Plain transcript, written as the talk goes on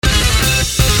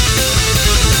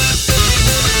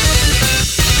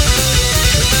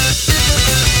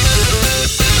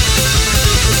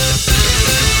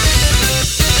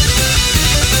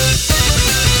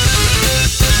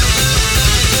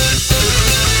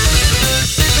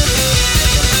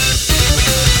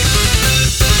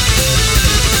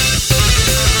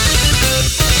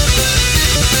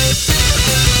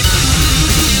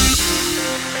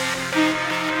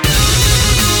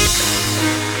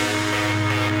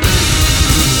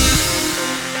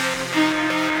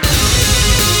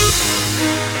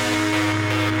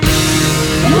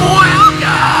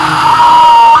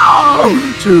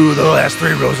to the Last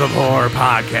Three Rows of Horror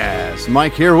podcast.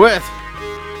 Mike here with...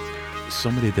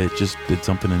 somebody that just did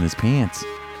something in his pants.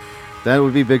 That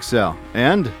would be Big Sal.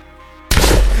 And...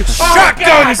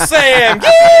 Shotgun Sam!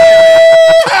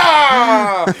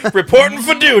 Reporting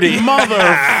for duty.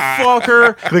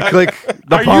 Motherfucker. click, click.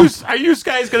 Are you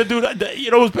guys going to do that? You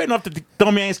know, it was bad enough that the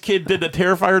dumbass kid did the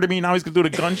Terrifier to me. Now he's going to do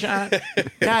the gunshot.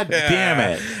 God damn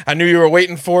it. I knew you were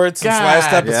waiting for it since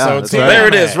last episode. So right. there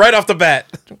it is, right off the bat.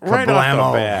 Right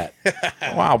off the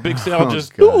bat. Wow, Big Sal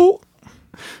just... God.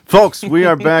 Folks, we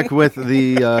are back with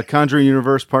the Conjuring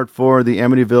Universe Part 4, the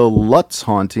Amityville Lutz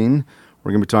Haunting.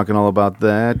 We're going to be talking all about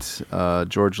that,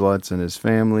 George Lutz and his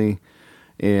family,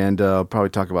 and probably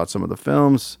talk about some of the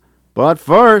films. But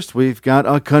first, we've got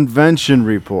a convention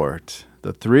report.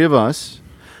 The three of us,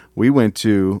 we went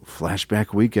to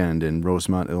Flashback Weekend in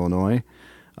Rosemont, Illinois.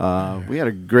 We had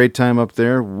a great time up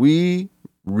there. We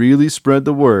really spread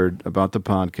the word about the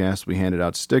podcast. We handed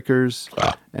out stickers,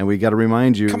 and we got to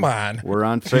remind you, Come on. we're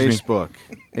on Facebook,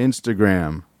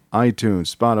 Instagram,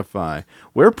 iTunes, Spotify.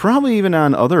 We're probably even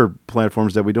on other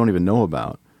platforms that we don't even know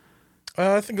about.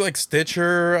 I think like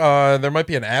Stitcher. There might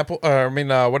be an Apple.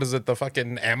 What is it? The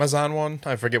fucking Amazon one?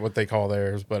 I forget what they call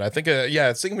theirs, but I think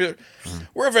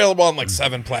we're available on like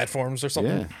 7 platforms or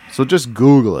something. Yeah. So just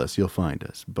Google us, you'll find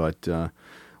us. But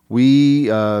we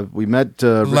met.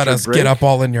 Let Richard us Brake. get up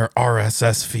all in your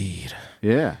RSS feed.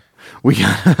 Yeah. We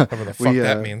Whatever the fuck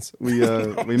that means.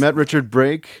 we met Richard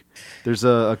Brake. There's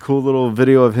a cool little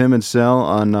video of him and Sal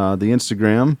on the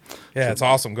Instagram. Yeah, it's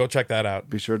awesome. Go check that out.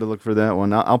 Be sure to look for that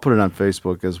one. I'll put it on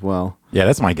Facebook as well. Yeah,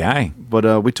 that's my guy.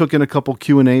 But we took in a couple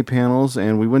Q&A panels,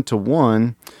 and we went to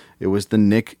one. It was the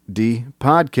Nick D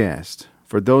podcast.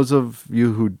 For those of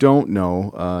you who don't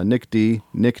know, Nick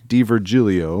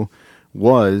DiVirgilio,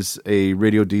 was a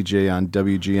radio DJ on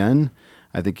WGN.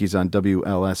 I think he's on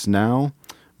WLS now.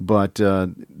 But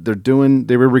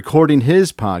they were recording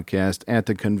his podcast at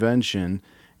the convention,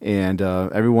 and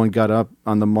everyone got up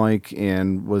on the mic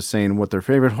and was saying what their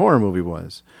favorite horror movie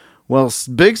was. Well,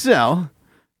 Big Sal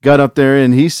got up there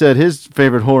and he said his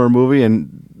favorite horror movie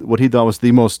and what he thought was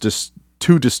the most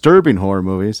two disturbing horror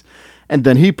movies. And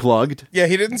then he plugged. Yeah,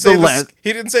 he didn't say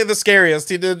he didn't say the scariest.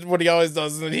 He did what he always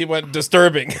does, and he went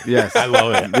disturbing. Yes, I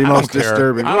love it. The most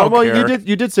disturbing. I don't care.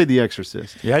 You did say The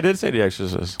Exorcist. Yeah, I did say The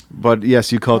Exorcist. But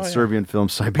yes, you called Serbian film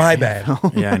Siberian. My bad.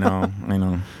 Film. Yeah, I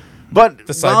know. But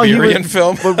The Siberian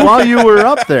film. But while you were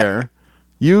up there,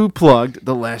 you plugged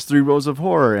the Last Three Rows of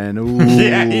Horror, and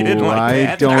Yeah, he didn't like I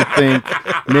that. don't think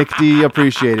Nick D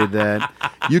appreciated that.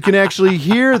 You can actually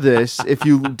hear this if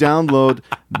you download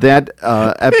that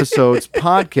episode's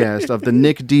podcast of the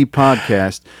Nick D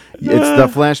podcast. It's the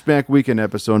Flashback Weekend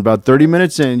episode. About 30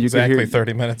 minutes in, you Exactly can hear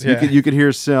 30 minutes. Yeah. you could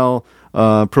hear Sal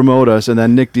promote us, and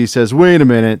then Nick D says, "Wait a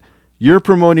minute, you're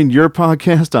promoting your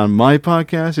podcast on my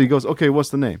podcast?" And he goes, "Okay, what's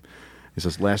the name?" He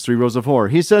says, Last Three Rows of Horror.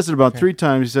 He says it about 3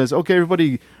 times. He says, "Okay,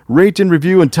 everybody, rate and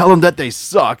review and tell them that they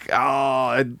suck."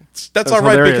 Oh, That's all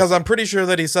right, hilarious. because I'm pretty sure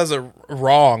that he says it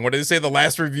wrong. What did he say? The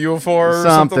last review of horror or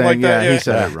something like that? Yeah, he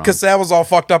said it wrong. Because Sal was all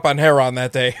fucked up on Heron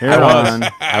that day. Heron,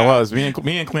 I was. Me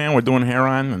and Clan were doing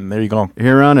Heron, and there you go.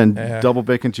 Heron and double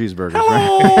bacon cheeseburgers.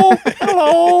 Right?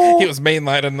 Hello. He was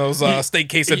mainlining those steak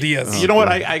quesadillas. You know what?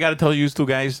 I got to tell you two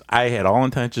guys, I had all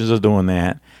intentions of doing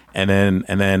that. And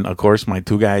then of course, my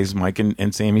 2 guys, Mike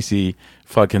and Sammy C,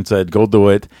 fucking said, go do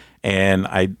it. And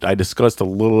I discussed a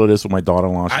little of this with my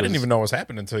daughter-in-law. I didn't even know what was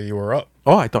happening until you were up.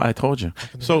 Oh, I told you.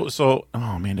 So,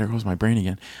 oh man, there goes my brain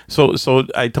again. So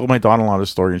I told my daughter-in-law the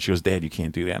story, and she goes, "Dad, you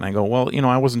can't do that." And I go, "Well,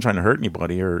 I wasn't trying to hurt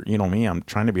anybody, or me, I'm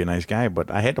trying to be a nice guy,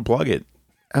 but I had to plug it.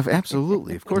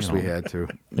 Absolutely, of course we had to.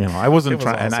 I wasn't was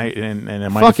trying, awesome.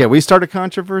 and Fuck it, we start a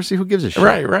controversy. Who gives a shit?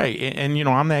 right, and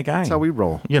I'm that guy. That's how we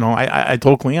roll. I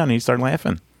told Cleon, and he started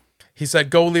laughing. He said,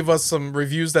 "Go leave us some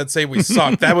reviews that say we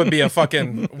suck." That would be a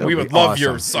fucking. We would be love awesome.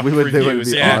 your suck They would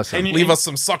reviews. be Yeah, awesome. leave us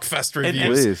some suckfest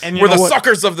reviews. Please. And you We're know the what?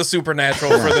 suckers of the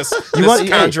supernatural for this want-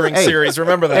 Conjuring hey, series.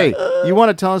 Remember that. Hey, you want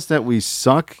to tell us that we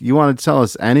suck? You want to tell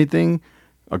us anything?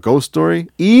 A ghost story?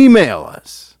 Email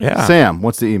us. Yeah. Sam,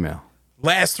 what's the email?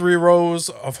 Last 3 rows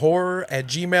of horror at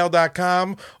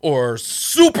gmail.com or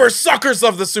super suckers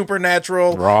of the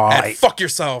supernatural Right. at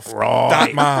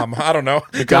fuckyourself.mom. I don't know.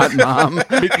 Got mom.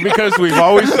 Because we've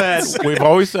always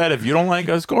said if you don't like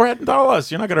us, go ahead and tell us.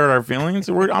 You're not gonna hurt our feelings.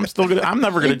 I'm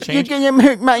never gonna change. You're gonna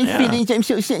hurt my feelings. I'm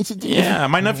so sensitive. Yeah,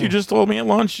 my nephew just told me at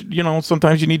lunch,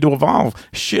 sometimes you need to evolve.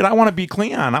 Shit, I want to be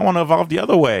Cleon. I want to evolve the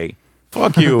other way.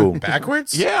 Fuck you.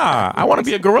 Backwards? Yeah, I want to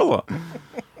be a gorilla.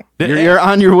 You're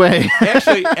on your way.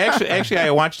 Actually, I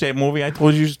watched that movie. I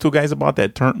told you 2 guys about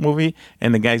that Turnt movie,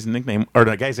 and the guy's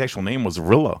actual name was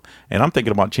Rilla. And I'm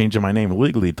thinking about changing my name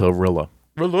legally to Rilla.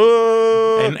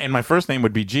 Rilla. And my first name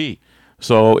would be G.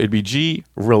 So it'd be G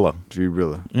Rilla.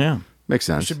 G-Rilla. Yeah. Makes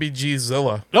sense. Should be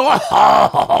G-Zilla.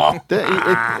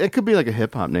 It could be like a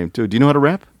hip hop name too. Do you know how to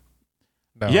rap?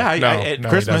 No, Yeah, at he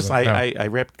Christmas doesn't. No. I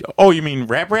rapped. Oh, you mean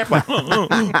rap? Nah,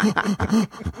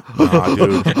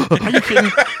 dude. Are you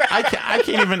kidding? I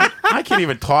can't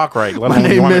even talk right. Let My alone you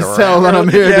name want me is to rap. Sal, and I'm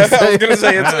here Yeah, to I say. was gonna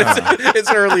say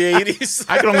it's early '80s.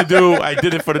 I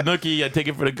did it for the nookie. I take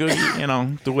it for the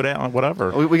googie. Do it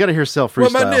whatever. We got to hear Sal Well,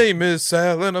 freestyle. my name is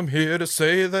Sal, and I'm here to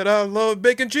say that I love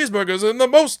bacon cheeseburgers in the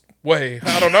most way.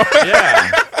 I don't know. Yeah,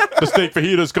 the steak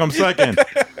fajitas come second.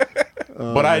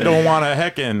 But I don't want to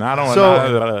heckin'. I don't.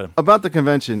 So, about the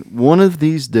convention, one of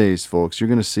these days, folks, you're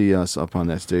going to see us up on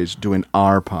that stage doing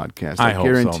our podcast. I hope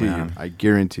so, guarantee you. man. I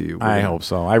guarantee you. I hope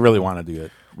so. I really want to do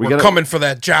it. We're coming for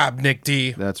that job, Nick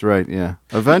D. That's right. Yeah.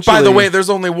 Eventually. By the way, there's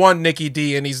only one Nicky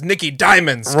D, and he's Nicky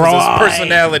Diamonds because Right, his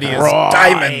personality is right,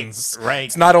 diamonds. right.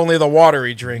 It's not only the water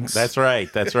he drinks. That's right.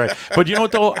 But you know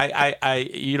what though?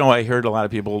 I heard a lot of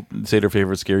people say their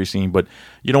favorite scary scene, but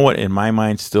you know what? In my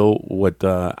mind, still, what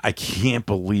I can't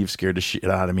believe scared the shit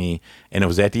out of me, and it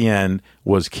was at the end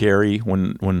was Carrie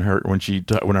when her arm came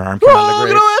out of the I'm grave. going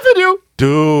to laugh at you.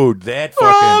 Dude, that Oh,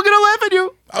 I'm fucking. going to laugh at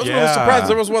you. I was a Yeah. little surprised.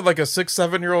 There was like a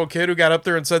 6-7-year-old kid who got up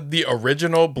there and said the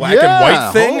original black and Yeah,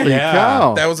 white thing. holy Yeah.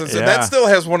 cow. That was insane. Yeah. That still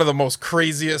has one of the most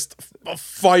craziest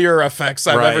fire effects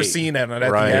I've ever Right. seen at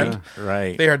the Right. end.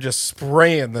 Right. They are just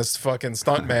spraying this fucking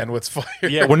stuntman with fire.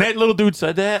 Yeah, when that little dude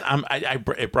said that,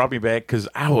 it brought me back because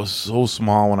I was so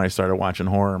small when I started watching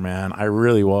horror, man. I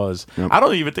really was. I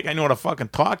don't even think I knew how to fucking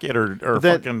talk yet or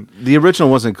That, fucking. the original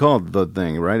wasn't called The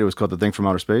Thing, right? It was called The Thing from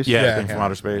Outer Space. Yeah, Yeah, thing from yeah.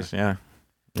 outer space. Yeah.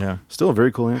 Yeah. Still a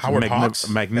very cool answer. Howard Hawks.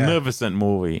 Magnificent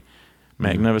movie.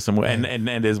 Magnificent movie.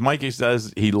 And as Mikey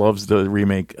says, he loves the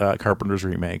remake, Carpenter's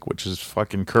remake, which is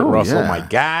fucking Kurt Russell, yeah. my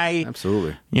guy.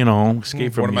 Absolutely.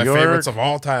 Escape from One of New my York. favorites of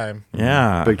all time.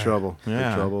 Yeah. Big Trouble. Yeah.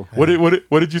 Big Trouble.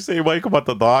 What did you say, Mike, about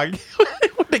the dog?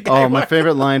 The guy Oh, my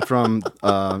favorite line from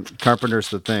Carpenter's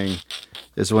The Thing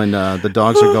is when the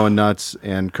dogs are going nuts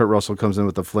and Kurt Russell comes in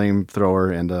with the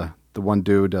flamethrower and the one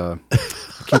dude, I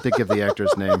can't think of the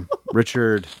actor's name,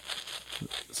 Richard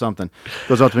something,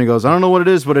 goes up to me and goes, I don't know what it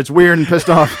is, but it's weird and pissed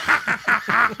off.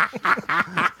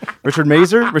 Richard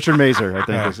Mazer, I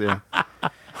think. Is, yeah.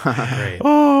 Great.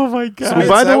 Oh my god. Who, it's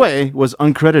by the that- way, was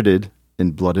uncredited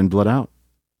in Blood In, Blood Out.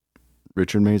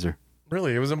 Richard Mazer.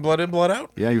 Really? It was in Blood In, Blood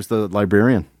Out? Yeah, he was the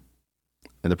librarian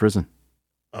in the prison.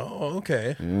 Oh,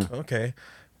 okay. Yeah. Okay.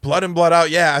 Blood In, Blood Out.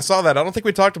 Yeah, I saw that. I don't think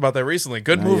we talked about that recently.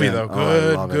 Good Oh, movie, yeah. though.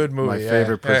 Oh, I love it. Good movie. My Yeah,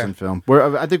 favorite prison yeah. film.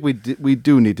 Where I think we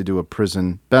do need to do a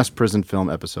best prison film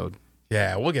episode.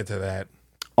 Yeah, we'll get to that.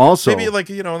 Also, Maybe in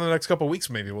the next couple of weeks,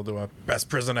 maybe we'll do a best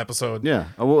prison episode. yeah,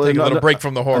 well, Take a little break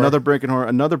from the horror. Another break in horror.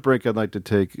 Another break I'd like to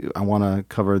take. I want to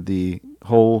cover the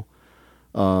whole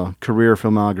career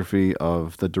filmography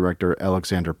of the director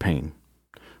Alexander Payne,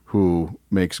 who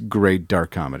makes great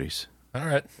dark comedies. All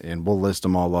right. And we'll list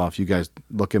them all off. You guys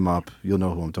look him up. You'll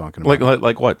know who I'm talking about.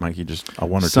 Like what, Mikey? Just a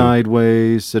one or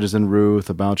Sideways, Citizen Ruth,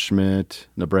 About Schmidt,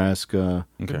 Nebraska.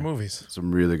 two. Good movies.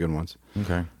 Some really good ones.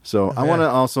 Okay. So I want to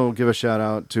also give a shout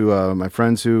out to my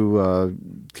friends who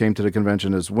came to the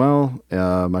convention as well.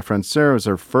 My friend Sarah was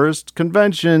her first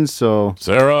convention, so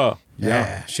Sarah.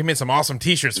 Yeah. She made some awesome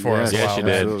T-shirts for Yeah, us. Yeah, Wow. she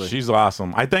did. absolutely. She's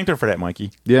awesome. I thanked her for that,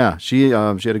 Mikey. yeah, she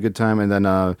had a good time. And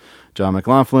then John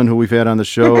McLaughlin, who we've had on the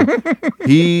show,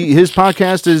 his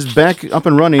podcast is back up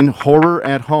and running. Horror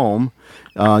at Home.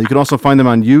 You can also find them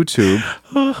on YouTube.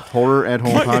 Horror at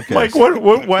Home podcast. Mike,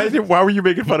 why were you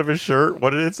making fun of his shirt? What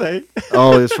did it say?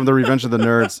 Oh, it's from the Revenge of the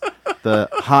Nerds. The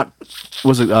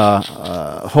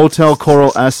Hotel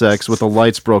Coral Essex with the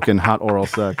lights broken, hot oral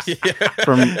sex.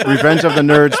 From Revenge of the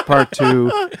Nerds Part 2,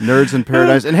 Nerds in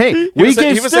Paradise. And hey, we was-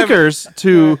 gave he was stickers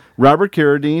to Robert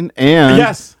Carradine and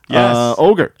Yes.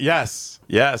 Ogre. Yes.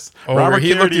 Yes. He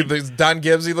Carradine- looked Don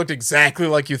Gibbs. He looked exactly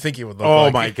like you think he would look. Oh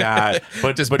like. my god!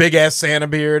 But Just but, big ass Santa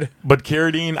beard. But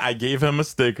Carradine, I gave him a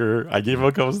sticker. I gave him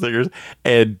a couple stickers,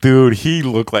 and dude, he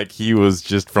looked like he was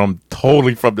just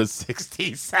totally from the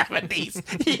 '60s,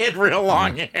 '70s. He had real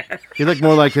long hair. He looked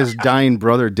more like his dying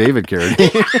brother, David Carradine.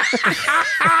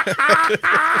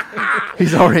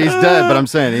 he's dead, but I'm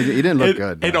saying he didn't look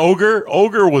good. And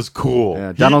Ogre was cool.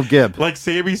 Yeah, Donald Gibb. Like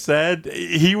Sammy said,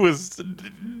 he was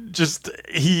just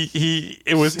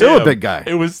it was Still a him. big guy.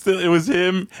 It was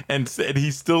him, and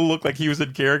he still looked like he was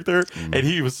in character, and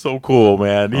he was so cool,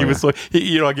 man. He was so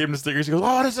I gave him the stickers. He goes,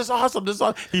 "Oh, this is awesome! This is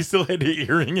awesome." He still had the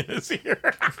earring in his ear.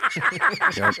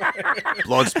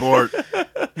 Bloodsport.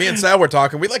 Me and Sal were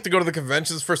talking. We'd like to go to the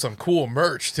conventions for some cool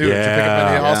merch too. Did you pick up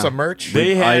any awesome merch?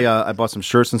 They had, I bought some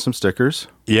shirts and some stickers.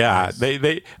 yeah,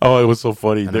 they. Oh, it was so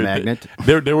funny. And a magnet.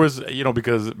 There was,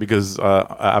 because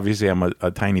obviously I'm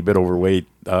a tiny bit overweight.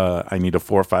 I need a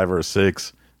 4, 5, or a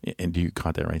 6. And you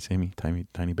caught that right, Sammy?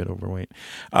 Tiny bit overweight.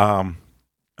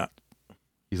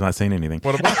 He's not saying anything.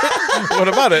 What about it? What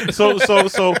about it? So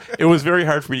it was very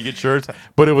hard for me to get shirts,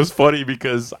 but it was funny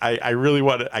because I really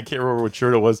wanted. I can't remember what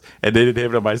shirt it was, and they didn't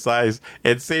have it in my size.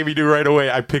 And Sammy knew right away.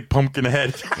 I picked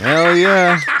Pumpkinhead. Hell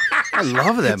yeah. I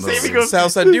love that movie. Sammy goes, Sal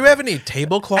said, "Do you have any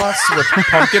tablecloths with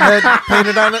Pumpkinhead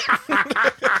painted on it?"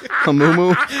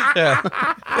 Kamumu. Yeah.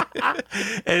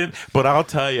 but I'll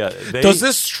tell you, Does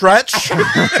this stretch?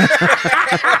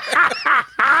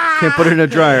 Can't put it in a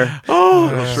dryer.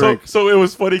 So it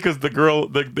was funny because the girl,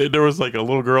 there was like a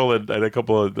little girl and a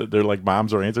couple of their like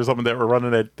moms or aunts or something that were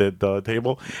running at the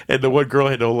table, and the one girl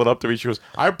had to hold it up to me. She goes,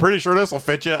 "I'm pretty sure this will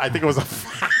fit you." I think it was a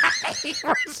 5.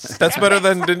 That's better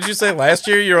than. Didn't you say last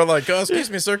year you were like, "Oh, excuse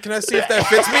me, sir, can I see if that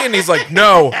fits me?" And he's like,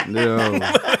 "No." No.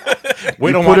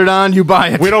 We don't Put it on, you buy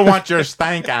it. We don't want your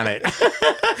stank on it.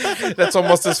 That's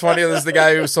almost as funny as the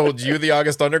guy who sold you the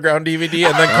August Underground DVD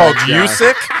and then called you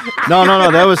sick. No,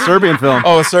 that was Serbian film.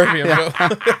 Oh, a Serbian.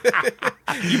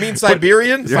 You mean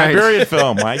Siberian? Siberian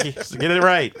film, Mikey. Get it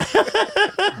right.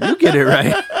 You get it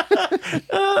right.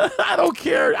 I don't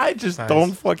care. I just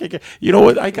don't fucking care. You know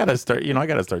what? I gotta start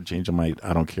changing my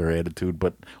I don't care attitude.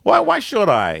 But why should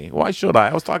I? Why should I?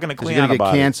 I was talking to Cleon You're gonna get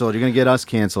about canceled. You're gonna get us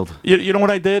canceled. You know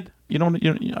what I did?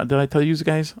 Did I tell you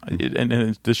guys?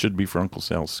 And this should be for Uncle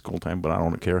Sal's school time, but I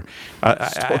don't care.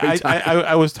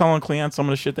 I was telling Cleon some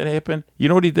of the shit that happened. You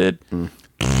know what he did?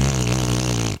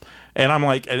 And I'm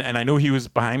like, and I knew he was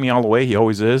behind me all the way. He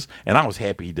always is. And I was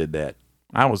happy he did that.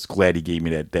 I was glad he gave me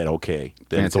that okay.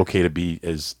 That it's okay to be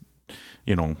as,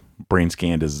 brain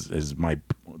scanned as my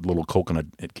little coconut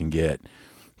it can get.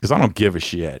 Because I don't give a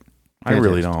shit. I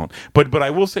really don't. But I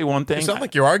will say one thing. You sound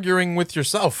like you're arguing with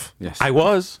yourself. Yes. I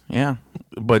was, yeah.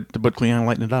 But Cleon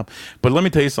lightened it up. But let me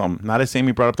tell you something. Now that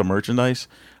Sammy brought up the merchandise,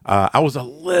 I was a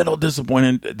little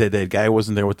disappointed that guy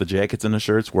wasn't there with the jackets and the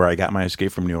shirts where I got my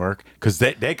Escape from New York, because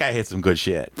that guy had some good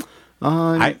shit.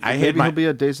 Maybe he'll be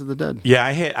at Days of the Dead. Yeah,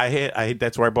 I had.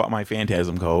 That's where I bought my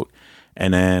Phantasm coat,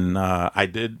 and then I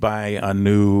did buy a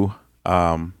new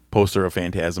poster of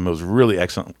Phantasm. It was really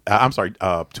excellent. I'm sorry,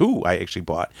 2 I actually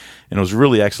bought, and it was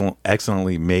really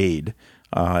excellently made.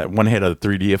 One had a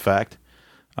 3D effect.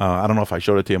 I don't know if I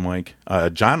showed it to you, Mike.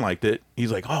 John liked it.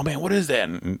 He's like, "Oh man, what is that?"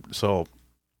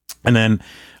 And then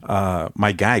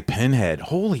my guy Pinhead.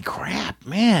 Holy crap,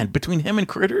 man! Between him and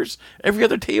Critters, every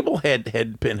other table had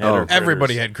Pinhead. Or Critters.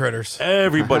 Everybody had Critters.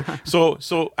 Everybody.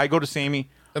 So I go to Sammy.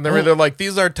 And they're either like,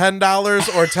 these are $10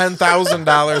 or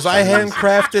 $10,000. I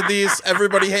handcrafted these.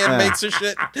 Everybody hand makes their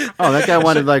shit. Oh, that guy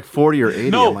wanted like 40 or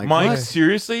 80. No, I'm like, Mike, what?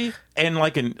 seriously? And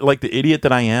like the idiot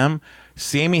that I am,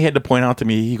 Sammy had to point out to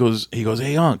me, he goes,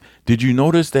 "Hey, Unc, did you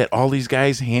notice that all these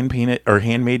guys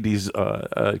handmade these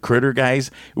critter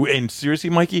guys?" And seriously,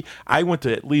 Mikey, I went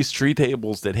to at least 3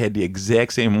 tables that had the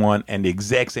exact same one and the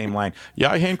exact same line.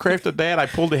 Yeah, I handcrafted that. I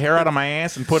pulled the hair out of my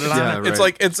ass and put it on it. Right. It's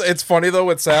like it's funny though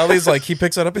with Sally's, like he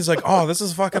picks it up, he's like, "Oh, this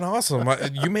is fucking awesome.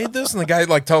 You made this?" And the guy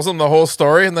like tells him the whole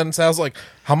story, and then Sal's like,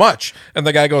 "How much?" And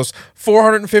the guy goes,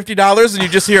 $450, and you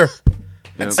just hear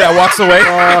and Sal walks away.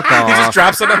 He just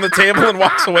drops it on the table and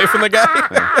walks away from the guy.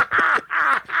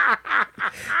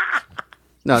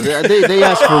 No, they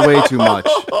asked for way too much.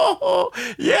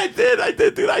 Yeah, I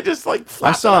did, dude. I just like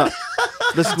I saw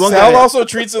this one Sal guy. also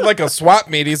treats it like a swap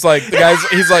meet. He's like,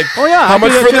 he's like, Oh, yeah, how I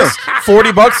much do that for too.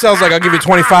 this? $40. Sal's like, I'll give you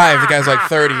 25. The guy's like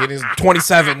 30, and he's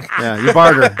 27. Yeah, you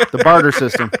barter. The barter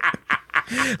system.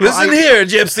 Listen here,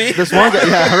 Gypsy. This one guy.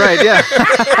 Yeah, right. Yeah.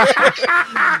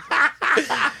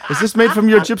 Is this made from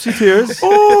your gypsy tears?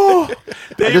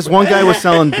 This one guy was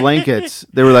selling blankets.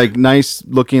 They were like nice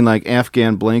looking, like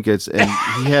Afghan blankets, and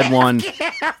he had one.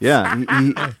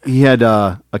 Yeah, he had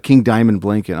a King Diamond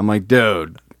blanket. I'm like,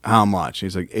 dude, how much?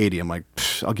 He's like 80. I'm like,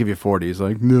 I'll give you 40. He's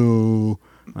like, no.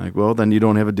 I'm like, well, then you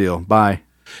don't have a deal. Bye.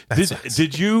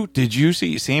 Did you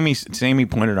see Sammy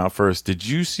pointed out first? Did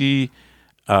you see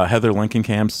Heather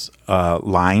Lincolncamp's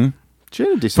line? She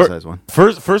had a decent sized one.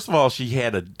 First of all, she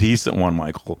had a decent one,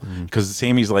 Michael. Because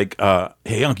Sammy's like,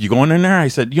 "Hey, Unc, you going in there?" I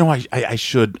said, "I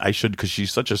should, because she's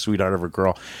such a sweetheart of a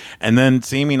girl." And then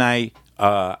Sammy and I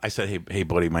I said, hey,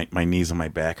 buddy, my knees and my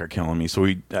back are killing me. So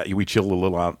we chilled a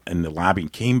little out in the lobby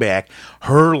and came back.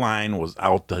 Her line was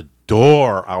out the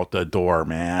door,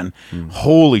 man.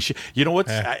 Holy shit! You know what?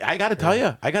 I got to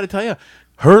tell you,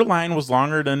 her line was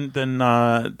longer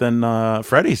than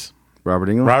Freddie's. Robert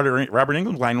England. Robert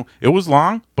England's line. It was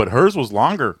long, but hers was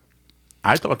longer.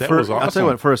 I thought that was awesome. I'll tell you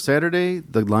what, for a Saturday,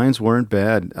 the lines weren't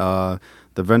bad.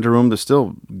 The vendor room, there's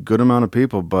still a good amount of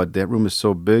people, but that room is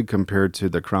so big compared to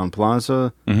the Crown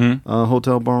Plaza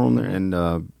hotel ballroom there. And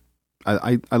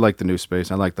I like the new space.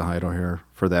 I like the Hyde here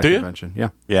for that convention. Yeah.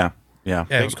 Yeah. Yeah,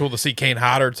 it was cool to see Kane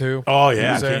Hodder, too. Oh,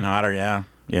 yeah, Kane Hodder, yeah.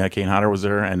 Yeah, Kane Hodder was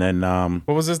there. And then...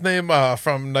 what was his name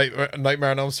from Nightmare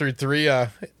on Elm Street 3?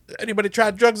 Anybody try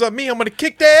drugs on me, I'm going to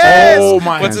kick their ass. Oh,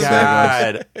 my What's his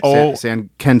God. name?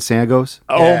 Ken Sagos.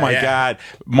 Oh, my God.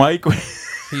 Mike...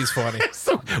 He's funny.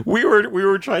 So we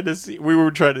were trying to stay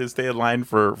in line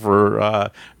for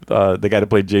the guy that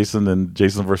played Jason and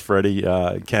Jason vs. Freddy,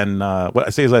 Ken. What I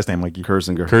say his last name, like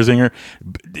Kurzinger.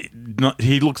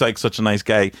 He looks like such a nice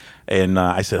guy, and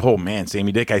I said, "Oh man,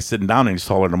 Sammy Dick." Guy's sitting down and he's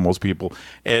taller than most people,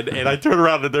 and I turn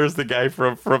around and there's the guy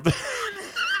from the.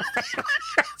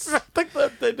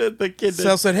 The kid.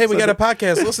 Sal said, "Hey, we got a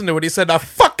podcast. Listen to it." He said,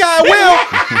 "Fuck,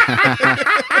 I will."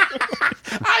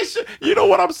 You know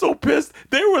what? I'm so pissed.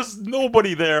 There was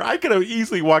nobody there. I could have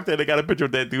easily walked in and got a picture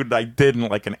of that dude, and I didn't,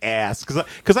 like an ass. Because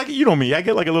you know me, I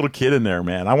get like a little kid in there,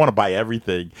 man. I want to buy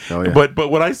everything. Oh, yeah.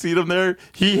 But when I see him there,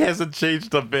 he hasn't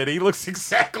changed a bit. He looks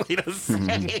exactly the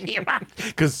same.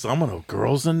 Because some of the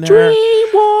girls in there, Dream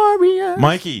Warrior.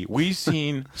 Mikey, I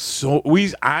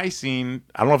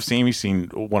don't know if Sammy's seen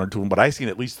one or two, but I've seen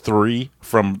at least 3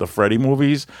 from the Freddy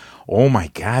movies. Oh my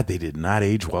God, they did not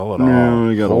age well at all. No,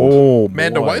 they got old.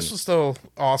 Amanda Weiss was still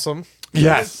awesome.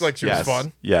 Yes, like she was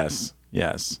fun. Yes.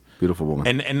 Beautiful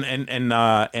woman. And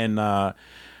I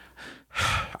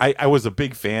was a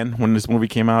big fan when this movie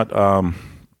came out.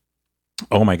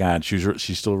 Oh my God,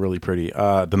 she's still really pretty.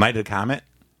 The Night of the Comet.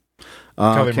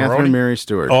 Kelly Maroney? Catherine Mary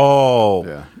Stewart. Oh,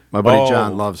 yeah. My buddy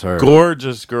John loves her.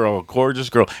 Gorgeous girl.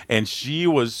 And she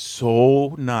was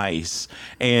so nice.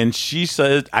 And she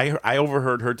said, I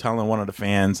overheard her telling one of the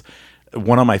fans,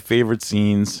 one of my favorite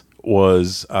scenes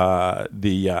was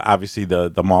obviously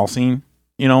the mall scene.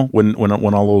 You know, when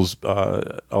all those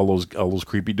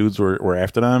creepy dudes were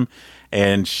after them.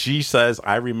 And she says,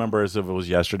 I remember as if it was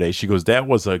yesterday. She goes, that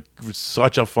was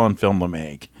such a fun film to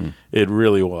make. It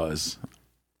really was.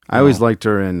 I always liked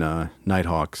her in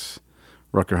Nighthawks.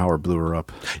 Rutger Hauer blew her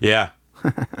up. Yeah.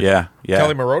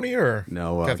 Kelly Maroney or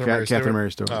no? Catherine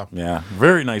Mary Stewart. Oh. Yeah,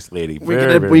 very nice lady.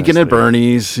 Weekend at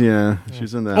Bernie's. Yeah,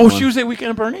 she's in that. Oh, one. she was at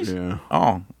Weekend at Bernie's. Yeah.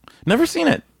 Oh, never seen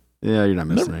it. Yeah, you're not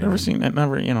missing it. Never seen it.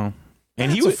 Never, you know.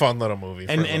 And It's a fun little movie.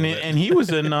 And he was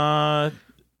in.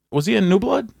 Was he in New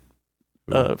Blood?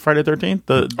 Friday the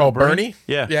 13th. Bernie.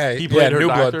 Yeah. He played her New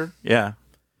doctor. Blood. Yeah.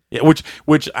 Yeah,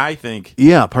 which I think.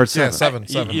 Yeah, part 7. Yeah,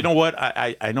 7. You know what?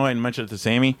 I know I mentioned it to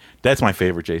Sammy. That's my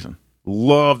favorite Jason.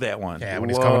 Love that one. Yeah, when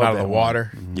he's coming out of the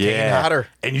water. Yeah. Hotter.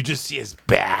 And you just see his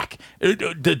back.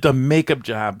 The makeup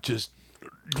job just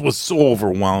was so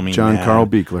overwhelming. John man. Carl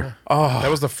Buechler. Oh, that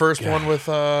was the first one with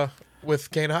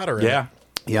Kane Hodder. In Yeah.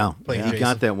 Yeah, Playing he Jason.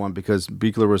 got that one because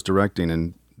Buechler was directing,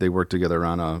 and they worked together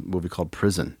on a movie called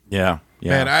Prison. Yeah.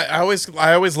 Man, I always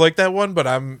liked that one, but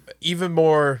I'm even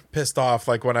more pissed off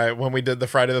like when we did the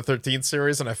Friday the 13th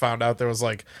series and I found out there was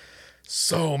like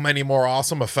so many more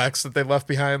awesome effects that they left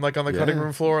behind like on the cutting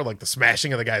room floor, like the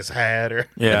smashing of the guy's head or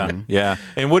Yeah.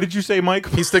 And what did you say, Mike?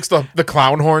 he sticks the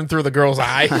clown horn through the girl's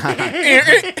eye.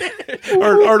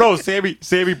 or no,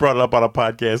 Sammy brought it up on a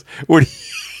podcast when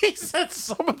he said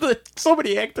so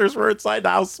many actors were inside the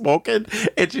house smoking,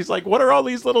 and she's like, "What are all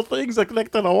these little things that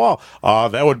connect to the wall?"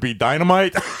 That would be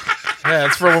dynamite. Yeah,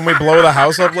 it's for when we blow the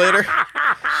house up later.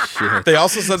 Shit. They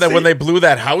also said that when they blew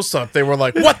that house up, they were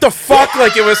like, "What the fuck?"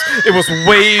 Like it was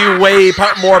way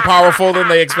more powerful than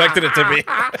they expected it to be.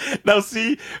 Now,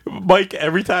 see, Mike,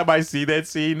 every time I see that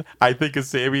scene, I think of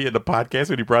Sammy in the podcast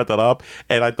when he brought that up,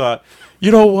 and I thought,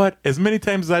 you know what? As many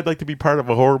times as I'd like to be part of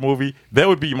a horror movie, that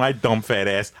would be my dumb fat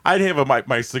ass. I'd have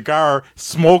my cigar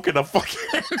smoking a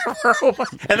fucking room,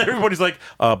 and everybody's like,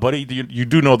 buddy, you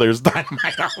do know there's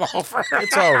dynamite all over.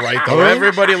 It's all right though.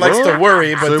 Everybody likes to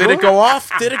worry, but did it go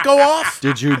off? Did it go off?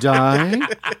 Did you die?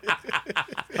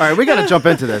 All right, we got to jump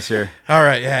into this here. All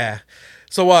right, yeah.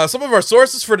 So some of our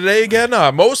sources for today again,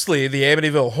 mostly the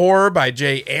Amityville Horror by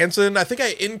Jay Anson. I think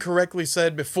I incorrectly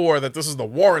said before that this is the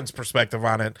Warrens' perspective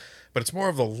on it, but it's more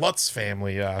of the Lutz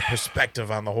family perspective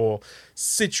on the whole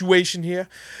situation here.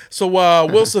 So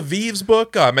Will Saviv's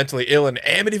book, Mentally Ill in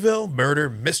Amityville, Murder,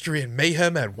 Mystery, and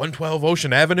Mayhem at 112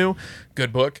 Ocean Avenue.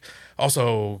 Good book.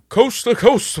 Also, Coast to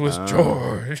Coast was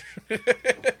George.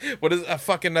 What is I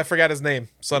forgot his name.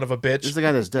 Son of a bitch. This is the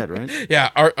guy that's dead, right? Yeah,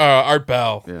 Art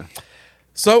Bell. Yeah.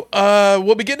 So,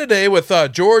 we'll begin today with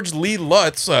George Lee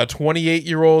Lutz, a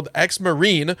 28-year-old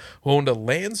ex-Marine who owned a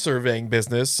land surveying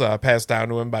business passed down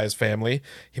to him by his family.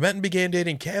 He met and began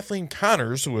dating Kathleen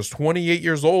Connors, who was 28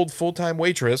 years old, full-time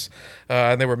waitress,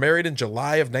 and they were married in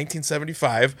July of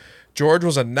 1975. George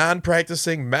was a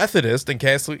non-practicing Methodist, and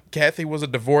Kathy was a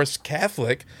divorced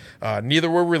Catholic. Neither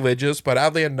were religious, but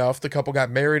oddly enough, the couple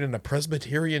got married in a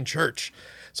Presbyterian church.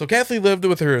 So Kathy lived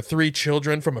with her 3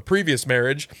 children from a previous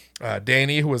marriage,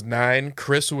 Danny, who was 9,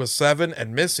 Chris, who was 7,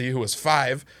 and Missy, who was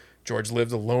 5. George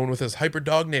lived alone with his hyper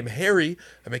dog named Harry,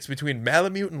 a mix between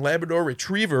Malamute and Labrador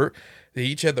Retriever. They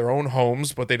each had their own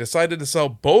homes, but they decided to sell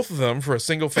both of them for a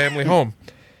single-family home.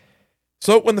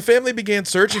 So when the family began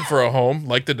searching for a home,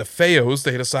 like the DeFeos,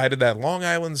 they decided that Long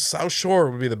Island's South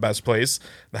Shore would be the best place.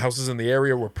 The houses in the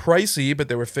area were pricey, but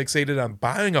they were fixated on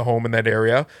buying a home in that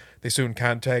area. They soon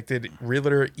contacted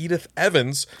realtor Edith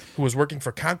Evans, who was working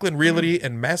for Conklin Realty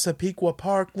in Massapequa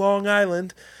Park, Long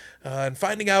Island. And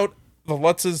finding out the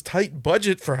Lutz's tight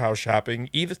budget for house shopping,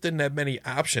 Edith didn't have many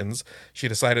options. She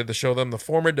decided to show them the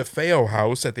former DeFeo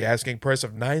house at the asking price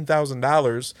of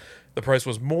 $9,000. The price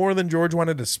was more than George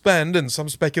wanted to spend, and some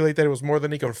speculate that it was more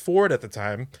than he could afford at the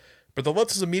time. But the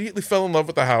Lutzes immediately fell in love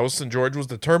with the house, and George was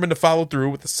determined to follow through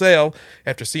with the sale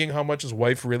after seeing how much his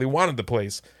wife really wanted the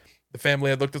place. The family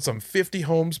had looked at some 50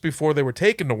 homes before they were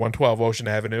taken to 112 Ocean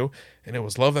Avenue, and it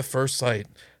was love at first sight.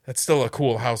 That's still a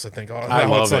cool house, I think. Oh, I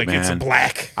love it, man. It's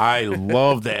black. I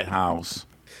love that house.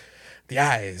 The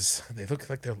eyes, they look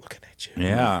like they're looking at you.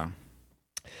 Yeah.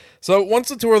 So once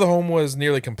the tour of the home was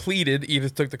nearly completed,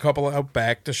 Edith took the couple out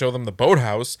back to show them the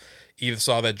boathouse. Edith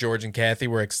saw that George and Kathy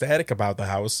were ecstatic about the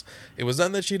house. It was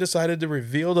then that she decided to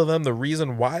reveal to them the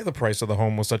reason why the price of the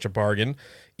home was such a bargain.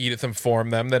 Edith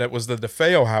informed them that it was the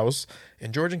DeFeo house,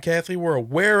 and George and Kathy were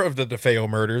aware of the DeFeo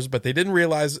murders, but they didn't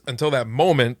realize until that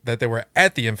moment that they were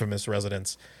at the infamous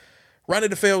residence. Ronnie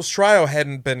DeFeo's trial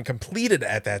hadn't been completed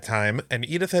at that time, and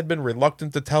Edith had been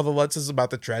reluctant to tell the Lutzes about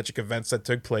the tragic events that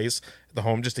took place at the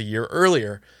home just a year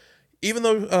earlier. Even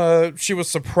though she was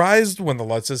surprised when the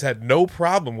Lutzes had no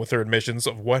problem with her admissions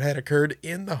of what had occurred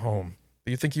in the home.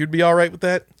 Do you think you'd be all right with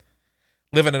that?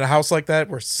 Living in a house like that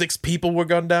where 6 people were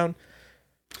gunned down?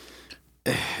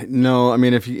 No, I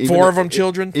mean, if you... 4 of them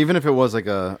children? Even if it was like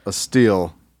a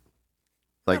steal,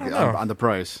 like on the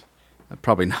price...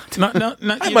 Probably not.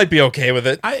 I might be okay with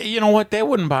it. You know what? That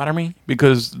wouldn't bother me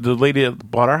because the lady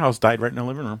that bought our house died right in the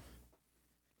living room.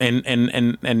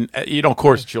 And you know, of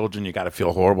course, children, you got to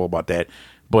feel horrible about that.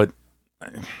 But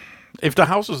if the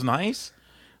house was nice,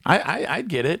 I'd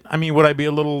get it. I mean, would I be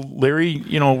a little leery,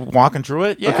 you know, walking through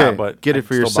it? Yeah, okay, but get it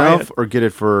for yourself or get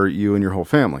it for you and your whole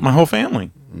family? My whole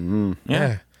family. Mm-hmm.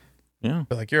 Yeah. Feel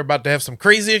like you're about to have some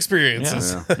crazy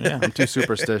experiences. Yeah. I'm too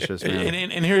superstitious, man.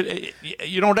 And here,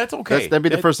 you know, that's okay. That'd be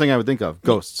the first thing I would think of.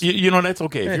 Ghosts. You know, that's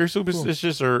okay. If you're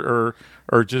superstitious or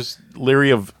just leery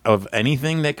of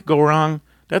anything that could go wrong,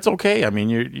 that's okay. I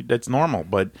mean, that's normal.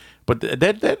 But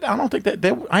that I don't think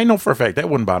that I know for a fact that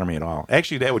wouldn't bother me at all.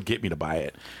 Actually, that would get me to buy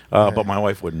it. But my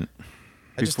wife wouldn't.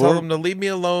 I just tell them to leave me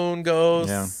alone,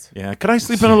 ghosts. Yeah. Could I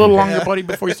sleep in a little longer, buddy,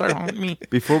 before you start haunting me?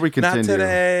 Before we continue, not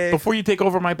today. Before you take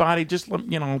over my body, just let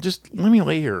me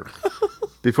lay here.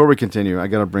 Before we continue, I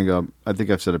got to bring up. I think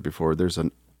I've said it before. There's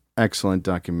an excellent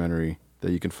documentary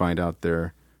that you can find out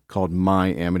there called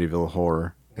My Amityville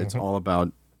Horror. It's all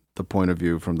about the point of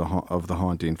view from the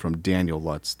haunting from Daniel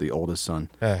Lutz, the oldest son.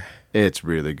 It's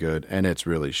really good, and it's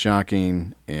really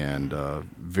shocking and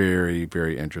very,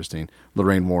 very interesting.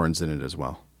 Lorraine Warren's in it as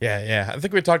well. Yeah. I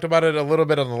think we talked about it a little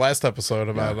bit on the last episode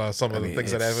about some of the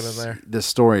things that happen in there. The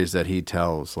stories that he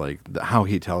tells, like how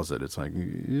he tells it, it's like,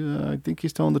 yeah, I think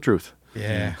he's telling the truth.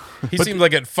 Yeah. He seems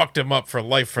like it fucked him up for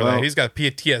life for that. He's got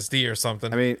PTSD or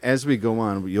something. I mean, as we go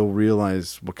on, you'll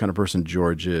realize what kind of person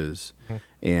George is.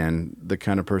 And the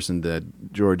kind of person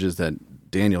that George is that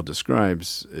Daniel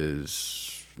describes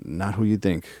is not who you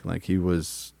think. Like, he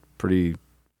was pretty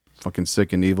fucking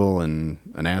sick and evil and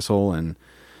an asshole and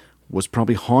was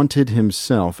probably haunted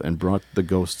himself and brought the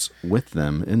ghosts with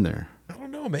them in there. I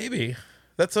don't know, maybe.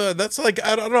 That's like,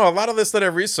 I don't know, a lot of this that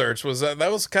I've researched was that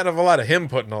was kind of a lot of him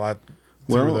putting a lot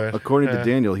through there. According to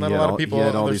Daniel, not a lot of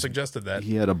people suggested that.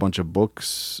 He had a bunch of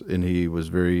books and he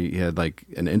had like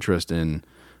an interest in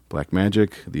black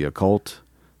magic, the occult.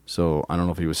 So I don't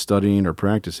know if he was studying or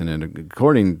practicing it.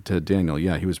 According to Daniel,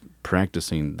 yeah, he was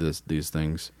practicing these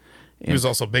things. And he was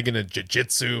also big into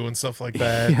jiu-jitsu and stuff like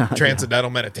that. Transcendental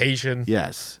meditation.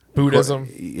 Yes. Buddhism.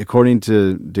 According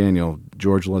to Daniel,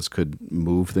 George Lutz could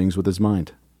move things with his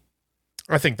mind.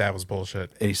 I think that was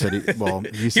bullshit. And he said, he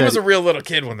He said, was a real little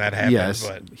kid when that happened. yes,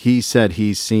 But he said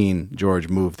he's seen George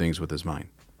move things with his mind.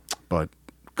 But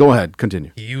go ahead,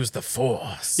 continue. he used the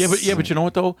force. But you know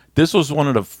what though? This was one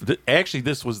of actually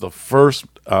this was the first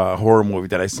horror movie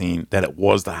that I seen that it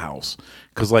was the house,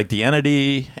 because like The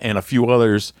Entity and a few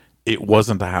others, it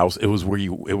wasn't the house. It was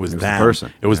it was the them.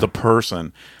 person. It was the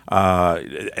person.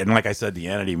 And like I said, The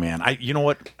Entity, man. You know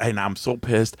what? And I'm so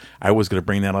pissed. I was going to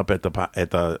bring that up at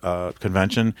the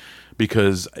convention,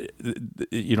 because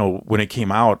you know, when it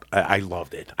came out, I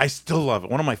loved it. I still love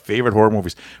it. One of my favorite horror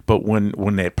movies. But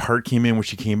when that part came in, when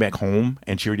she came back home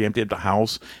and she already emptied the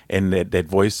house, and that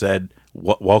voice said,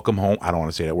 "Welcome home." I don't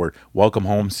want to say that word. Welcome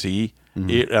home, C.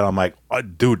 And I'm like, oh,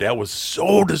 dude, that was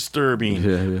so disturbing.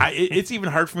 Yeah. It's even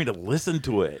hard for me to listen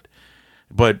to it.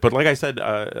 But like I said,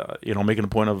 you know, making a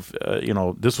point of, you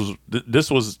know, this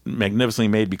was magnificently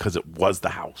made because it was the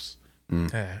house.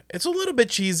 Yeah. It's a little bit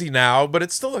cheesy now, but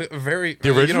it's still a very,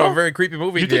 original? a very creepy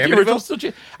movie. You think the Amityville? original's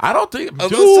still I don't think. Some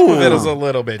Dude. of it is a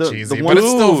little bit The cheesy, one- but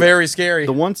it's still Dude. very scary.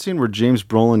 The one scene where James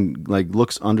Brolin like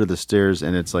looks under the stairs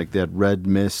and it's like that red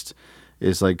mist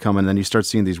is like coming, then you start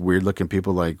seeing these weird looking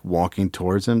people like walking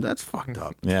towards him. That's fucked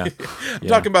up. Yeah. I'm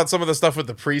talking about some of the stuff with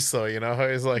the priest, though. You know, how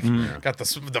he's like got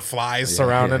the flies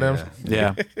surrounding him.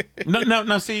 Yeah.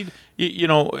 No. See, you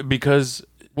know, because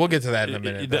We'll get to that in a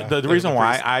minute. the reason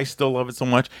why I still love it so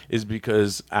much is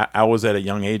because I was at a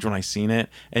young age when I seen it,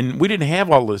 and we didn't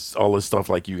have all this stuff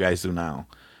like you guys do now.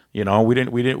 You know, we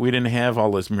didn't have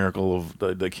all this miracle of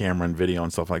the camera and video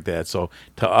and stuff like that. So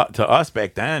to us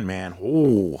back then, man,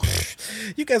 oh,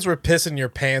 You guys were pissing your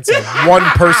pants at one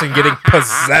person getting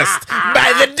possessed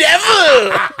by the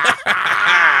devil.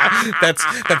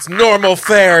 That's normal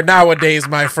fare nowadays,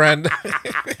 my friend.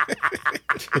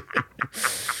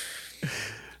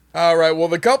 All right, well,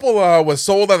 the couple was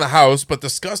sold on the house, but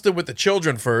disgusted with the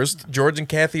children first. George and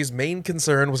Kathy's main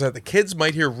concern was that the kids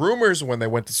might hear rumors when they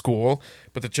went to school,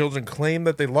 but the children claimed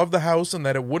that they loved the house and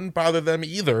that it wouldn't bother them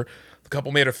either. The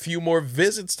couple made a few more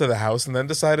visits to the house and then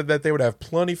decided that they would have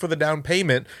plenty for the down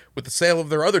payment with the sale of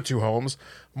their other two homes.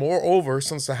 Moreover,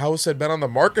 since the house had been on the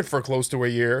market for close to a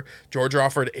year, George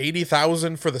offered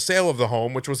 $80,000 for the sale of the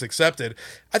home, which was accepted.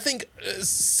 I think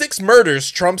 6 murders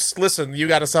trumps, listen, you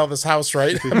got to sell this house,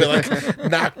 right? I'd be like,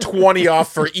 knock 20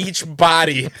 off for each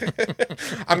body.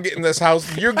 I'm getting this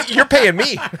house. You're paying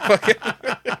me.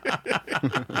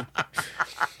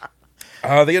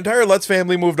 The entire Lutz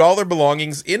family moved all their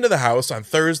belongings into the house on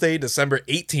Thursday, December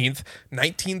 18th,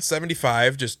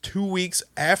 1975, just 2 weeks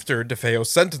after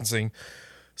DeFeo's sentencing.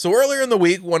 So earlier in the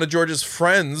week, one of George's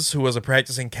friends, who was a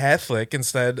practicing Catholic,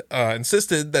 instead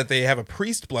insisted that they have a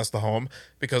priest bless the home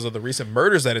because of the recent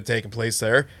murders that had taken place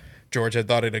there. George had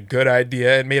thought it a good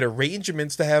idea and made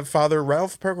arrangements to have Father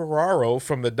Ralph Pecoraro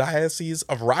from the Diocese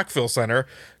of Rockville Center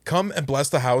come and bless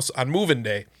the house on move-in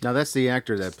day. Now that's the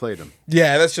actor that played him.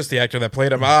 Yeah, that's just the actor that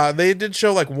played him. They did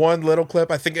show like one little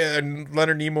clip. I think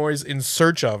Leonard Nimoy's In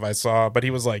Search Of, I saw, but he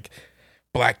was like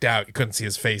blacked out. You couldn't see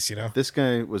his face, you know? This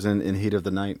guy was in Heat of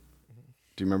the Night.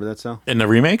 Do you remember that, Sal? in the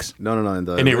remakes, No. In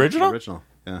the original? Original.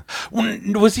 Yeah.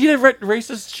 Was he the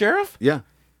racist sheriff? Yeah.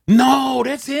 No,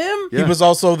 that's him. Yeah. He was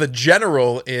also the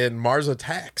general in Mars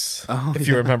Attacks, if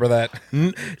you remember that.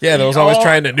 Yeah, that was Oh, always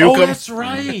trying to nuke him. That's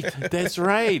right. That's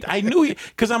right. I knew he,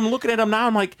 because I'm looking at him now.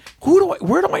 I'm like,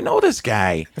 where do I know this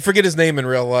guy? I forget his name in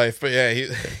real life, but yeah,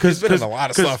 he's been in a lot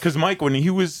of stuff. Because Mike, when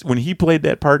he played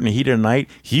that part in The Heat of the Night,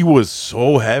 he was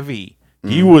so heavy.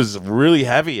 Mm. He was really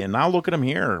heavy, and now look at him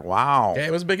here. Wow. Yeah,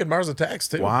 he was big in Mars Attacks,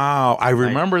 too. Wow. I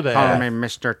remember that. Call me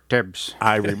Mr. Tibbs.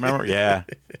 I remember. Yeah.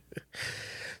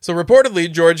 So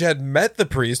reportedly, George had met the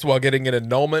priest while getting an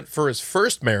annulment for his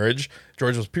first marriage.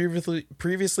 George was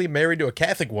previously married to a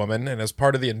Catholic woman, and as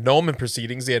part of the annulment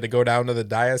proceedings, he had to go down to the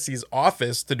diocese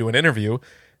office to do an interview.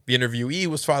 The interviewee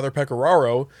was Father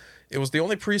Pecoraro. It was the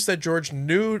only priest that George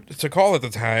knew to call at the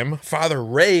time. Father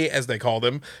Ray, as they called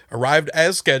him, arrived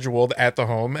as scheduled at the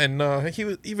home, and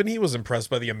he was impressed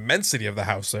by the immensity of the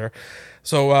house there.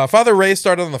 So Father Ray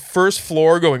started on the first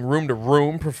floor, going room to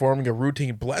room, performing a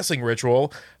routine blessing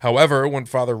ritual. However, when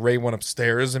Father Ray went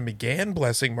upstairs and began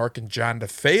blessing Mark and John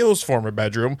DeFeo's former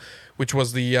bedroom, which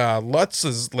was the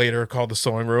Lutz's later called the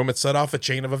sewing room, it set off a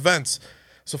chain of events.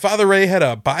 So Father Ray had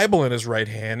a Bible in his right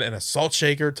hand and a salt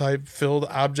shaker type filled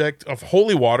object of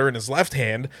holy water in his left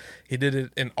hand. He did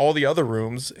it in all the other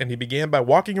rooms, and he began by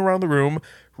walking around the room,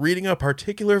 reading a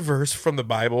particular verse from the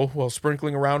Bible while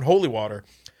sprinkling around holy water.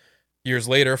 Years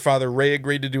later, Father Ray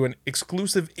agreed to do an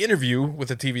exclusive interview with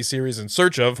the TV series In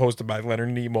Search Of, hosted by Leonard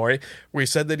Nimoy, where he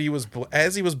said that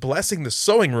as he was blessing the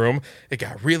sewing room, it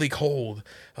got really cold.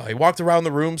 He walked around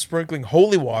the room sprinkling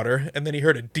holy water, and then he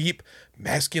heard a deep,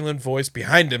 masculine voice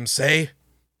behind him say,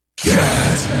 "Get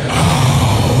out!"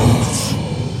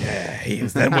 Yeah, he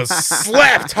then was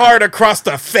slapped hard across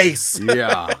the face.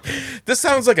 Yeah. This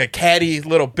sounds like a catty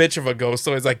little bitch of a ghost.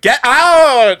 So he's like, "Get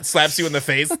out!" Slaps you in the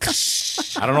face.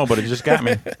 I don't know, but it just got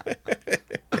me.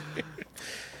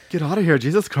 Get out of here,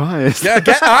 Jesus Christ. Yeah,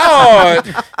 get out.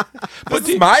 This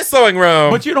is my sewing room.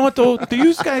 But you know what, though? Do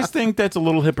you guys think that's a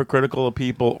little hypocritical of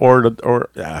people, or I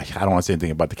don't want to say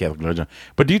anything about the Catholic religion,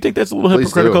 but do you think that's a little Please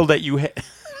hypocritical do. that you?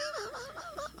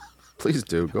 Please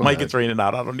do. Go Mike, ahead. it's raining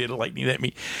out. I don't need a lightning at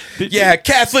me. Yeah,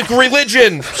 Catholic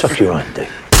religion. Suck your own dick.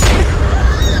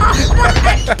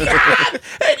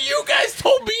 And you guys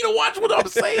told me to watch what I'm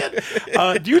saying.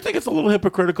 Do you think it's a little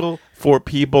hypocritical for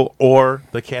people or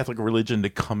the Catholic religion to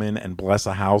come in and bless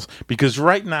a house? Because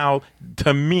right now,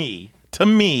 to me,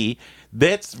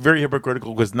 that's very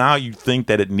hypocritical, because now you think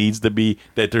that it needs to be,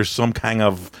 that there's some kind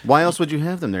of... Why else would you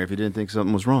have them there if you didn't think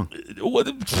something was wrong?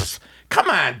 Come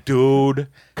on, dude.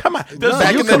 Come on.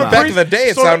 Back in the day,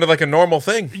 it sounded like a normal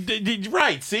thing.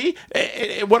 Right, see?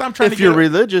 What I'm trying to If you're get-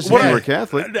 religious, if What- you were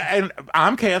Catholic. And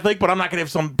I'm Catholic, but I'm not going to have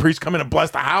some priest come in and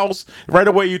bless the house. Right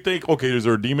away you think, okay, is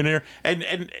there a demon here?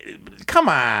 And come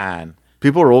on.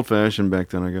 People were old-fashioned back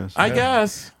then, I guess. I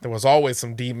guess. There was always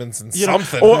some demons and You know,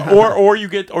 something. or you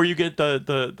get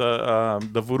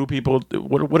the voodoo people.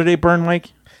 What do they burn,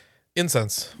 Mike?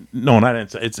 Incense. No, not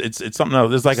incense. It's something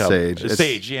else. It's like Sage. a It's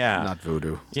sage. Yeah, Not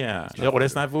voodoo. yeah. Oh,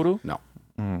 that's not voodoo. No.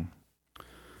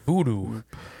 Voodoo.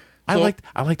 I like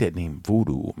that name,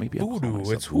 voodoo. Maybe I'll call Voodoo,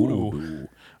 myself it's voodoo.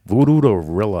 Voodoo the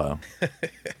Rilla.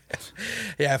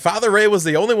 Yeah, Father Ray was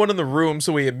the only one in the room,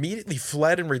 so he immediately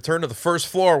fled and returned to the first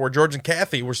floor where George and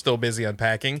Kathy were still busy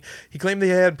unpacking. He claimed they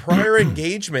had prior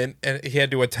engagement and he had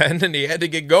to attend and he had to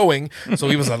get going, so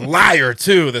he was a liar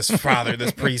too, this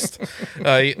priest.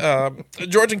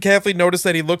 George and Kathy noticed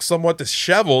that he looked somewhat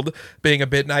disheveled. Being a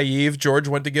bit naive, George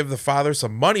went to give the father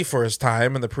some money for his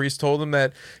time, and the priest told him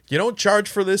that you don't charge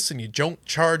for this and you don't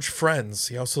charge friends.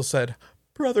 He also said,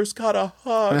 "Brother's got a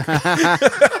hug."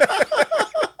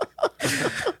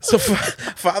 So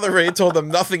Father Ray told them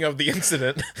nothing of the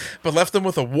incident, but left them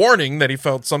with a warning that he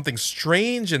felt something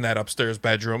strange in that upstairs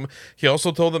bedroom. He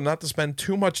also told them not to spend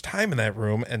too much time in that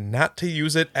room and not to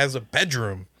use it as a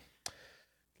bedroom.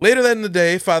 Later that in the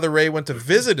day, Father Ray went to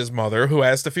visit his mother, who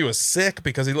asked if he was sick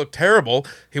because he looked terrible.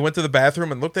 He went to the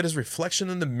bathroom and looked at his reflection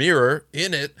in the mirror.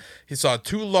 In it, he saw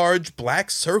 2 large black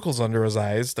circles under his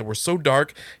eyes that were so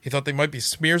dark he thought they might be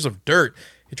smears of dirt.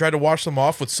 He tried to wash them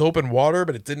off with soap and water,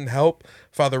 but it didn't help.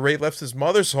 Father Ray left his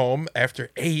mother's home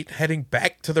after 8, heading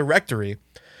back to the rectory.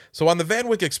 So on the Van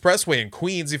Wyck Expressway in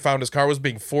Queens, he found his car was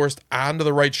being forced onto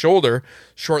the right shoulder.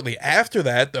 Shortly after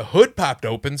that, the hood popped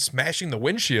open, smashing the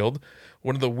windshield.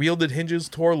 One of the wielded hinges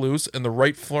tore loose, and the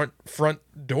right front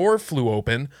door flew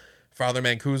open. Father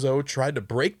Mancuso tried to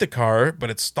brake the car, but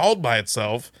it stalled by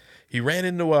itself. He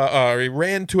ran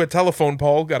to a telephone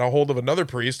pole, got a hold of another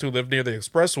priest who lived near the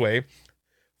expressway.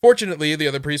 Fortunately, the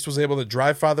other priest was able to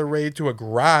drive Father Ray to a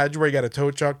garage where he got a tow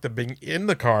truck to bring in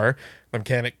the car. The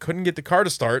mechanic couldn't get the car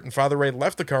to start, and Father Ray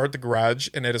left the car at the garage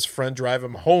and had his friend drive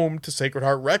him home to Sacred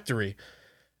Heart Rectory.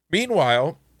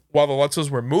 Meanwhile, while the Lutzos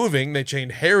were moving, they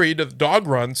chained Harry to the dog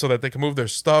run so that they could move their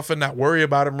stuff and not worry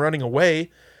about him running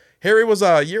away. Harry was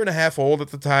a year and a half old at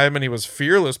the time, and he was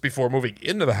fearless before moving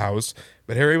into the house,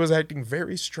 but Harry was acting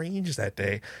very strange that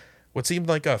day. What seemed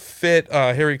like a fit,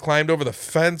 Harry climbed over the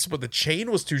fence, but the chain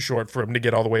was too short for him to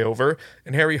get all the way over,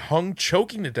 and Harry hung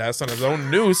choking to death on his own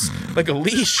noose like a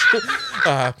leash.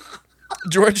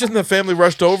 George and the family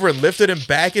rushed over and lifted him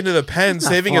back into the pen,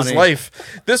 saving his funny.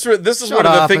 life. This is Shut one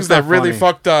of the up, things it's that not really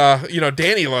funny. fucked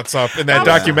Danny Lutz up in that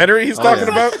documentary he's talking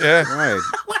yeah. about. Yeah, Right.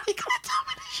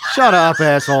 Shut up,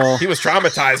 asshole. he was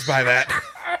traumatized by that.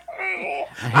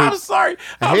 I'm sorry.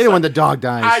 I hate it when the dog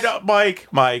dies. I don't,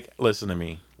 Mike, listen to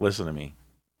me.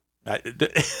 I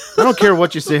don't care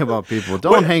what you say about people.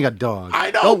 Don't hang a dog.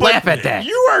 I know. Don't but laugh at that.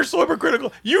 You are so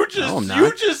hypocritical. You I'm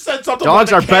not. just said something.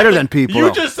 Dogs about the are better Catholic- than people.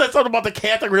 You just said something about the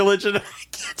Catholic religion.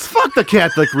 Fuck the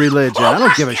Catholic religion. I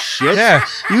don't give a shit. Yeah.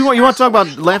 You want to talk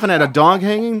about laughing at a dog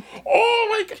hanging? Oh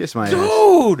my god, Kiss my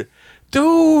ass.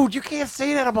 dude, you can't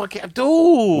say that about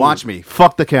dude. Watch me.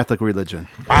 Fuck the Catholic religion.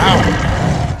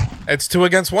 Wow, it's 2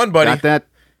 against 1, buddy. Got that?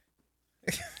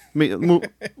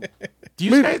 Do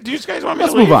you guys want me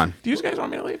Let's to leave? move on. Do you guys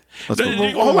want me to leave? Let's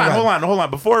move Hold on.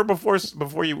 Before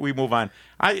we move on,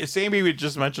 Sammy, we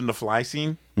just mentioned the fly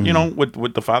scene, you know,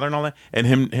 with the father and all that, and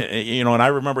him, you know, and I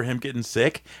remember him getting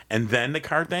sick, and then the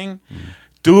car thing.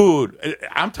 Dude,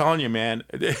 I'm telling you, man.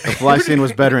 The fly scene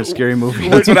was better in Scary Movie.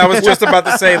 That's what I was just about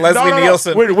to say. Leslie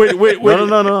Nielsen. Wait.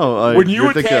 No. When you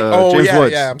you're attack- James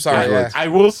Woods. I'm sorry. James Yeah. Woods.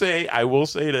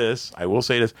 I will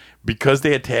say this, because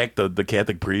they attacked the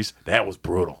Catholic priest. That was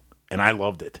brutal, and I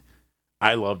loved it.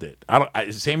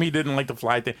 Sammy didn't like the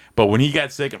fly thing, but when he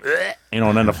got sick, you know,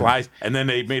 and then the flies, and then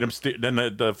they made him then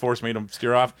the force made him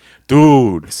steer off.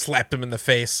 Dude, Slapped him in the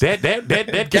face. that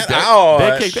Get out.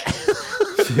 That kicked.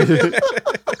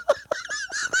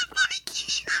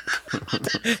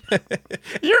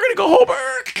 You're gonna go home,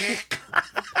 Burke.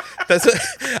 That's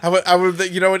I would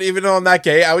you know what, even though I'm not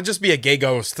gay, I would just be a gay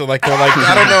ghost. Like they're like,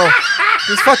 I don't know.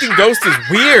 This fucking ghost is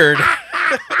weird.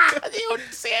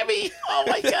 Sammy, oh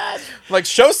my god! Like,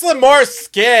 show some more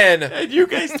skin. And you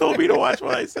guys told me to watch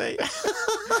what I say.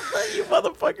 You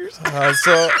motherfuckers.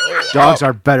 Dogs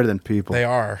are better than people. They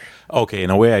are. Okay, in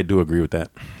a way, I do agree with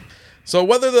that. So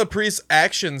whether the priest's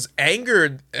actions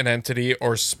angered an entity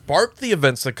or sparked the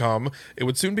events to come, it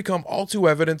would soon become all too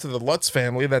evident to the Lutz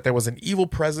family that there was an evil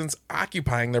presence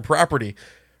occupying their property.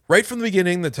 Right from the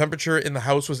beginning, the temperature in the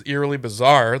house was eerily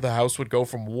bizarre. The house would go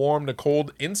from warm to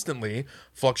cold instantly,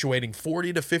 fluctuating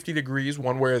 40 to 50 degrees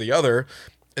one way or the other.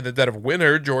 In the dead of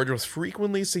winter, George was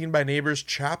frequently seen by neighbors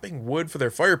chopping wood for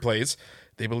their fireplace.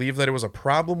 They believed that it was a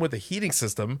problem with the heating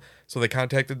system, so they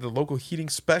contacted the local heating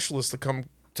specialist to come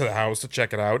to the house to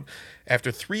check it out.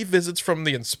 After 3 visits from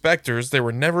the inspectors, they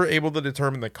were never able to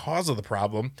determine the cause of the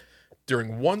problem.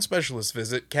 During one specialist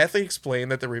visit, Kathy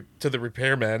explained that to the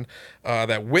repairman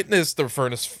that witnessed the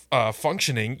furnace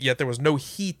functioning, yet there was no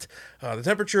heat. The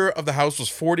temperature of the house was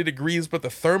 40 degrees, but the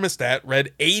thermostat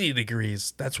read 80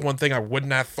 degrees. That's one thing I would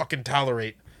not fucking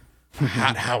tolerate.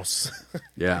 Hot house.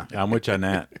 Yeah. I'm with you on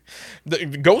that. The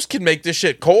ghosts can make this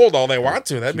shit cold all they want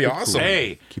to. That'd be awesome.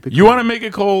 Hey, Keep it you cool. want to make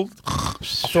it cold? I'll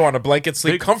throw on a blanket,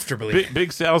 sleep comfortably.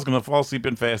 Big Sal's gonna fall asleep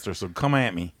faster, so come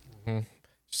at me.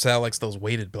 Sal likes those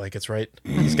weighted blankets, right?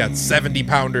 He's got 70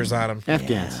 pounders on him.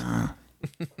 Afghans.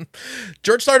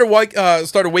 George started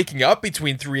waking up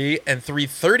between 3 and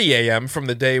 3:30 a.m. from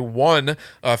the day one,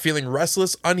 feeling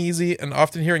restless, uneasy, and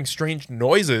often hearing strange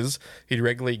noises. He'd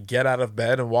regularly get out of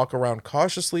bed and walk around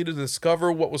cautiously to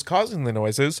discover what was causing the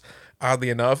noises. Oddly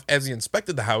enough, as he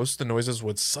inspected the house, the noises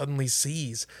would suddenly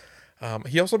cease.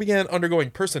 He also began undergoing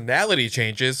personality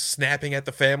changes, snapping at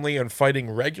the family and fighting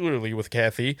regularly with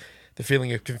Kathy. The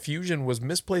feeling of confusion was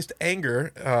misplaced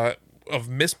anger.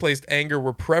 Misplaced anger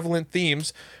were prevalent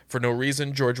themes. For no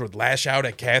reason, George would lash out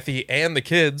at Kathy and the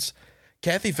kids.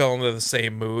 Kathy fell into the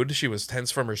same mood. She was tense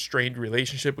from her strained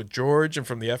relationship with George and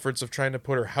from the efforts of trying to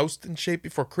put her house in shape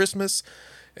before Christmas.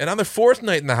 And on the 4th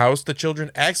night in the house, the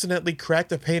children accidentally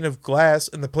cracked a pane of glass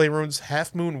in the playroom's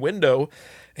half-moon window,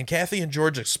 and Kathy and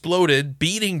George exploded,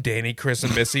 beating Danny, Chris,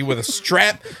 and Missy with a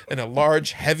strap and a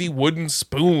large, heavy wooden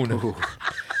spoon. Ooh.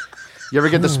 You ever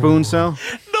get the spoon, Sal?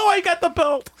 No, I got the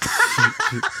belt.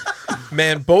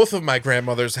 Man, both of my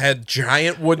grandmothers had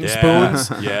giant wooden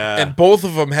spoons. Yeah. And both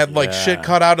of them had like Yeah. shit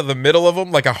cut out of the middle of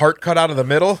them, like a heart cut out of the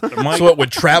middle, Mike- so it would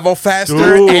travel faster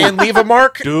Dude. and leave a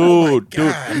mark. Dude,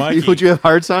 God. Mikey. Would you have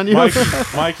hearts on you?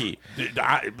 Mikey, dude,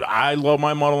 I love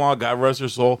my mother-in-law, God rest her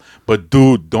soul, but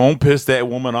dude, don't piss that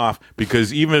woman off,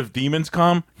 because even if demons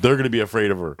come, they're gonna be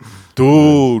afraid of her.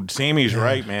 Dude, Sammy's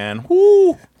right, man.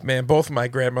 Woo. Man, both of my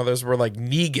grandmothers were like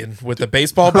Negan with the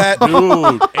baseball bat.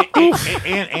 Dude,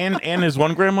 and his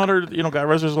one grandmother, you know, God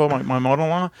rest her soul, my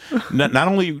mother-in-law. Not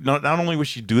only would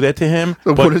she do that to him,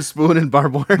 The but wooden spoon and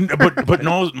barbed wire. but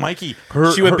no, Mikey,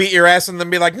 She would beat your ass and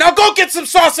then be like, "Now go get some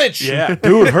sausage." Yeah,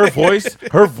 dude, her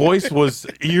voice was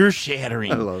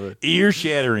ear-shattering. I love it.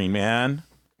 Ear-shattering, man.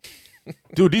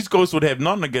 Dude, these ghosts would have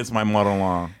nothing against my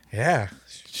mother-in-law. Yeah.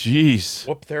 Jeez.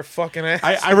 Whoop their fucking ass.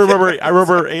 I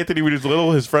remember Anthony when he was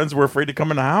little, his friends were afraid to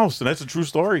come in the house, and that's a true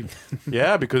story.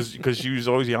 Yeah, because she was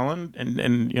always yelling,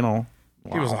 and you know.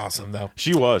 He was wow. awesome, though.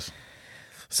 She was.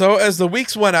 So as the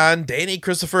weeks went on, Danny,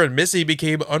 Christopher, and Missy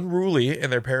became unruly,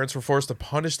 and their parents were forced to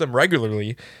punish them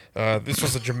regularly. This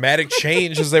was a dramatic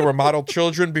change as they were model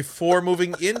children before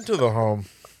moving into the home.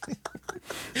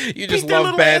 You just Beat their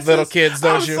love bad asses. little kids,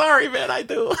 don't I'm you? sorry, man, I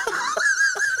do.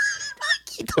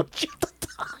 Mikey, don't you talk.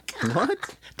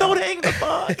 What? Don't hang the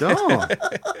bug. Don't.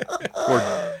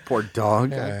 Poor dog.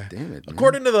 God damn it. Man.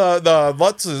 According to the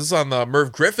Lutzes on the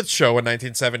Merv Griffith show in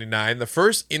 1979, the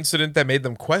first incident that made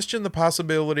them question the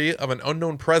possibility of an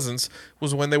unknown presence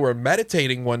was when they were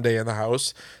meditating one day in the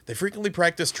house. They frequently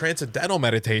practiced transcendental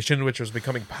meditation, which was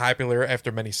becoming popular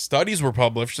after many studies were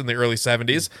published in the early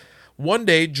 70s. One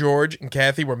day, George and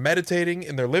Kathy were meditating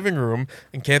in their living room,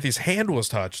 and Kathy's hand was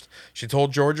touched. She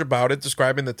told George about it,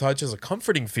 describing the touch as a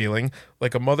comforting feeling,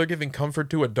 like a mother giving comfort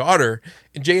to a daughter.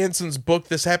 In Jay Henson's book,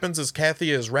 this happens as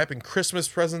Kathy is wrapping Christmas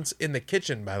presents in the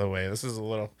kitchen, by the way. This is a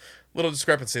little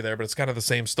discrepancy there, but it's kind of the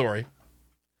same story.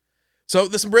 So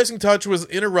this embracing touch was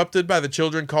interrupted by the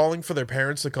children calling for their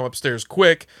parents to come upstairs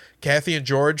quick. Kathy and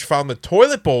George found the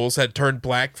toilet bowls had turned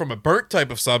black from a burnt type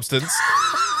of substance.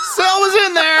 Sal was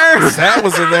in there. Sal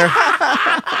was in there.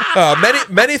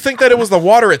 Many think that it was the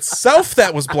water itself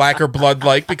that was black or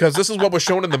blood-like because this is what was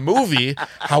shown in the movie.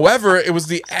 However, it was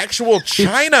the actual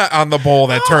china on the bowl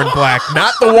that turned black,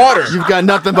 not the water. You've got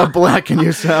nothing but black in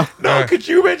you, Sal. No, could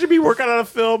you imagine me working on a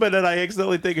film and then I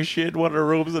accidentally take a shit in one of the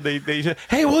rooms and they say,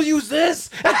 hey, we'll use this.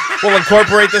 We'll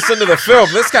incorporate this into the film.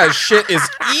 This guy's shit is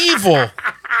evil.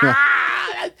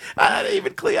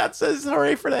 Even Cleon says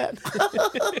hooray for that.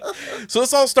 So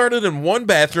this all started in one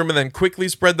bathroom and then quickly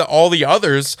spread to all the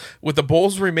others, with the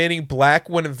bowls remaining black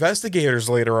when investigators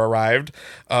later arrived.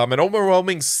 An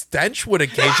overwhelming stench would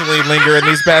occasionally linger in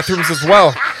these bathrooms as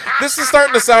well. This is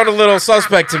starting to sound a little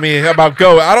suspect to me about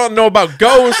ghosts. I don't know about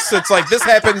ghosts. It's like this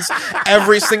happens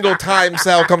every single time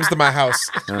Sal comes to my house.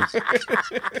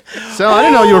 Sal, I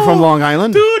didn't know you were from Long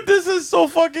Island. Dude, this is so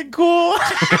fucking cool.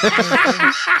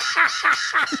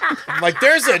 I'm like,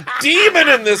 there's a demon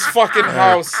in this fucking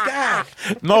house. God.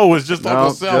 No, it's just Uncle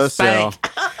No, Sal just Sal.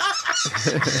 stank.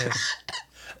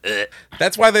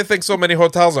 That's why they think so many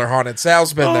hotels are haunted.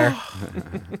 Sal's been there.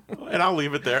 And I'll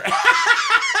leave it there.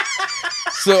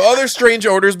 So other strange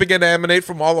odors began to emanate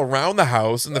from all around the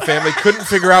house, and the family couldn't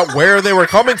figure out where they were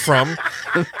coming from.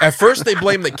 At first, they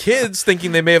blamed the kids,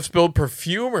 thinking they may have spilled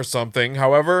perfume or something.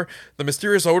 However, the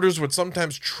mysterious odors would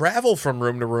sometimes travel from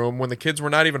room to room when the kids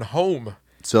were not even home.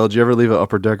 Sal, did you ever leave an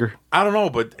upper decker? I don't know,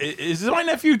 but is this my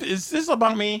nephew? Is this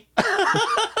about me?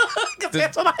 'Cause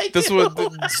that's what I do.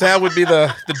 Sal would be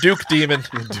the Duke demon.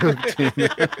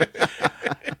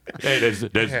 Hey, that's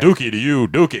Dookie to you,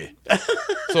 Dookie.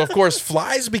 So, of course,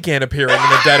 flies began appearing in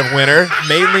the dead of winter,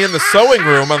 mainly in the sewing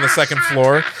room on the second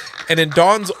floor and in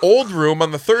Dawn's old room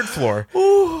on the third floor.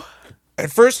 Ooh.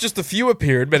 At first, just a few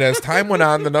appeared, but as time went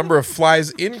on, the number of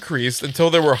flies increased until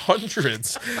there were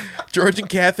hundreds. George and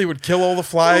Kathy would kill all the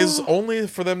flies, only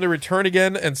for them to return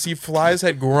again and see flies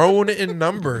had grown in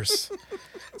numbers.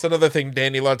 It's another thing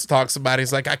Danny Lutz talks about.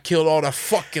 He's like, I killed all the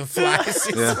fucking flies.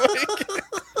 Yeah.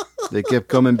 They kept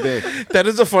coming back. That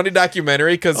is a funny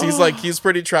documentary because he's like, he's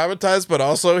pretty traumatized, but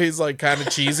also he's like kind of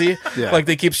cheesy. Yeah. Like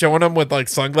they keep showing him with like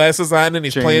sunglasses on and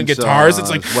he's playing guitars. It's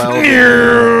like,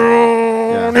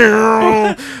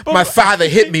 my father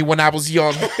hit me when I was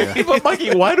young. Yeah. But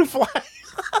Mikey, why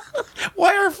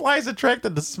are flies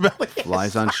attracted to smelling?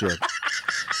 Flies on shit.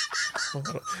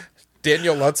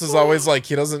 Daniel Lutz is always like,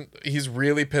 he's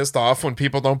really pissed off when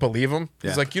people don't believe him.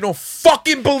 He's like, you don't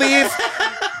fucking believe?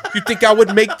 You think I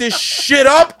would make this shit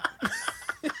up?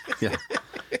 Yeah.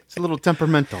 It's a little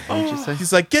temperamental, don't you say?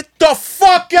 He's like, get the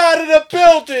fuck out of the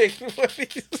building.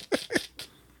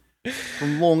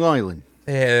 From Long Island.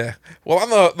 Yeah. Well,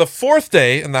 on the fourth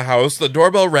day in the house, the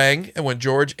doorbell rang, and when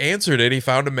George answered it, he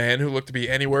found a man who looked to be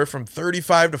anywhere from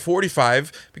 35 to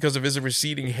 45 because of his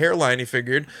receding hairline, he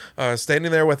figured,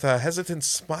 standing there with a hesitant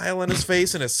smile on his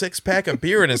face and a six-pack of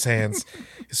beer in his hands.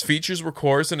 His features were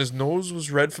coarse, and his nose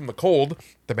was red from the cold.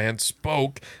 The man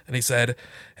spoke, and he said,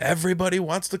 "Everybody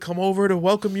wants to come over to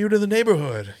welcome you to the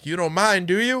neighborhood. You don't mind,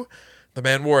 do you?" The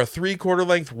man wore a 3/4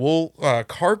 length wool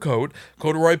car coat,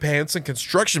 corduroy pants, and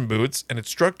construction boots, and it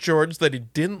struck George that he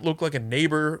didn't look like a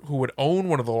neighbor who would own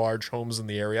one of the large homes in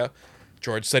the area.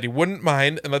 George said he wouldn't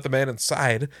mind and let the man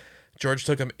inside. George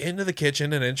took him into the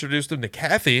kitchen and introduced him to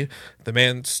Kathy. The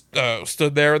man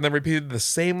stood there and then repeated the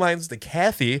same lines to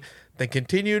Kathy, then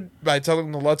continued by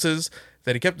telling the Lutzes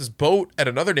that he kept his boat at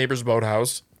another neighbor's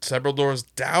boathouse, several doors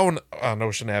down on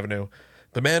Ocean Avenue.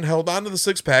 The man held on to the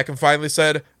six-pack and finally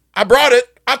said, "I brought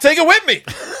it. I'll take it with me."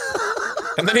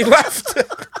 And then he left.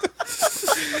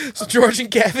 So George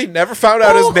and Kathy never found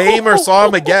out his name or saw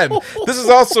him again. This is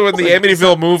also in the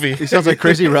Amityville movie. He sounds like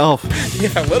Crazy Ralph.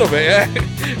 Yeah, a little bit, yeah.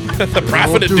 The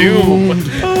Prophet of Doom.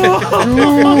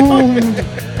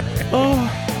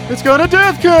 It's got a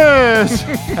death kiss.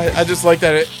 I just like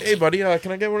that. Hey, buddy,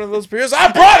 can I get one of those beers? I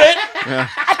brought it. Yeah.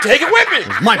 I'll take it with me.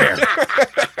 My bear.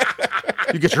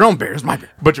 You get your own beer. It's my beer.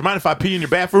 But you mind if I pee in your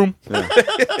bathroom?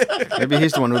 Maybe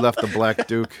he's the one who left the Black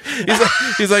Duke.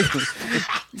 He's like,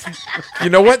 you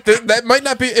know what? That might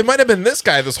not be. It might have been this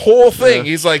guy. This whole thing.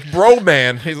 He's like, bro,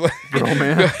 man. He's like, Bro,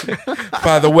 man.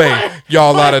 by the way,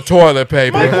 y'all out of toilet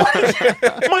paper.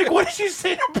 Mike, what did you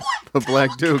say to The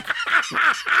Black Duke.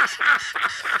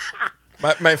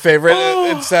 My favorite.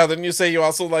 It's Sal. Didn't you say you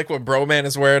also like when bro man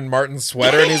is wearing Martin's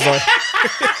sweater and he's like,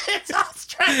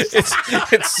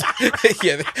 it's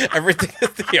yeah. Everything,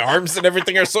 the arms and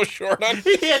everything are so short on.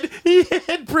 He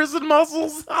had prison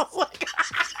muscles. I was like,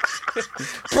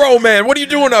 Bro, man, what are you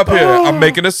doing up here? I'm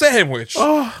making a sandwich.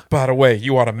 By the way,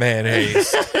 you want a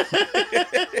mayonnaise?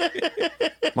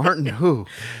 Martin who?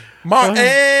 Martin.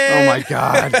 Oh, my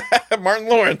God. Martin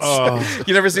Lawrence.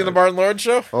 You never seen the Martin Lawrence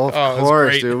show? Oh, of that's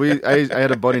course, great. dude. I had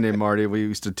a buddy named Marty. We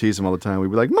used to tease him all the time. We'd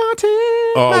be like, Marty.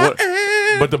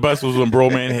 but the best was when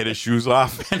Bro Man had his shoes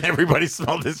off and everybody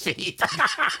smelled his feet.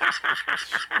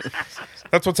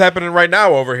 That's what's happening right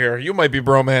now over here. You might be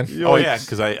bro man. Oh yeah,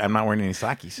 because I'm not wearing any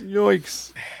Sakis.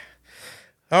 Yikes.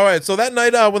 All right, so that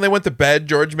night when they went to bed,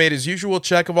 George made his usual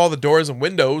check of all the doors and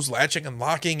windows, latching and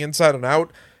locking inside and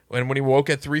out. And when he woke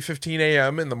at 3:15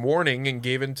 a.m. in the morning and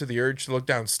gave in to the urge to look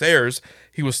downstairs,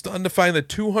 he was stunned to find the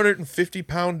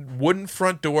 250-pound wooden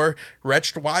front door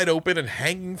wrenched wide open and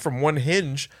hanging from one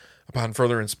hinge. Upon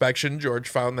further inspection, George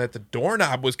found that the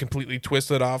doorknob was completely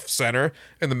twisted off center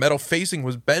and the metal facing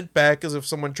was bent back as if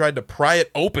someone tried to pry it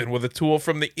open with a tool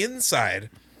from the inside.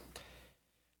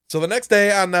 So the next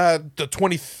day, on the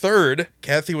 23rd,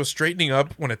 Kathy was straightening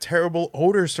up when a terrible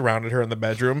odor surrounded her in the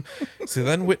bedroom. She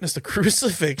then witnessed a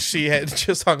crucifix she had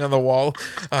just hung on the wall.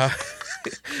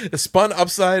 Spun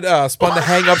to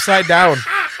hang upside down.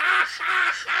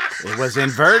 It was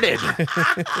inverted.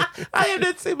 I had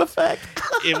that same effect.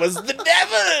 It was the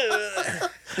devil.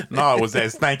 No, it was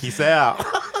that stanky Sal.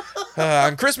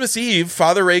 On Christmas Eve,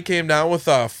 Father Ray came down with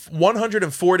a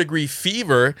 104-degree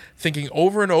fever, thinking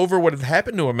over and over what had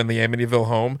happened to him in the Amityville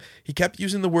home. He kept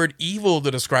using the word evil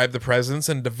to describe the presence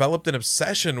and developed an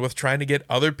obsession with trying to get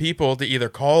other people to either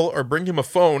call or bring him a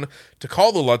phone to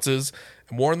call the Lutzes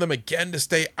and warn them again to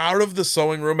stay out of the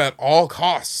sewing room at all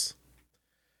costs.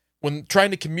 When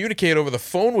trying to communicate over the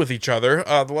phone with each other,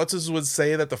 the Lutzes would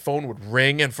say that the phone would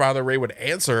ring and Father Ray would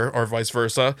answer, or vice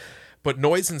versa, but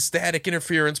noise and static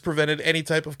interference prevented any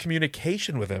type of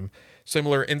communication with him.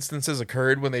 Similar instances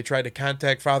occurred when they tried to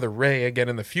contact Father Ray again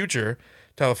in the future.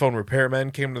 Telephone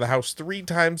repairmen came to the house 3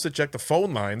 times to check the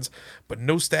phone lines, but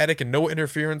no static and no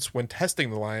interference when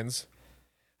testing the lines.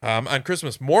 On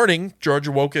Christmas morning, George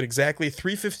awoke at exactly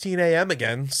 3:15 a.m.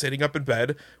 again, sitting up in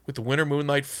bed with the winter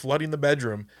moonlight flooding the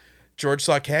bedroom. George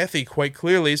saw Kathy quite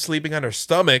clearly sleeping on her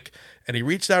stomach, and he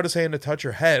reached out his hand to touch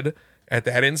her head. At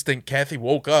that instant, Kathy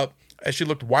woke up. As she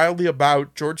looked wildly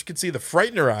about, George could see the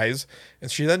fright in her eyes,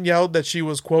 and she then yelled that she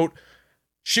was, quote,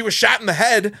 "She was shot in the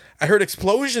head. I heard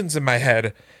explosions in my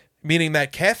head," meaning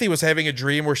that Kathy was having a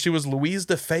dream where she was Louise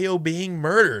DeFeo being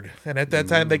murdered. And at that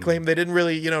time, they claimed they didn't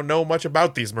really, know much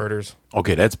about these murders.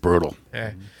 Okay, that's brutal.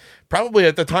 Yeah. Probably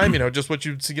at the time, just what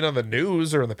you'd see on the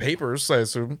news or in the papers, I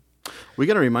assume. We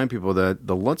got to remind people that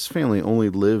the Lutz family only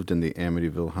lived in the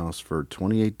Amityville house for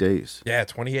 28 days. Yeah,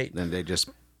 28. Then they just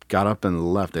got up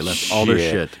and left. They left all their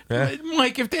shit. Yeah.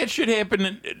 Mike, if that shit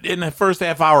happened in the first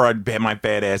half hour, I'd bet my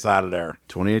fat ass out of there.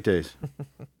 28 days.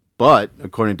 But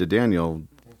according to Daniel,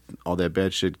 all that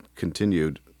bad shit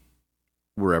continued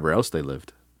wherever else they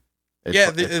lived. They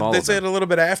say it a little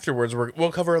bit afterwards.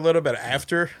 We'll cover a little bit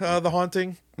after the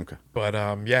haunting. Okay. But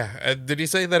did he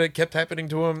say that it kept happening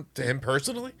to him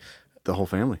personally? The whole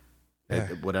family. Yeah.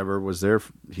 Whatever was there,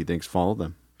 he thinks followed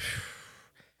them.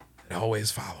 It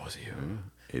always follows you.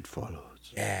 It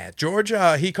follows. Yeah, George,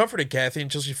 he comforted Kathy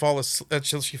until she fell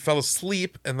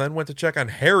asleep and then went to check on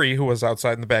Harry, who was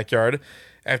outside in the backyard.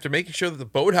 After making sure that the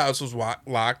boathouse was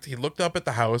locked, he looked up at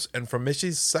the house, and from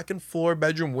Missy's second-floor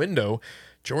bedroom window,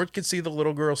 George could see the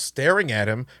little girl staring at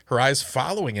him, her eyes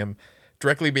following him.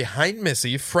 Directly behind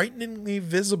Missy, frighteningly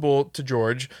visible to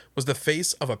George, was the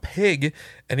face of a pig,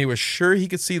 and he was sure he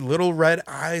could see little red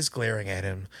eyes glaring at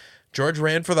him. George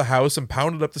ran for the house and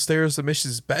pounded up the stairs to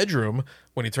Missy's bedroom.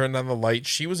 When he turned on the light,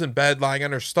 she was in bed lying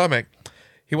on her stomach.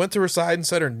 He went to her side and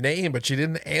said her name, but she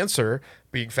didn't answer,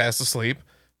 being fast asleep.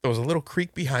 There was a little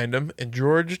creak behind him, and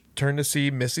George turned to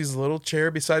see Missy's little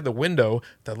chair beside the window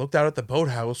that looked out at the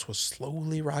boathouse was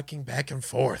slowly rocking back and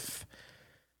forth.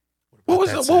 What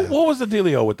was the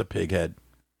dealio with the pig head?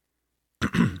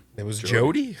 It was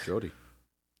Jody.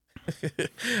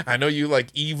 I know you like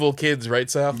evil kids, right,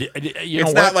 Sal?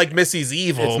 It's not like Missy's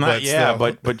evil. It's not,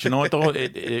 but you know what though?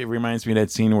 It reminds me of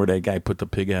that scene where that guy put the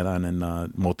pig head on in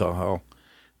Motel Hell.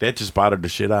 That just bothered the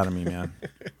shit out of me, man.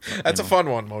 That's a fun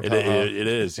one, Motel. It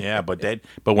is, yeah. But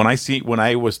when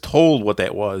I was told what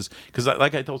that was, because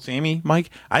like I told Sammy,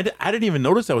 Mike, I didn't even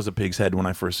notice that was a pig's head when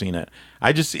I first seen it.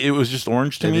 It was just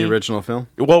orange to In me. the original film?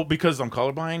 Well, because I'm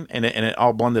colorblind and it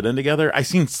all blended in together. I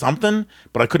seen something,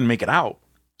 but I couldn't make it out.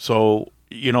 So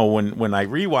when I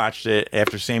rewatched it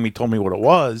after Sammy told me what it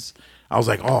was, I was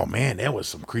like, oh man, that was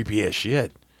some creepy ass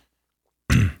shit.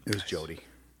 It was Jody.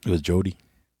 It was Jody.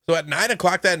 So at 9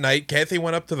 o'clock that night, Kathy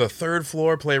went up to the third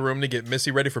floor playroom to get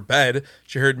Missy ready for bed.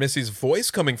 She heard Missy's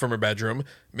voice coming from her bedroom.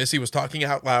 Missy was talking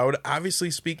out loud,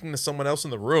 obviously speaking to someone else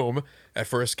in the room. At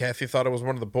first, Kathy thought it was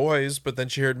one of the boys, but then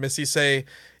she heard Missy say,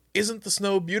 "Isn't the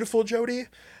snow beautiful, Jody?"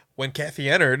 When Kathy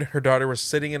entered, her daughter was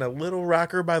sitting in a little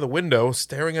rocker by the window,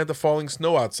 staring at the falling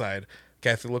snow outside.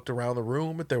 Kathy looked around the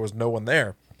room, but there was no one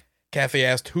there. Kathy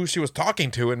asked who she was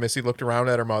talking to, and Missy looked around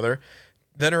at her mother.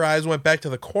 Then her eyes went back to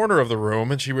the corner of the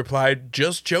room, and she replied,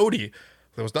 "Just Jody."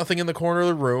 There was nothing in the corner of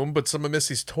the room, but some of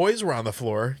Missy's toys were on the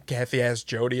floor. Kathy asked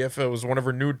Jody if it was one of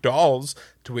her new dolls,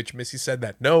 to which Missy said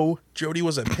that no, Jody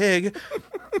was a pig,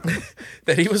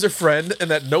 that he was her friend, and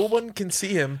that no one can see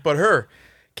him but her.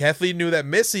 Kathleen knew that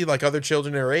Missy, like other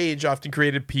children her age, often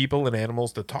created people and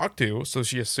animals to talk to, so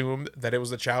she assumed that it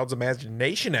was the child's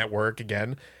imagination at work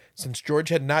again, since George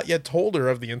had not yet told her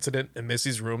of the incident in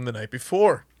Missy's room the night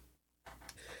before.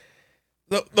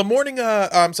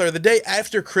 The day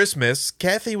after Christmas,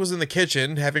 Kathy was in the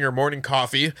kitchen having her morning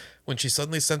coffee when she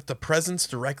suddenly sensed a presence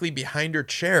directly behind her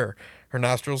chair. Her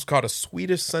nostrils caught a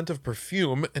sweetish scent of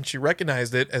perfume, and she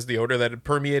recognized it as the odor that had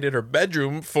permeated her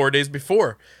bedroom 4 days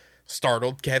before.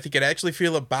 Startled, Kathy could actually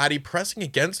feel a body pressing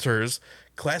against hers,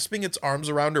 clasping its arms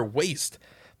around her waist.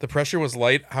 The pressure was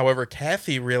light, however,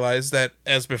 Kathy realized that,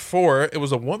 as before, it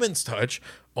was a woman's touch,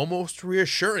 almost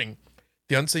reassuring.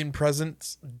 The unseen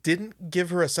presence didn't give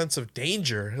her a sense of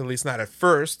danger, at least not at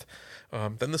first.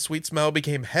 Then the sweet smell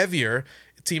became heavier.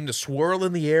 It seemed to swirl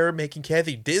in the air, making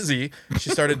Kathy dizzy. She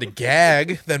started to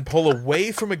gag, then pull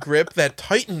away from a grip that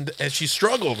tightened as she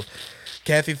struggled.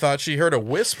 Kathy thought she heard a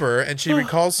whisper, and she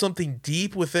recalls something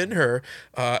deep within her,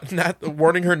 not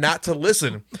warning her not to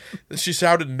listen. She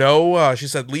shouted no. She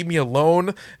said, "Leave me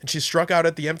alone," and she struck out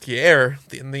at the empty air.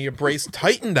 And the embrace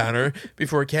tightened on her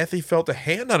before Kathy felt a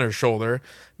hand on her shoulder,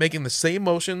 making the same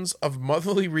motions of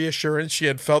motherly reassurance she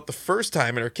had felt the first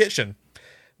time in her kitchen.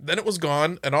 Then it was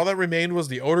gone, and all that remained was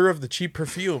the odor of the cheap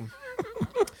perfume.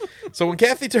 So when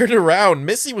Kathy turned around,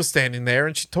 Missy was standing there,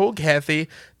 and she told Kathy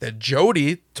that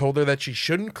Jody told her that she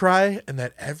shouldn't cry and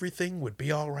that everything would be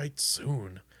all right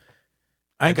soon.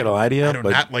 I ain't gonna lie to you. I do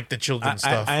not like the children's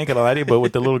stuff. I ain't gonna lie to you, but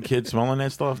with the little kid smelling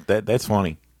that stuff, that's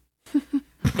funny.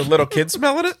 The little kid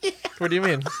smelling it? What do you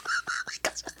mean?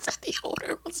 Because the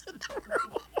odor was in the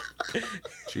room.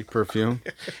 Cheap perfume.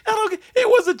 It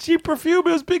wasn't cheap perfume.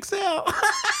 It was Big Sal.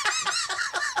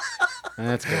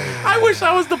 That's good. I wish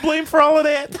I was to blame for all of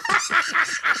that.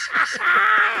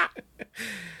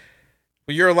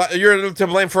 Well, you're to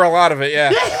blame for a lot of it,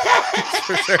 yeah.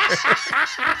 For sure.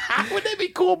 Wouldn't that be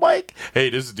cool, Mike? Hey,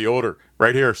 this is the odor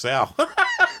right here, Sal.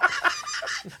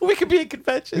 We could be in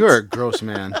conventions. You're a gross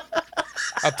man.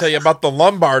 I'll tell you about the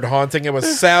Lombard haunting. It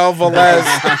was Sal Velez.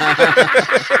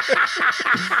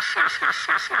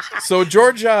 So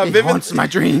George He haunts my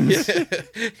dreams.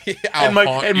 And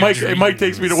Mike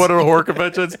takes me to one of the horror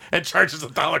conventions and charges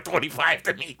 $1.25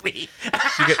 to meet me.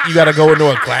 You got to go into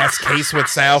a glass case with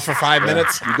Sal for 5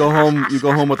 minutes. You go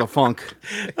home with a funk.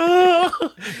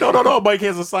 No. Mike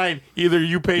has a sign. Either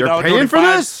you pay You're paying for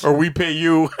this? or we pay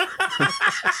you.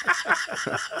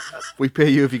 We pay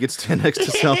you if you could stand next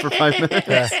to Sal for 5 minutes.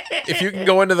 Yeah. If you can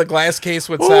go into the glass case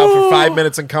with Sal for 5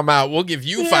 minutes and come out, we'll give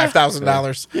you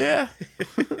 $5,000. Yeah.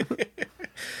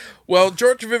 Well,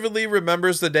 George vividly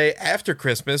remembers the day after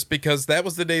Christmas because that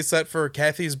was the day set for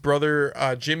Kathy's brother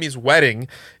Jimmy's wedding.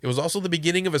 It was also the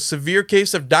beginning of a severe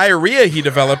case of diarrhea he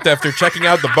developed after checking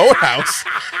out the boathouse.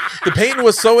 The pain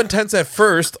was so intense at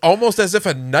first, almost as if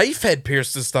a knife had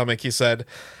pierced his stomach, he said.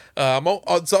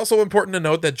 It's also important to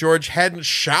note that George hadn't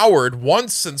showered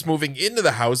once since moving into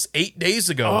the house 8 days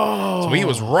ago. So he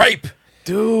was ripe.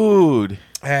 Dude.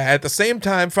 At the same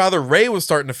time, Father Ray was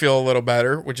starting to feel a little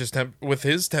better, which is with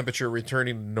his temperature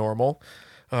returning to normal.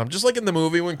 Just like in the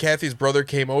movie when Kathy's brother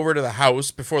came over to the house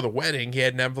before the wedding, he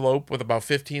had an envelope with about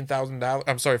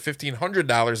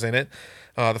 $1,500 in it.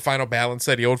 The final balance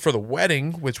that he owed for the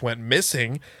wedding, which went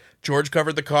missing. George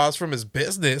covered the cost from his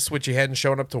business, which he hadn't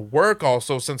shown up to work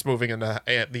also since moving into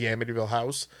the Amityville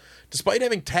house, despite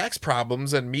having tax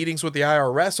problems and meetings with the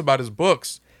IRS about his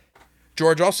books.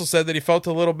 George also said that he felt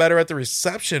a little better at the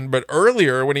reception, but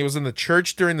earlier when he was in the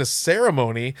church during the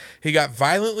ceremony, he got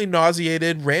violently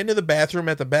nauseated, ran to the bathroom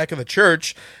at the back of the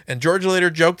church, and George later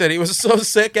joked that he was so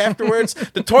sick afterwards,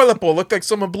 the toilet bowl looked like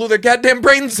someone blew their goddamn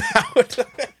brains out.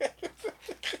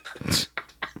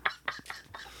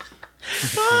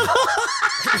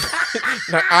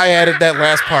 Now, I added that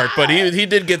last part, but he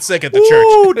did get sick at the church.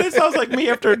 Ooh, that sounds like me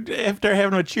after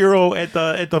having a churro at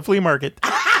the flea market.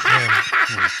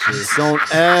 Don't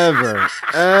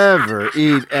ever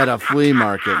eat at a flea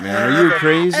market, man. Are you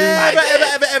crazy?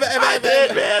 I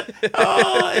did, man.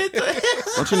 Oh,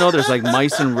 Don't you know there's like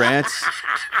mice and rats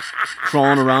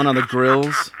crawling around on the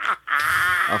grills?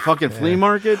 A fucking flea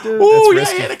market, dude? Ooh, yeah, I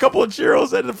risky. had a couple of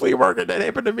churros at the flea market. That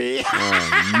happened to me.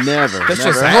 Oh, never. That's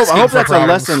never. just I hope asking for that's problems.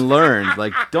 a lesson learned.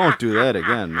 Like, don't do that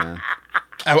again, man.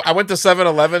 I went to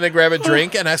 7-Eleven to grab a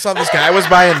drink, and I saw this guy was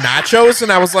buying nachos,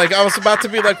 and I was about to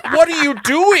be like, what are you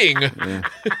doing? Yeah.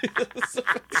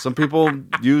 Some people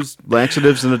use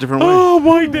laxatives in a different way. Oh,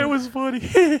 Mike, that was funny.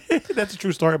 That's a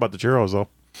true story about the churros, though.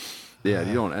 Yeah,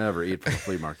 you don't ever eat from the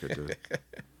flea market, dude.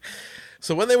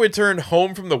 So when they returned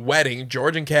home from the wedding,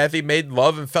 George and Kathy made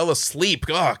love and fell asleep.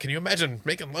 Oh, can you imagine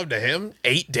making love to him?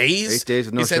 8 days? 8 days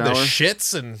with no He's had the shower?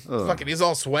 shits and fucking he's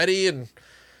all sweaty and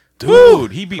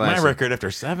Dude, he beat Classic. my record after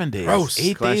 7 days. Gross.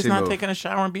 8 Classy days not move. taking a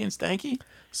shower and being stanky?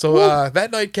 so that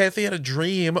night Kathy had a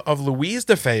dream of Louise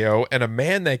DeFeo and a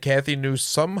man that Kathy knew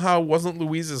somehow wasn't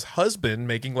Louise's husband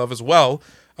making love as well.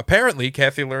 Apparently,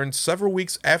 Kathy learned several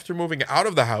weeks after moving out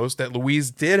of the house that Louise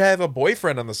did have a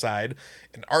boyfriend on the side,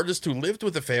 an artist who lived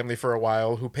with the family for a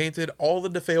while, who painted all the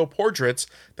DeFeo portraits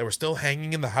that were still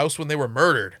hanging in the house when they were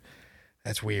murdered.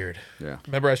 That's weird. Yeah.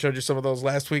 Remember I showed you some of those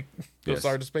last week? Those Yes.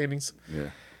 artist paintings? Yeah.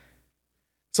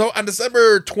 So on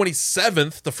December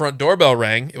 27th, the front doorbell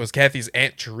rang. It was Kathy's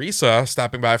Aunt Teresa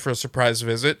stopping by for a surprise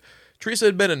visit. Teresa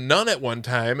had been a nun at one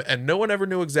time, and no one ever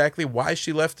knew exactly why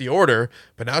she left the order,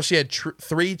 but now she had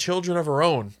 3 children of her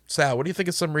own. Sal, what do you think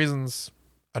of some reasons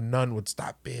a nun would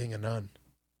stop being a nun?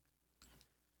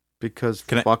 Because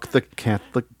Can I- fuck the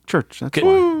Catholic Church. That's Can-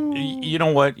 why. You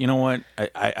know what?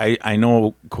 I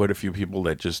know quite a few people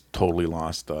that just totally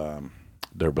lost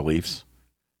their beliefs,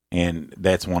 and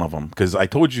that's one of them. Because I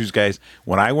told you guys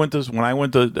when I went to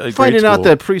grade Finding out school-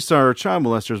 that priests are child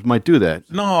molesters might do that.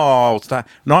 No, stop.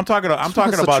 No, I'm talking That's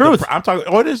about the truth. I'm talking.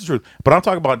 Oh, it is the truth. But I'm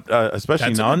talking about especially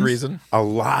That's a good nuns. reason. A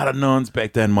lot of nuns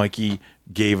back then, Mikey,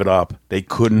 gave it up. They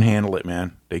couldn't handle it,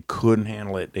 man. They couldn't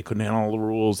handle it. They couldn't handle all the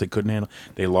rules. They couldn't handle.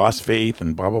 They lost faith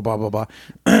and blah blah blah blah blah.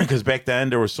 Because back then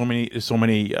there were so many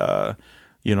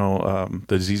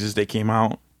diseases that came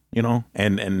out. You know,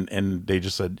 and they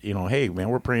just said, you know, hey man,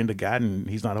 we're praying to God and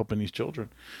He's not helping these children.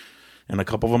 And a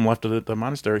couple of them left it at the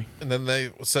monastery. And then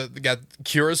they said they got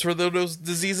cures for those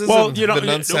diseases. Well, and you know, the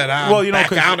nun said,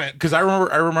 back on it. Because I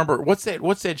remember. What's that?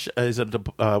 Is it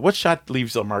what shot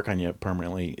leaves a mark on you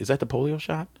permanently? Is that the polio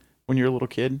shot when you're a little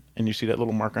kid and you see that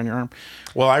little mark on your arm?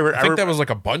 Well, I think that was like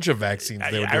a bunch of vaccines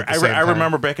they would do at the same I time.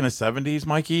 remember back in the 70s,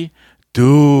 Mikey,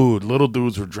 dude, little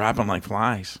dudes were dropping like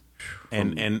flies.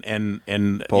 And you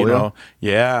Polio? know,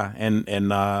 yeah, and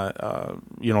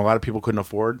you know, a lot of people couldn't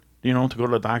afford, you know, to go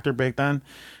to the doctor back then.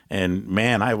 And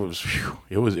man, it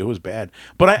was bad.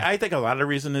 But I think a lot of the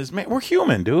reason is, man, we're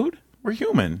human, dude. We're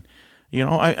human. You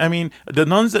know, I mean, the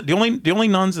only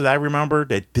nuns that I remember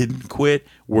that didn't quit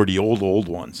were the old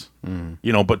ones.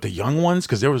 You know, but the young ones,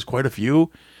 because there was quite a few.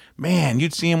 Man,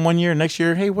 you'd see him one year, next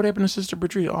year, hey, what happened to Sister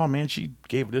Patrice? Oh man, she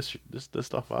gave this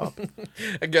stuff up.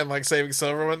 Again, like Saving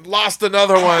Silverman. Lost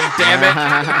another one, damn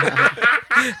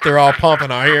it. They're all pumping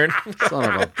iron. Son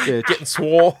of a bitch. Getting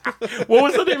swole. What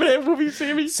was the name of that movie,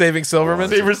 Sammy? Saving Silverman.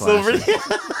 Saber Silver. I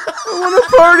want to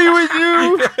party with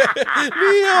you.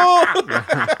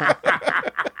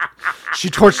 She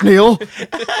torched Neil.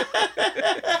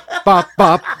 Bop,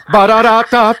 bop,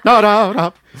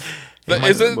 ba-da-da-da-da-da-da.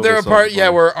 Isn't there a part,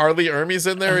 where Arlie Ermey's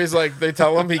in there? He's like, they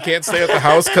tell him he can't stay at the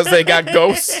house because they got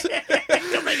ghosts.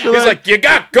 He's like, you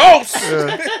got ghosts.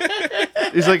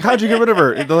 He's like, how'd you get rid of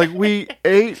her? They're like, we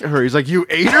ate her. He's like, you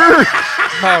ate her? All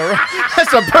right.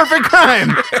 That's a perfect crime.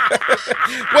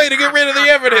 Way to get rid of the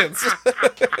evidence.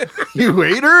 You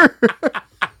ate her?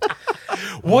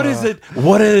 What is it?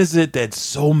 What is it that's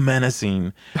so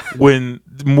menacing when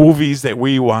movies that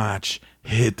we watch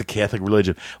hit the Catholic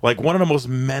religion? Like one of the most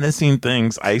menacing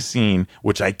things I've seen,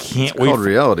 which I can't wait Called for,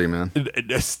 reality, man.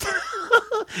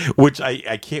 which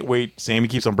I can't wait. Sammy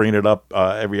keeps on bringing it up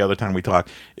every other time we talk.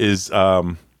 Is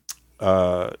oh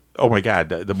my god,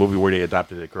 the movie where they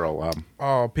adopted a girl.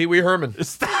 Oh, Pee Wee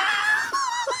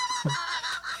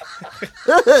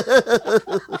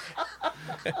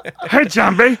Hey,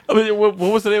 zombie. I mean, what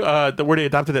was the name? Where they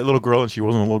adopted that little girl and she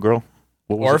wasn't a little girl.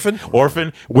 What was Orphan? it?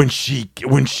 Orphan. When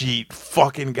she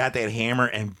fucking got that hammer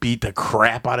and beat the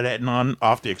crap out of that nun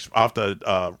off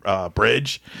the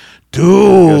bridge,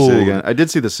 Gotta see it dude. again. I did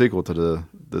see the sequel to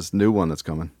this new one that's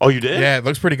coming. Oh, you did? Yeah, it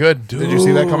looks pretty good. Did you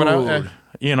see that coming out? Yeah.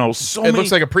 You know, so It many.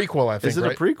 looks like a prequel, I think. Is it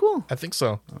right? a prequel? I think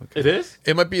so. It is.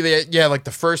 It might be like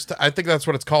the first. I think that's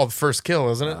what it's called, First Kill,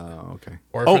 isn't it? Oh, okay.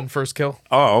 Orphan First Kill.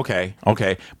 Oh, okay.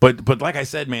 But like I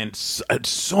said, man,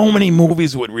 so many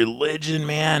movies with religion,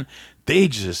 man. They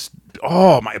just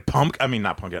not Pumpkin.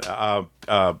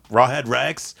 Rawhead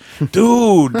Rex,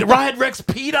 dude. The Rawhead Rex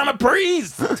peed on a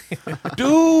priest,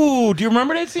 dude. Do you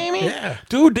remember that, Sammy? Yeah.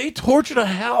 Dude, they tortured the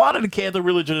hell out of the Catholic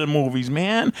religion in movies,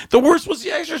 man. The worst was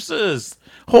The Exorcist.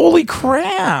 Holy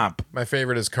crap! My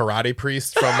favorite is Karate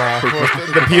Priest from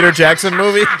the Peter Jackson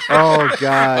movie, Oh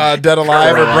God. Dead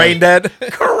Alive or Brain Dead.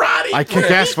 Karate. I kick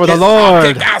ass for the I'll Lord.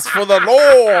 kick ass for the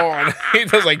Lord. He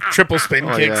does like triple spin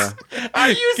Oh kicks. yeah. Are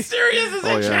you serious? Is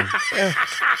Oh that yeah.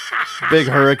 Big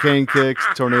hurricane kicks,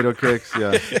 tornado kicks.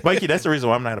 Yeah. Mikey, that's the reason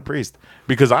why I'm not a priest.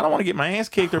 Because I don't want to get my ass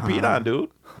kicked or peed on, dude.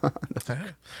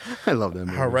 I love that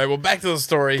movie. All right, well, back to the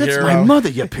story That's here. my mother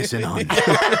you're pissing on.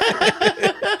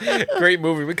 Great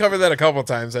movie. We covered that a couple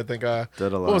times, I think. Dead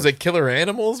What Alive. was it? Killer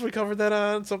Animals? We covered that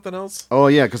on something else. Oh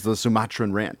yeah, because the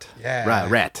Sumatran rant. Yeah.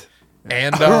 Rat.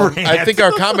 And I think our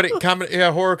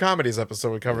horror comedies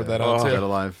episode, we covered that on Dead too.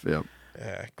 Alive. Yep.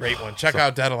 Yeah, great one. Check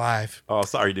out Dead Alive. Oh,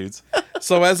 sorry, dudes.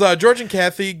 So as George and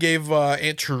Kathy gave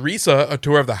Aunt Teresa a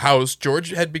tour of the house,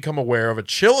 George had become aware of a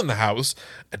chill in the house,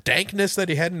 a dankness that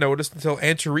he hadn't noticed until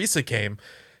Aunt Teresa came.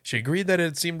 She agreed that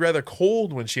it seemed rather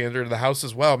cold when she entered the house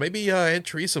as well. Maybe Aunt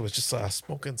Teresa was just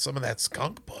smoking some of that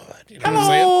skunk bud. You know what I'm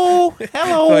saying?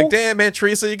 Hello. Like, damn, Aunt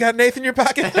Teresa, you got an eighth in your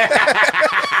pocket?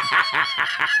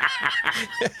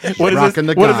 What is Rocking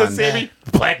this? the What is gun. this, Sammy?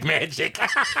 Black magic.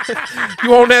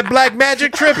 You on that black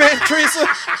magic trip, Aunt Teresa?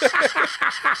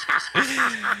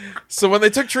 So when they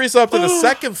took Teresa up to the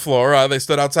second floor, they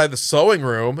stood outside the sewing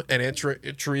room, and Aunt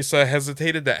Teresa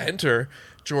hesitated to enter.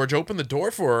 George opened the door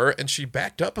for her, and she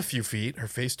backed up a few feet, her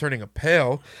face turning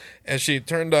pale. As she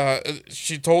turned,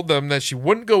 she told them that she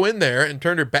wouldn't go in there and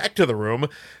turned her back to the room.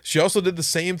 She also did the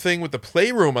same thing with the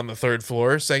playroom on the third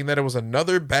floor, saying that it was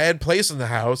another bad place in the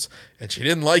house, and she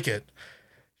didn't like it.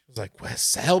 She was like, "Has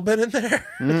Sal been in there?"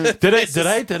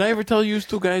 Did I ever tell you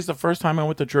two guys the first time I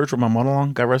went to church with my mother-in-law?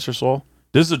 God rest her soul.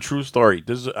 This is a true story.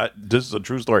 This is a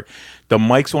true story. The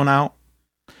mics went out.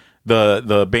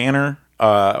 The banner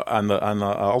on the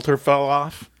altar fell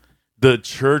off. The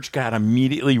church got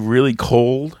immediately really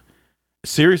cold.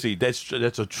 Seriously, that's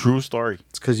a true story.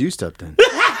 It's because you stepped in.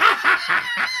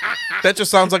 That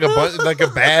just sounds like a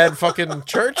bad fucking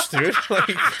church, dude.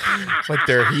 Like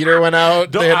their heater went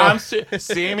out. They had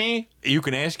Sammy, you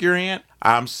can ask your aunt.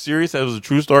 I'm serious. That was a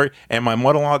true story. And my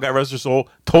mother-in-law, God rest her soul,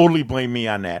 totally blamed me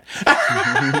on that.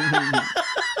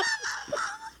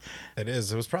 It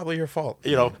is. It was probably your fault.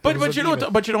 You know, but you know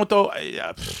what though?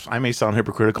 I may sound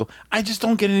hypocritical. I just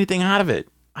don't get anything out of it.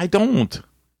 I don't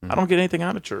get anything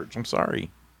out of church. I'm sorry.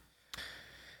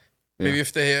 Maybe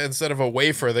if they instead of a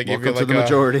wafer, they gave Welcome you to like the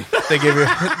majority.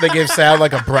 they gave Sal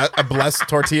like a blessed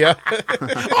tortilla.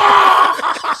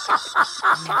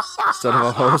 Instead of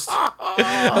a host.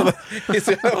 It's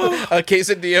a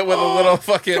quesadilla with a little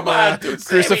fucking Come on, dude,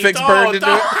 crucifix Sammy, burned into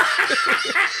it.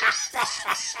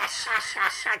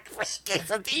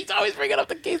 He's always bringing up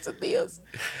the quesadillas.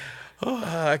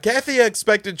 Kathy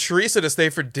expected Teresa to stay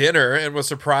for dinner and was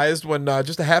surprised when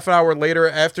just a half an hour later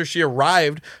after she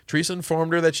arrived, Teresa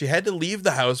informed her that she had to leave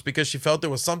the house because she felt there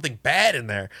was something bad in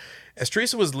there. As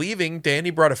Teresa was leaving,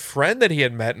 Danny brought a friend that he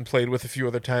had met and played with a few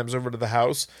other times over to the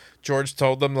house. George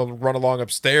told them to run along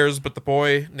upstairs, but the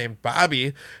boy named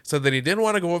Bobby said that he didn't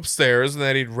want to go upstairs and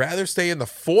that he'd rather stay in the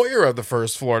foyer of the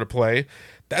first floor to play.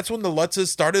 That's when the Lutzes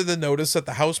started to notice that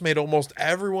the house made almost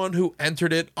everyone who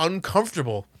entered it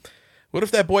uncomfortable. What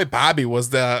if that boy Bobby was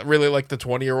the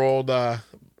 20-year-old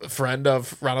friend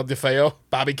of Ronald DeFeo,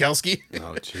 Bobby Kelsky?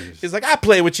 Oh, jeez. He's like, I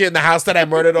play with you in the house that I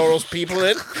murdered all those people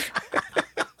in.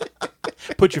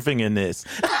 Put your finger in this.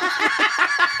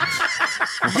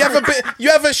 You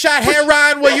ever shot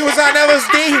heroin while you was on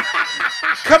LSD?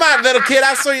 Come on, little kid,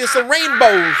 I'll show you some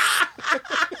rainbows.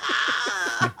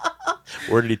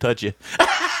 Where did he touch you?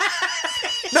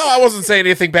 No, I wasn't saying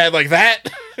anything bad like that.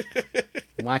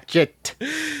 Watch it.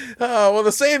 Well,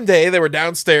 the same day they were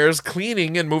downstairs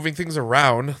cleaning and moving things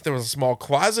around. There was a small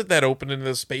closet that opened into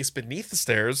the space beneath the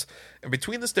stairs, and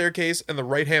between the staircase and the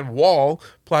right-hand wall,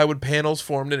 plywood panels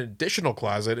formed an additional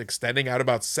closet extending out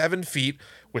about 7 feet,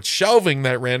 with shelving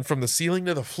that ran from the ceiling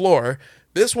to the floor.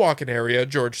 This walk-in area,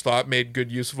 George thought, made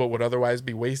good use of what would otherwise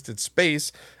be wasted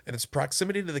space, and its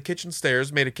proximity to the kitchen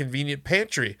stairs made a convenient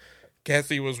pantry.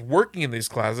 Kathy was working in these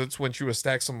closets when she was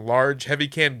stacked some large, heavy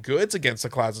canned goods against the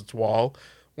closet's wall.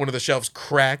 One of the shelves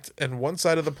cracked, and one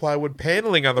side of the plywood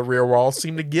paneling on the rear wall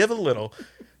seemed to give a little.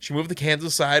 She moved the cans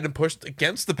aside and pushed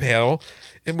against the panel.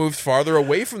 It moved farther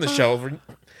away from the shelving.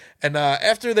 And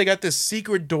after they got this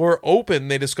secret door open,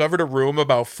 they discovered a room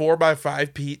about 4 by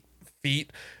 5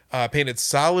 feet, painted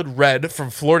solid red from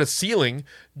floor to ceiling.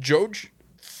 George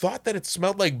thought that it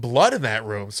smelled like blood in that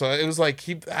room. So it was like,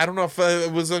 I don't know if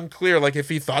it was unclear, like if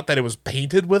he thought that it was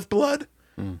painted with blood.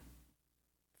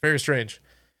 Very strange.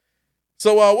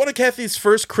 So one of Kathy's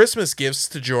first Christmas gifts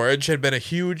to George had been a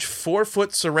huge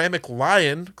 4-foot ceramic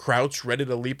lion crouched ready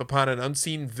to leap upon an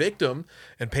unseen victim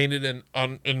and painted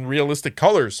in realistic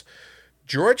colors.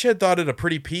 George had thought it a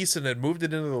pretty piece and had moved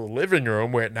it into the living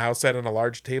room, where it now sat on a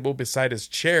large table beside his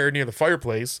chair near the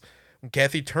fireplace. When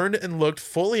Kathy turned and looked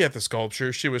fully at the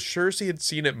sculpture, she was sure she had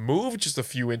seen it move just a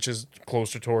few inches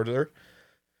closer toward her.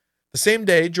 The same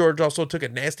day, George also took a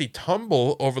nasty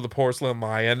tumble over the porcelain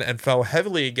lion and fell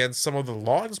heavily against some of the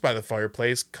logs by the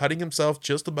fireplace, cutting himself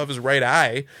just above his right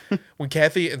eye. When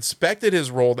Kathy inspected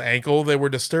his rolled ankle, they were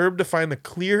disturbed to find the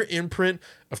clear imprint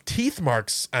of teeth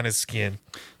marks on his skin.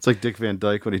 It's like Dick Van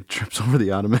Dyke when he trips over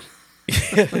the ottoman.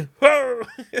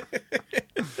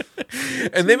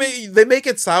 And they make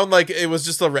it sound like it was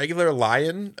just a regular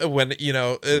lion when,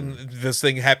 and this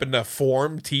thing happened to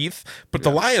form teeth, but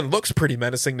the lion looks pretty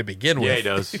menacing to begin with. Yeah, he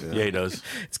does. Yeah, he does.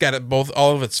 It's got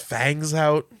all of its fangs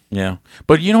out. Yeah,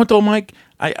 but you know what though, Mike?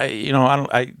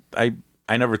 I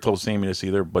never told Sammy this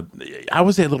either, but I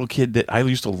was that little kid that I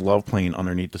used to love playing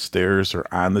underneath the stairs or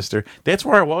on the stairs. That's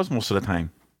where I was most of the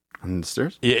time. On the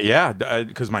stairs? Yeah,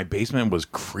 because my basement was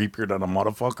creepier than a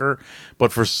motherfucker.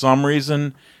 But for some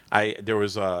reason, there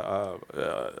was a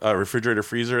refrigerator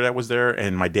freezer that was there,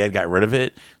 and my dad got rid of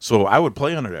it, so I would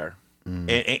play under there.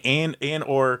 And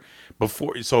or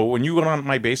before. So when you go down to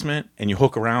my basement and you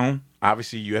hook around,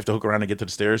 obviously you have to hook around to get to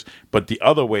the stairs. But the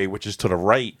other way, which is to the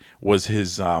right, was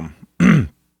his tool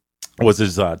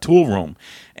room,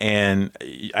 and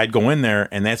I'd go in there,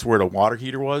 and that's where the water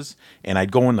heater was, and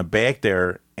I'd go in the back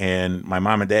there, and my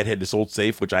mom and dad had this old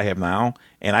safe, which I have now,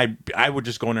 and I would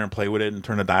just go in there and play with it and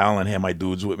turn the dial and have my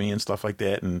dudes with me and stuff like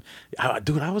that. And I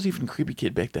was even a creepy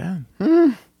kid back then.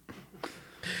 What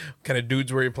kind of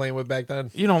dudes were you playing with back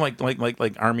then?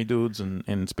 Like army dudes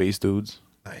and space dudes.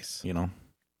 Nice.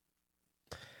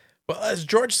 Well, as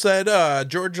George said,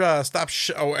 George stopped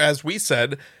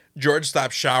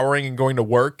showering and going to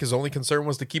work. His only concern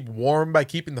was to keep warm by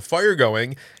keeping the fire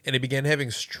going, and he began having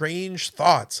strange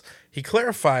thoughts. He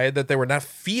clarified that they were not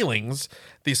feelings.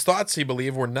 These thoughts, he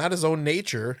believed, were not his own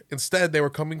nature. Instead, they were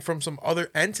coming from some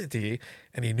other entity,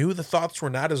 and he knew the thoughts were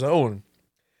not his own.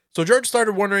 So George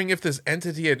started wondering if this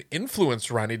entity had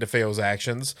influenced Ronnie DeFeo's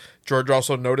actions. George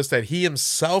also noticed that he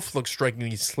himself looked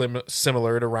strikingly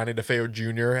similar to Ronnie DeFeo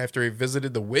Jr. after he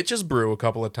visited the Witch's Brew a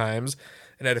couple of times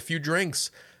and had a few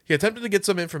drinks. He attempted to get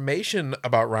some information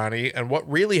about Ronnie and what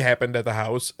really happened at the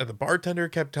house, and the bartender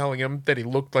kept telling him that he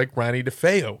looked like Ronnie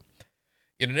DeFeo.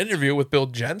 In an interview with Bill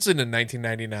Jensen in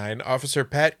 1999, Officer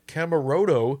Pat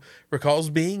Camaroto recalls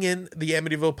being in the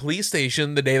Amityville police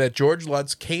station the day that George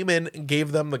Lutz came in and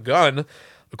gave them the gun.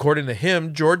 According to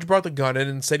him, George brought the gun in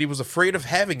and said he was afraid of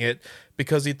having it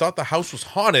because he thought the house was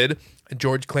haunted, and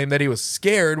George claimed that he was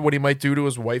scared what he might do to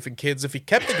his wife and kids if he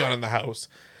kept the gun in the house.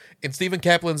 In Stephen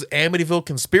Kaplan's Amityville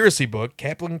Conspiracy book,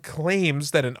 Kaplan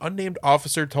claims that an unnamed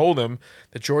officer told him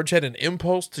that George had an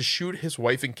impulse to shoot his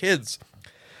wife and kids.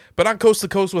 But on Coast to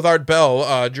Coast with Art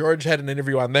Bell, George had an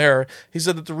interview on there. He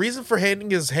said that the reason for handing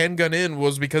his handgun in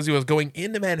was because he was going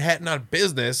into Manhattan on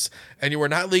business, and you were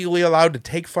not legally allowed to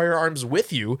take firearms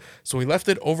with you, so he left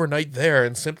it overnight there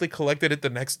and simply collected it the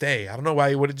next day. I don't know why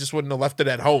he wouldn't have left it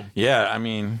at home. Yeah, I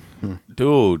mean,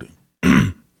 dude.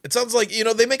 It sounds like,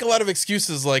 they make a lot of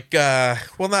excuses, not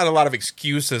a lot of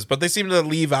excuses, but they seem to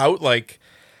leave out,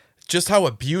 just how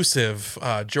abusive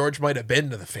George might have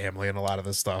been to the family and a lot of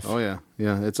this stuff. Oh, yeah.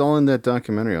 Yeah, it's all in that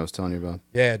documentary I was telling you about.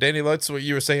 Yeah, Danny Lutz, what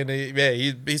you were saying,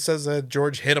 he says that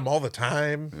George hit him all the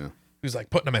time. Yeah. He was,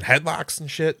 putting him in headlocks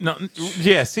and shit. No,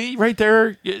 yeah, see, right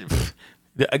there,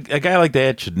 a guy like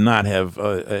that should not have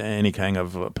any kind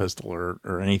of a pistol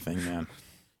or anything, man.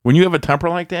 When you have a temper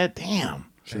like that, damn.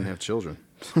 Shouldn't have children.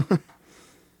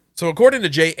 So, according to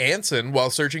Jay Anson,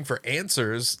 while searching for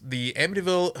answers, the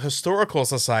Amityville Historical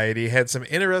Society had some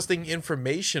interesting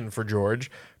information for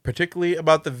George, particularly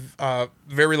about the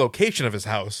very location of his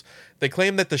house. They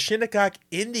claim that the Shinnecock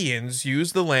Indians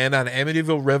used the land on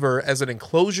Amityville River as an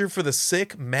enclosure for the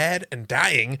sick, mad, and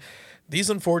dying. These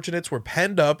unfortunates were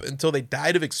penned up until they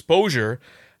died of exposure.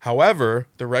 However,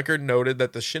 the record noted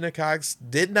that the Shinnecocks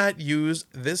did not use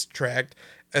this tract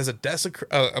as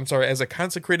a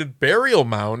consecrated burial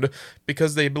mound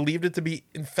because they believed it to be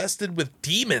infested with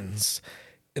demons.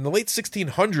 In the late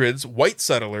 1600s, white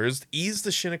settlers eased the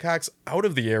Shinnecocks out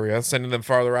of the area, sending them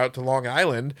farther out to Long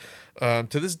Island. To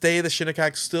this day, the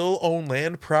Shinnecocks still own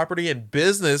land, property, and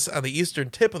business on the eastern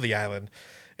tip of the island.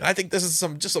 And I think this is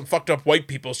some fucked up white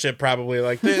people shit, probably.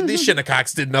 Like these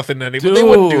Shinnecocks did nothing to anyone. They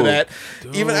wouldn't do that.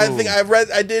 Even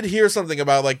I did hear something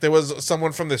about like there was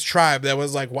someone from this tribe that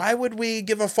was like, why would we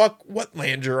give a fuck what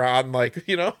land you're on? Like,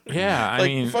 you know? Yeah, like, I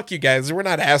mean, fuck you guys. We're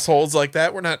not assholes like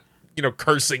that. We're not,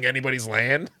 cursing anybody's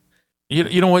land.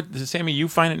 You know what, Sammy? You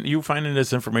finding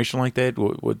this information like that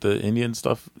with the Indian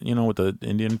stuff? With the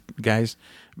Indian guys.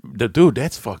 Dude,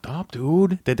 that's fucked up,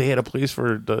 dude. That they had a place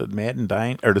for the mad and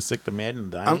dying, or the sick, the mad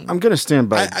and dying. I'm gonna stand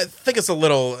by. I think it's a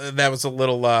little. That was a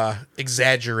little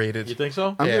exaggerated. You think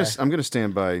so? I'm gonna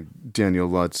stand by Daniel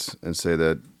Lutz and say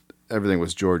that everything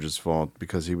was George's fault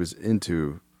because he was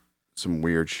into some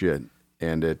weird shit,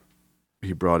 and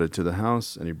he brought it to the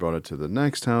house, and he brought it to the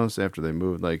next house after they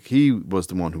moved. Like, he was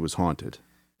the one who was haunted,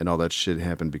 and all that shit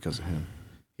happened because of him.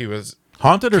 He was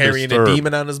haunted or carrying disturbed? A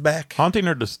demon on his back. Haunting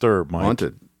or disturbed, Mike?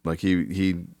 Haunted. Like,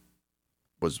 he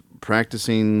was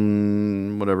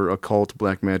practicing whatever occult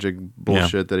black magic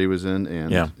bullshit that he was in,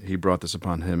 and he brought this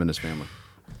upon him and his family.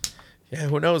 Yeah,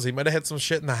 who knows? He might have had some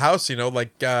shit in the house,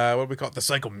 like what do we call it? The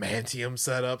psychomantium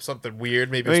set up, something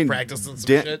weird. Maybe he was practicing some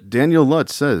shit. Daniel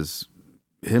Lutz says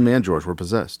him and George were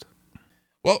possessed.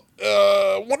 Well,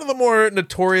 one of the more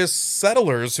notorious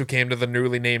settlers who came to the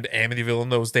newly named Amityville in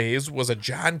those days was a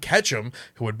John Ketchum,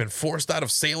 who had been forced out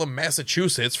of Salem,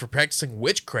 Massachusetts for practicing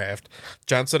witchcraft.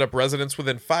 John set up residence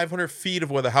within 500 feet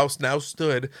of where the house now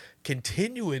stood,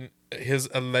 continuing his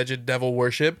alleged devil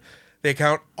worship. The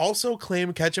account also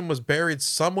claimed Ketchum was buried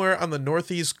somewhere on the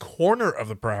northeast corner of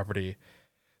the property.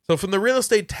 So from the real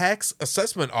estate tax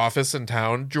assessment office in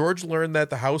town, George learned that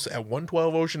the house at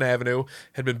 112 Ocean Avenue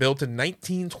had been built in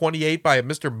 1928 by a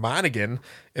Mr. Monaghan.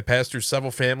 It passed through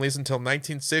several families until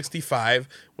 1965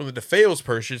 when the DeFeos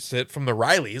purchased it from the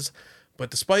Rileys.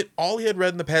 But despite all he had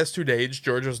read in the past 2 days,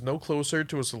 George was no closer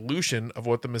to a solution of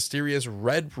what the mysterious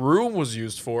red room was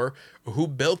used for or who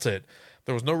built it.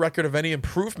 There was no record of any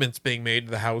improvements being made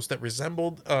to the house that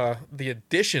resembled the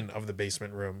addition of the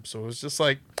basement room. So it was just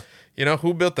like,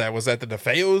 who built that? Was that the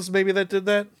DeFeos maybe that did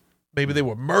that? Maybe they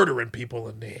were murdering people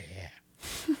in there.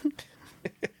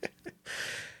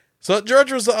 So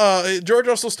George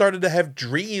also started to have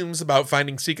dreams about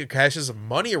finding secret caches of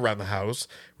money around the house.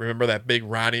 Remember that Big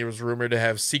Ronnie was rumored to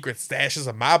have secret stashes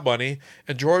of mob money,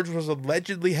 and George was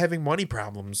allegedly having money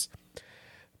problems.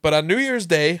 But on New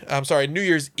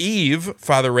Year's Eve,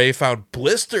 Father Ray found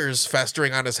blisters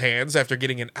festering on his hands after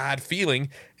getting an odd feeling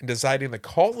and deciding to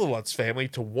call the Lutz family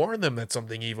to warn them that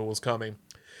something evil was coming.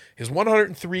 His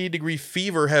 103-degree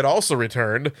fever had also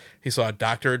returned. He saw a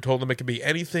doctor and told him it could be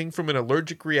anything from an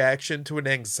allergic reaction to an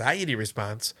anxiety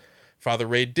response. Father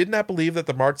Ray did not believe that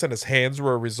the marks on his hands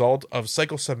were a result of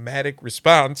psychosomatic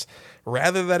response,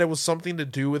 rather that it was something to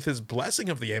do with his blessing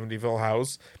of the Amityville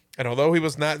house. And although he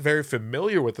was not very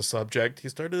familiar with the subject, he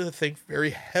started to think very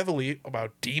heavily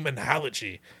about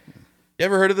demonology. You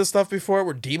ever heard of this stuff before,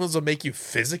 where demons will make you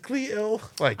physically ill?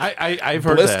 Like I've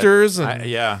heard blisters that.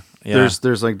 Yeah.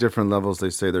 There's like different levels. They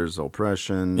say there's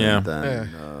oppression, and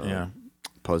then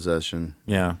possession.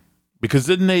 Yeah, because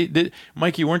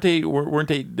Mikey,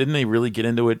 didn't they really get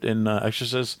into it in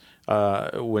Exorcist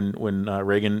when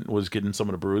Reagan was getting some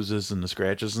of the bruises and the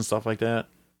scratches and stuff like that?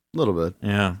 A little bit.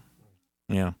 Yeah.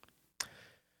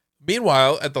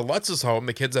 Meanwhile, at the Lutz's home,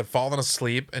 the kids had fallen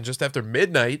asleep, and just after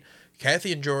midnight,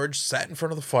 Kathy and George sat in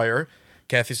front of the fire.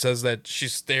 Kathy says that she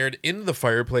stared into the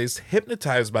fireplace,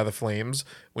 hypnotized by the flames,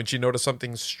 when she noticed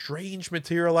something strange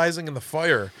materializing in the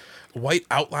fire. A white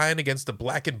outline against the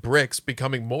blackened bricks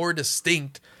becoming more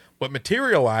distinct. What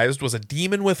materialized was a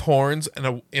demon with horns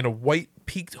and a white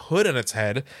peaked hood on its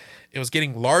head. It was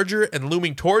getting larger and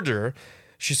looming towards her.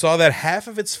 She saw that half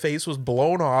of its face was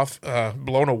blown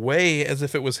away as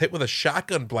if it was hit with a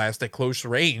shotgun blast at close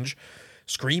range.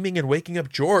 Screaming and waking up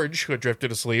George, who had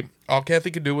drifted asleep, all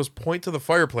Kathy could do was point to the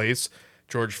fireplace.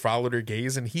 George followed her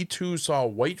gaze, and he too saw a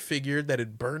white figure that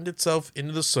had burned itself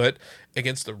into the soot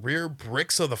against the rear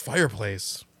bricks of the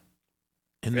fireplace.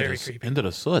 Very creepy. Into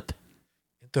the soot.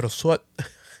 Into the soot.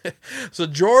 So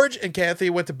George and Kathy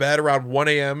went to bed around 1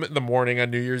 a.m. in the morning on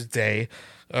New Year's Day.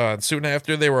 And soon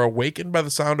after, they were awakened by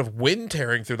the sound of wind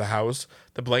tearing through the house.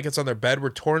 The blankets on their bed were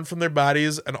torn from their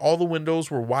bodies, and all the windows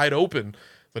were wide open.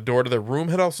 The door to their room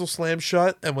had also slammed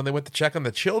shut, and when they went to check on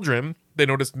the children, they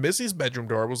noticed Missy's bedroom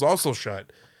door was also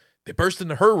shut. They burst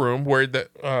into her room, worried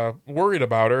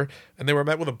about her, and they were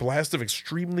met with a blast of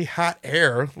extremely hot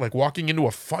air, like walking into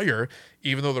a fire,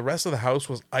 even though the rest of the house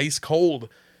was ice cold.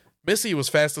 Missy was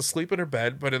fast asleep in her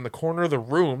bed, but in the corner of the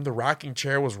room, the rocking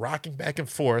chair was rocking back and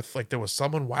forth like there was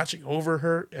someone watching over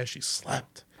her as she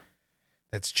slept.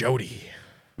 That's Jody.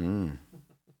 Well,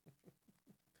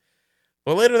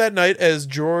 later that night, as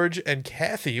George and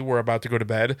Kathy were about to go to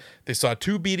bed, they saw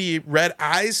two beady red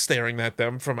eyes staring at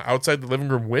them from outside the living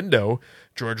room window.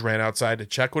 George ran outside to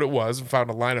check what it was and found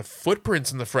a line of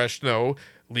footprints in the fresh snow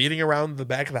leading around the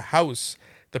back of the house.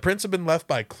 The prints had been left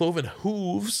by cloven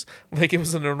hooves, like it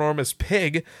was an enormous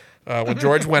pig. When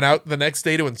George went out the next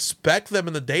day to inspect them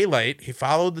in the daylight, he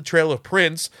followed the trail of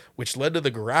prints, which led to the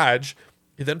garage.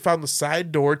 He then found the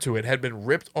side door to it had been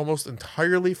ripped almost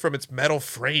entirely from its metal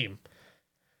frame.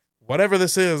 Whatever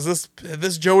this is,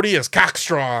 this Jody is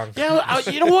cockstrong. Yeah,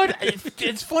 you know what?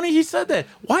 It's funny he said that.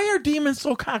 Why are demons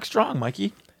so cockstrong,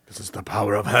 Mikey? This is the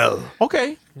power of hell.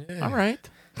 Okay, all right.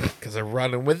 Because they're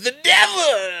running with the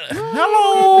devil.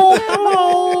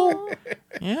 Hello.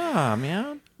 Yeah,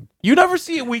 man. You never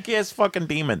see a weak ass fucking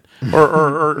demon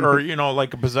or you know,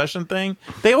 like a possession thing.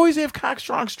 They always have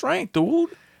cockstrong strength, dude.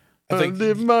 I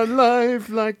live my life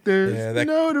like there's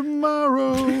no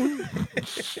tomorrow.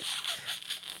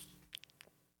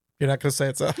 You're not gonna say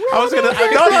it's a. I was gonna.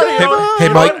 No, Hey,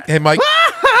 Mike. Hey, Mike.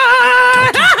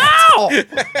 Oh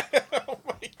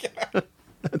my God.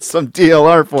 That's some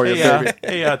DLR for you, baby.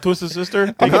 Hey, Twisted Sister.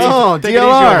 Take Oh, it easy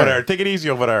DLR. over there. Take it easy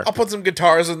over there. I'll put some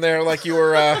guitars in there like you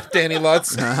were Danny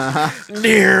Lutz.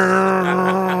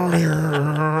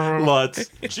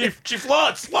 Lutz. Chief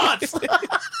Lutz. Lutz.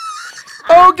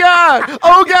 Oh God!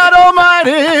 Oh God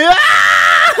Almighty!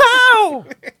 Ow!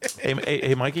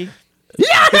 Hey, Mikey.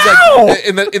 Like,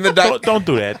 in the Don't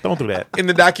do that. Don't do that. in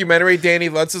the documentary, Danny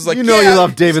Lutz is like, You know you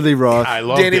love David Lee Roth. I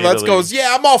love Danny David Lutz Lee. goes,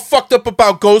 yeah, I'm all fucked up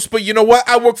about ghosts, but you know what?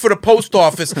 I work for the post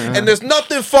office, and there's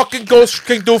nothing fucking ghosts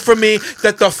can do for me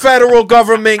that the federal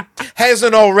government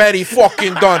hasn't already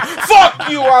fucking done. Fuck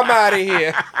you, I'm out of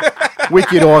here.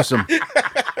 Wicked awesome.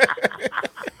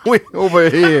 Over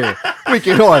here.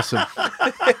 Wicked awesome.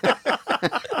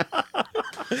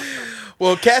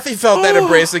 Well, Kathy felt that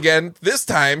embrace again. This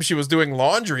time, she was doing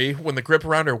laundry when the grip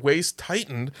around her waist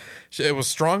tightened. It was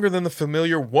stronger than the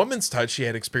familiar woman's touch she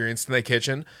had experienced in the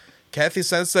kitchen. Kathy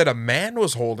sensed that a man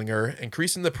was holding her,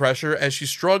 increasing the pressure as she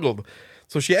struggled.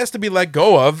 So she asked to be let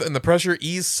go of, and the pressure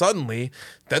eased suddenly.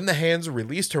 Then the hands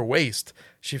released her waist.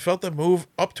 She felt them move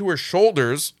up to her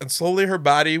shoulders, and slowly her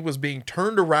body was being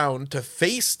turned around to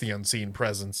face the unseen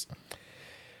presence.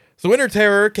 So in her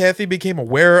terror, Kathy became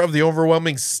aware of the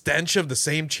overwhelming stench of the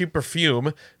same cheap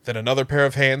perfume. Then another pair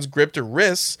of hands gripped her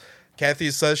wrists.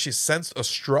 Kathy says she sensed a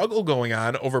struggle going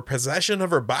on over possession of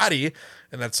her body,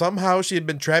 and that somehow she had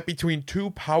been trapped between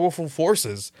two powerful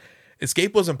forces.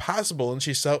 Escape was impossible, and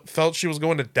she felt she was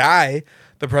going to die.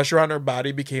 The pressure on her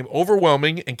body became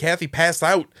overwhelming, and Kathy passed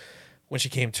out. When she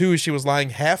came to, she was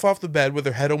lying half off the bed with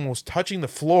her head almost touching the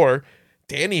floor.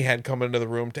 Danny had come into the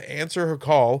room to answer her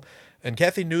call, and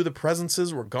Kathy knew the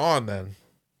presences were gone then.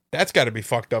 That's got to be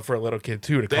fucked up for a little kid,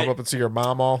 too, to come up and see your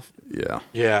mom all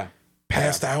Yeah.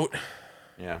 passed out.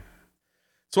 Yeah.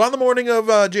 So on the morning of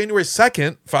January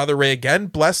 2nd, Father Ray again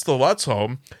blessed the Lutz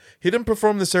home. He didn't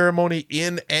perform the ceremony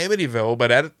in Amityville,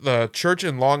 but at the church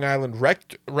in Long Island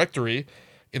Rectory.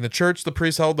 In the church, the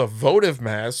priest held a votive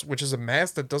mass, which is a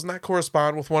mass that does not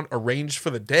correspond with one arranged for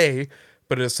the day,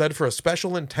 but it is said for a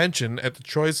special intention at the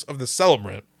choice of the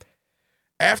celebrant.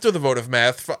 After the votive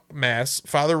mass,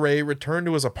 Father Ray returned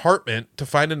to his apartment to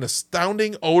find an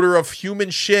astounding odor of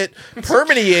human shit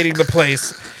permeating the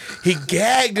place. He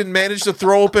gagged and managed to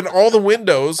throw open all the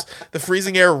windows. The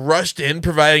freezing air rushed in,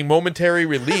 providing momentary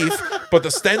relief, but the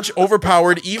stench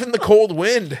overpowered even the cold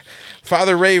wind.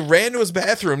 Father Ray ran to his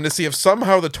bathroom to see if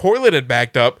somehow the toilet had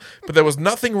backed up, but there was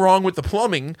nothing wrong with the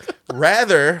plumbing.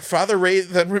 Rather, Father Ray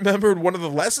then remembered one of the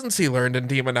lessons he learned in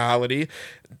demonology,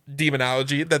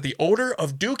 that the odor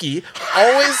of dookie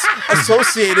always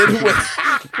associated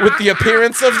with the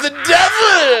appearance of the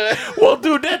devil. Well,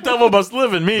 dude, that devil must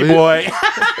live in me, boy.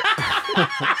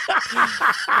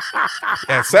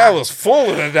 And Sal was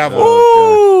full of the devil.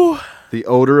 Ooh. The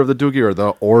odor of the dookie or the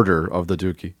order of the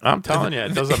dookie? I'm telling you,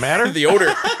 it doesn't matter. The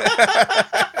odor.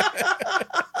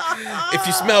 If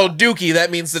you smell dookie,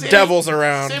 that means the devil's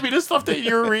around. Sammy, this stuff that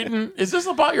you're reading, is this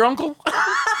about your uncle?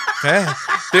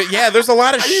 Yeah, there's a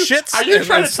lot of shit Are you in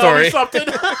trying that to tell me story. something?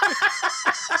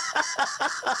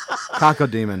 Taco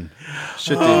demon.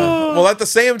 Shit demon. Well, at the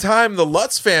same time, the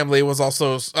Lutz family was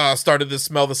also started to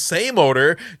smell the same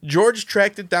odor. George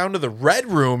tracked it down to the red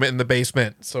room in the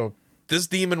basement. So this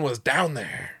demon was down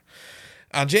there.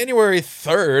 On January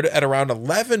 3rd, at around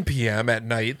 11 p.m. at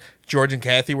night, George and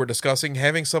Kathy were discussing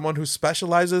having someone who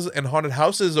specializes in haunted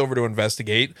houses over to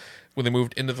investigate. When they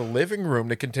moved into the living room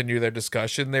to continue their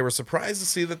discussion, they were surprised to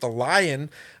see that the lion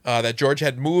that George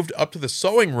had moved up to the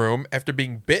sewing room after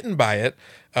being bitten by it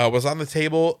was on the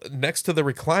table next to the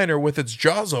recliner with its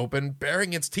jaws open,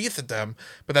 baring its teeth at them.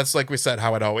 But that's, like we said,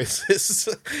 how it always is.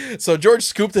 So George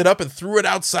scooped it up and threw it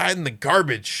outside in the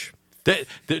garbage.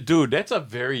 Dude, that's a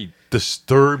very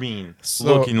disturbing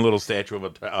looking little statue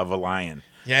of a lion.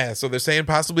 Yeah, so they're saying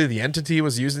possibly the entity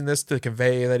was using this to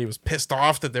convey that he was pissed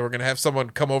off that they were going to have someone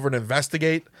come over and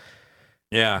investigate.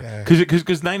 Yeah,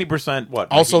 because 90%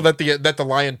 what? Also, Mikey? that the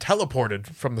lion teleported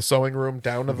from the sewing room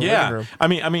down to the living room. I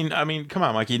mean, come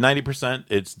on, Mikey. 90%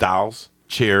 it's dolls,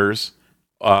 chairs,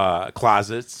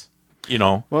 closets. You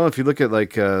know. Well, if you look at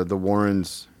like the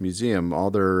Warrens Museum,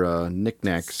 all their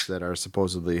knickknacks that are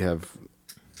supposedly have,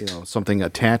 something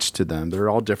attached to them, they're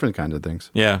all different kinds of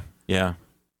things. Yeah.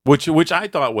 Which I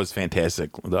thought was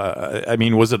fantastic. I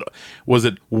mean, was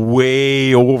it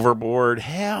way overboard?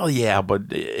 Hell yeah, but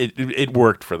it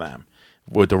worked for them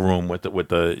with the room with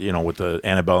the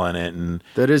Annabelle in it, and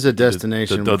that is a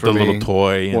destination the for me. little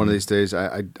toy. One of these days,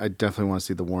 I definitely want to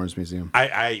see the Warrens Museum.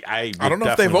 I don't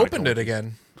know if they've opened it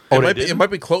again. Oh, it might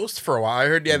be closed for a while. I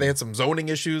heard, they had some zoning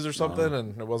issues or something,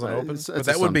 and it wasn't open. But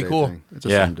that would be cool. Thing. It's a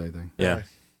someday thing. Yeah.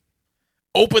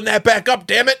 Open that back up,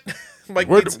 damn it! Mike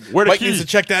needs to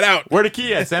check that out. Where the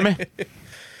key at, Sammy?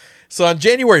 So on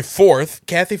January 4th,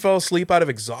 Kathy fell asleep out of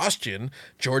exhaustion.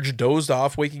 George dozed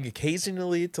off, waking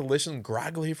occasionally to listen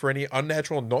groggily for any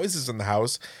unnatural noises in the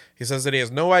house. He says that he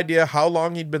has no idea how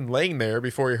long he'd been laying there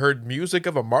before he heard music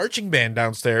of a marching band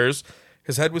downstairs.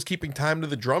 His head was keeping time to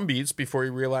the drum beats before he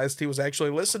realized he was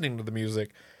actually listening to the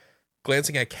music.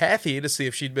 Glancing at Kathy to see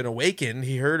if she'd been awakened,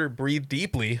 he heard her breathe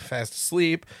deeply, fast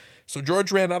asleep. So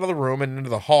George ran out of the room and into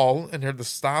the hall and heard the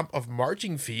stomp of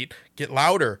marching feet get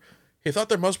louder. He thought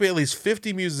there must be at least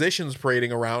 50 musicians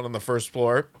parading around on the first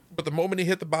floor, but the moment he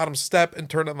hit the bottom step and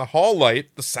turned on the hall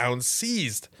light, the sound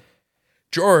ceased.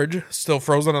 George, still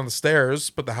frozen on the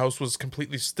stairs, but the house was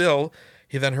completely still.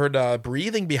 He then heard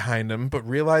breathing behind him, but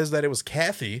realized that it was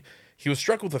Kathy. He was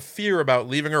struck with a fear about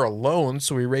leaving her alone,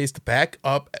 so he raced back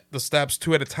up the steps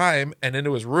 2 at a time and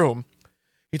into his room.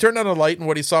 He turned on a light, and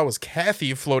what he saw was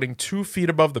Kathy floating 2 feet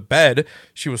above the bed.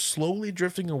 She was slowly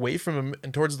drifting away from him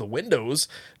and towards the windows.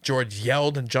 George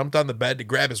yelled and jumped on the bed to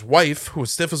grab his wife, who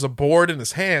was stiff as a board in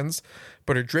his hands,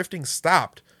 but her drifting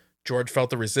stopped. George felt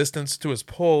the resistance to his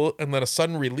pull and let a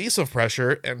sudden release of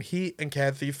pressure, and he and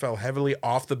Kathy fell heavily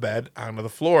off the bed onto the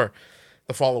floor.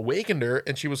 The fall awakened her,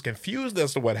 and she was confused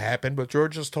as to what happened, but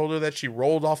George just told her that she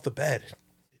rolled off the bed.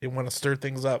 He didn't want to stir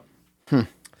things up.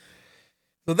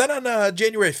 So then on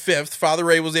January 5th, Father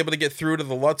Ray was able to get through to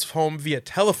the Lutz home via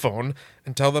telephone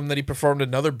and tell them that he performed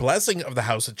another blessing of the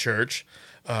house at church.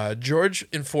 George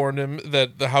informed him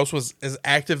that the house was as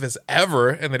active as ever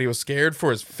and that he was scared for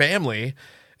his family.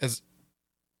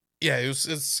 He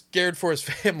was scared for his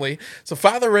family. So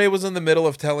Father Ray was in the middle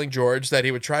of telling George that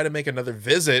he would try to make another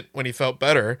visit when he felt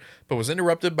better, but was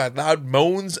interrupted by loud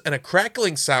moans and a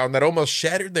crackling sound that almost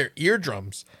shattered their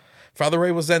eardrums. Father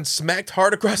Ray was then smacked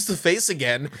hard across the face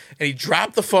again, and he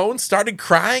dropped the phone, started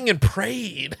crying, and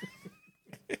prayed.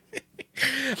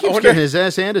 Keeps getting his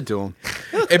ass handed to him.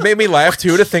 It made me laugh,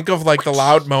 too, to think of, like, the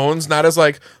loud moans, not as,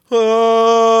 like,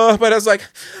 but as, like,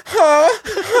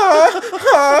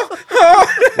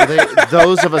 Were they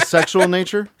those of a sexual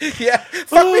nature? Yeah,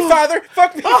 fuck me, Father,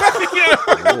 fuck me,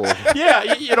 Father.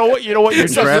 Yeah, you know what? You're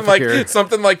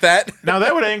something like that. Now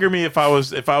that would anger me if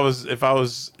something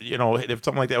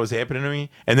like that was happening to me,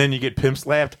 and then you get pimp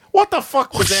slapped. What the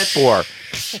fuck was that for?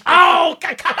 Oh,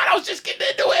 come on! I was just getting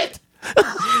into it.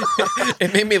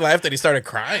 It made me laugh that he started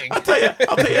crying. I'll tell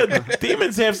you,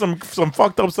 demons have some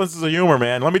fucked up senses of humor,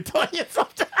 man. Let me tell you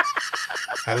something.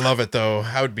 I love it, though.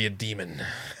 I would be a demon.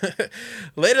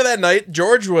 Later that night,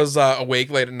 George was awake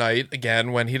late at night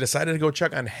again when he decided to go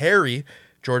check on Harry.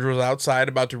 George was outside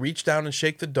about to reach down and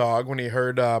shake the dog when he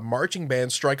heard marching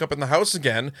bands strike up in the house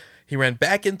again. He ran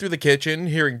back in through the kitchen,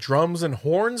 hearing drums and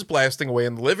horns blasting away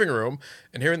in the living room,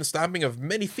 and hearing the stomping of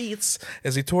many feet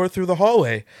as he tore through the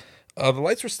hallway. The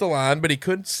lights were still on, but he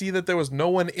could see that there was no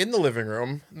one in the living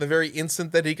room. The very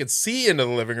instant that he could see into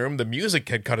the living room, the music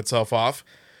had cut itself off.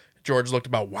 George looked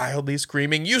about wildly,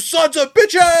 screaming, "You sons of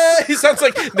bitches!" He sounds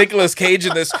like Nicolas Cage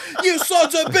in this. "You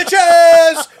sons of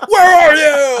bitches! Where are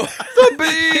you?" The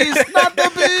bees, not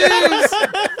the bees.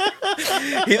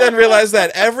 He then realized that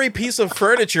every piece of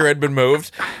furniture had been moved.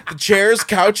 The chairs,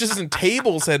 couches, and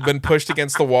tables had been pushed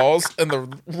against the walls, and the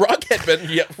rug had been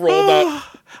rolled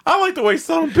up. I like the way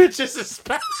some bitches is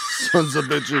spelled. Sons of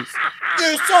bitches.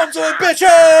 "You sons of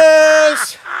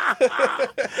bitches!"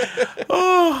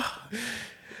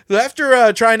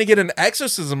 After trying to get an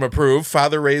exorcism approved,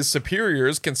 Father Ray's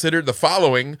superiors considered the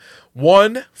following: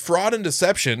 1, fraud and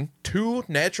deception; 2,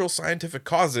 natural scientific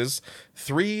causes;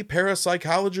 3,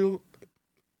 parapsychological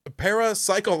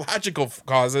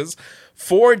causes;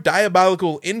 4,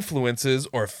 diabolical influences;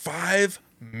 or 5,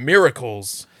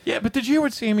 miracles. Yeah, but did you hear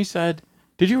what Sammy said?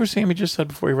 Did you hear what Sammy just said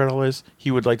before he read all this?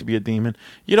 He would like to be a demon.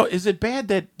 You know, is it bad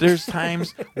that there's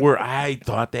times where I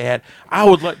thought that I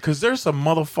would like, because there's some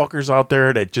motherfuckers out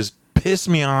there that just piss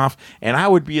me off, and I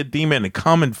would be a demon and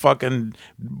come and fucking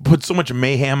put so much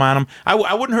mayhem on them.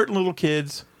 I wouldn't hurt little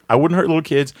kids. I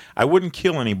wouldn't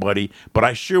kill anybody, but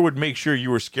I sure would make sure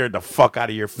you were scared the fuck out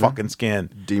of your fucking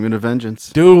skin. Demon of vengeance.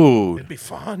 Dude. It'd be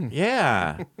fun.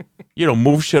 Yeah.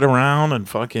 Move shit around and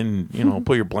fucking,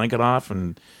 put your blanket off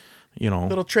and,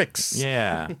 Little tricks.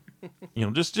 yeah.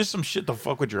 Just some shit to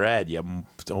fuck with your head. Yeah.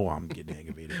 Oh, I'm getting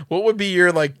aggravated. What would be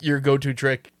your go-to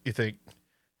trick, you think?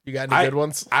 You got any good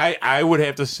ones? I would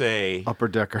have to say Upper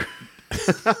decker.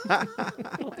 what's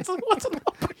an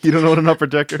upper? You don't know what an upper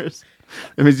decker is?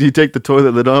 It means you take the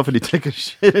toilet lid off and you take a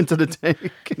shit into the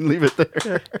tank and leave it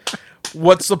there.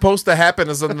 What's supposed to happen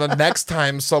is then the next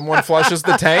time someone flushes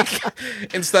the tank,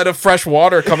 instead of fresh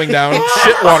water coming down,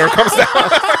 shit water comes down.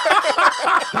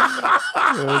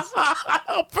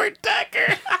 Upper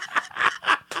decker.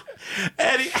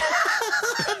 Eddie.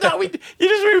 No, you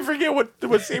just made me forget what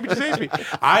Sammy just asked me.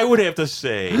 I would have to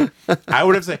say, I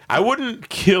wouldn't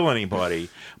kill anybody,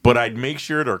 but I'd make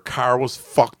sure their car was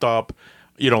fucked up,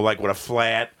 like with a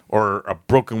flat or a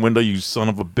broken window, you son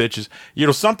of a bitches.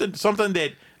 Something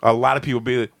that a lot of people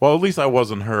be like, well, at least I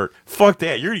wasn't hurt. Fuck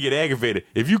that. You're going to get aggravated.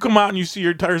 If you come out and you see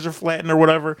your tires are flattened or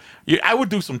whatever, I would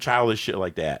do some childish shit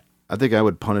like that. I think I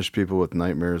would punish people with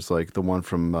nightmares like the one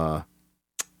from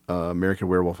American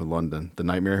Werewolf in London. The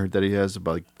nightmare that he has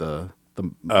about the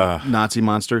Nazi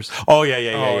monsters. Oh,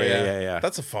 yeah.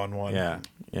 That's a fun one. Yeah.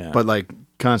 But like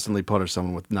constantly punish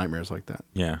someone with nightmares like that.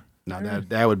 Yeah. Now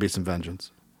that would be some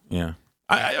vengeance. Yeah.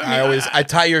 I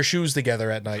tie your shoes together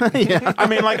at night. Yeah. I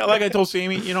mean, like I told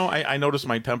Sammy, I noticed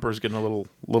my temper is getting a little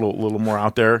more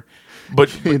out there, but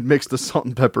He'd mix the salt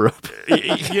and pepper up.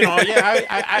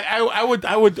 I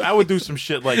would do some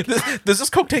shit like. Does this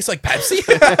Coke taste like Pepsi?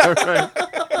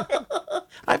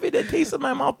 I've had that taste in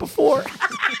my mouth before.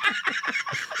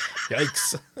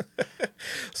 Yikes.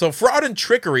 So fraud and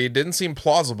trickery didn't seem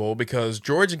plausible because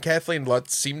George and Kathleen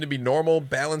Lutz seemed to be normal,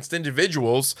 balanced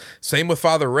individuals. Same with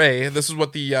Father Ray. This is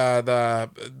what the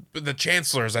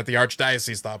chancellors at the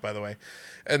archdiocese thought, by the way.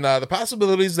 And the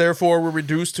possibilities, therefore, were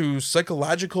reduced to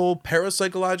psychological,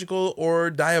 parapsychological, or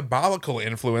diabolical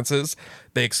influences.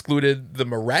 They excluded the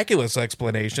miraculous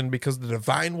explanation because the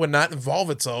divine would not involve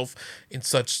itself in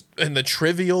the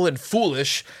trivial and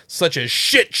foolish, such as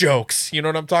shit jokes. You know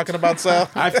what I'm talking about, Sal?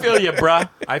 I feel you, bruh.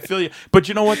 I feel you. But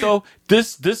you know what though?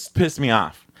 This pissed me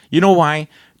off. You know why?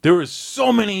 There was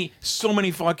so many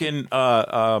fucking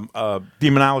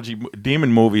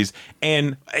demon movies,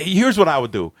 and here's what I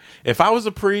would do if I was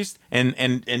a priest and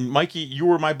Mikey, you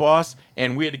were my boss,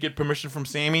 and we had to get permission from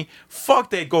Sammy.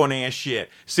 Fuck that going ass shit,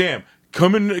 Sam.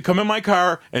 Come in my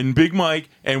car and Big Mike,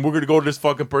 and we're gonna go to this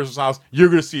fucking person's house. You're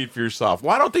gonna see it for yourself.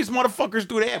 Why don't these motherfuckers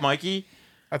do that, Mikey?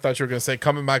 I thought you were going to say,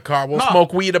 come in my car. We'll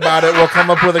smoke weed about it. We'll come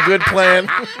up with a good plan.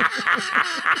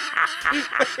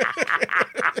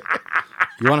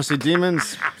 You want to see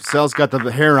demons? Sal's got the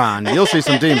hair on. You'll see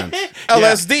some demons.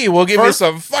 LSD. We'll give you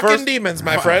some fucking demons,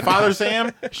 my friend. Father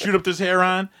Sam, shoot up this hair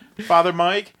on. Father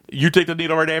Mike, you take the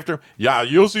needle right after him. Yeah,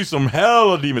 you'll see some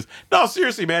hell of demons. No,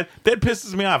 seriously, man, that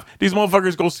pisses me off. These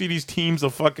motherfuckers go see these teams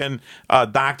of fucking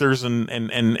doctors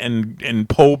and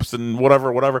popes and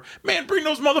whatever. Man, bring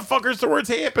those motherfuckers to where it's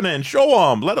happening. Show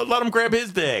them. Let them grab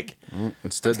his dick.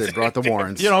 Instead, they brought the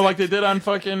Warrens. Like they did on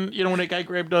fucking, when that guy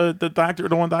grabbed the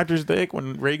one doctor's dick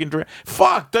when Reagan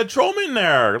fuck, throw him in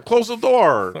there. Close the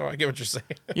door. Oh, I get what you're saying.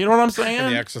 You know what I'm saying?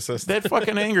 And The Exorcist. That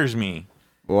fucking angers me.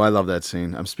 Oh, I love that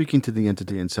scene. I'm speaking to the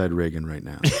entity inside Reagan right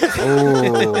now.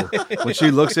 Oh, when she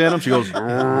looks at him, she goes,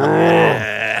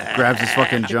 grabs his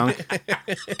fucking junk.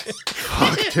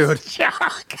 Fuck, dude.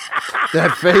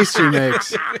 That face he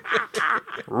makes.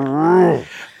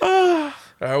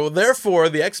 Well, therefore,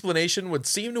 the explanation would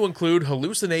seem to include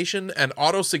hallucination and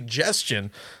autosuggestion,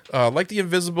 like the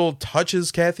invisible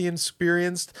touches Kathy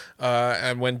experienced,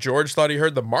 and when George thought he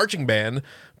heard the marching band.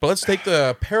 But let's take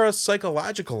the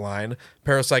parapsychological line.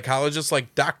 Parapsychologists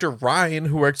like Dr. Ryan,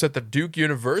 who works at the Duke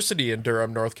University in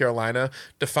Durham, North Carolina,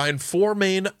 define 4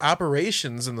 main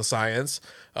operations in the science.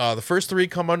 The first 3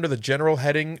 come under the general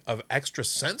heading of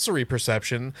extrasensory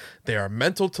perception. They are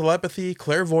mental telepathy,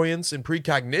 clairvoyance, and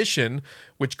precognition,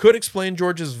 which could explain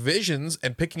George's visions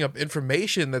and picking up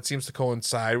information that seems to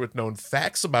coincide with known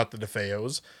facts about the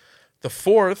DeFeos. The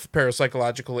 4th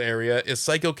parapsychological area is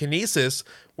psychokinesis,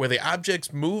 where the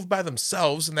objects move by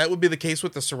themselves, and that would be the case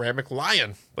with the ceramic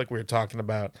lion, like we were talking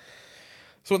about.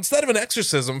 So instead of an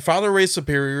exorcism, Father Ray's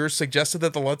superiors suggested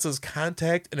that the Lutzes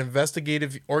contact an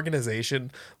investigative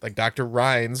organization like Dr.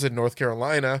 Rhines in North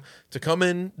Carolina to come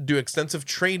in, do extensive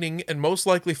training, and most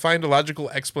likely find a logical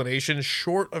explanation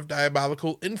short of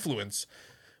diabolical influence.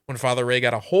 When Father Ray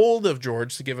got a hold of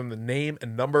George to give him the name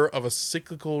and number of a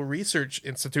psychical research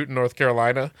institute in North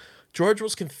Carolina, George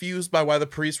was confused by why the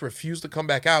priest refused to come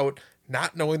back out,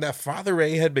 not knowing that Father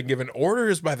Ray had been given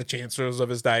orders by the chancellors of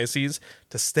his diocese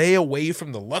to stay away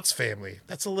from the Lutz family.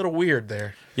 That's a little weird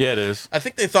there. Yeah, it is. I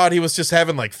think they thought he was just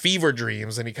having like fever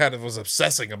dreams and he kind of was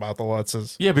obsessing about the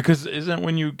Lutzes. Yeah, because isn't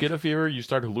when you get a fever, you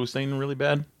start hallucinating really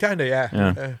bad? Kinda, yeah.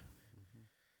 Yeah.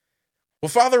 Well,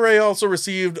 Father Ray also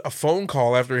received a phone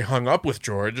call after he hung up with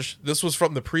George. This was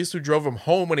from the priest who drove him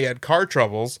home when he had car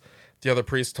troubles. The other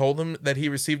priest told him that he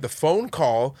received a phone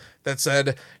call that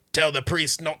said, "Tell the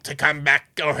priest not to come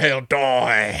back or he'll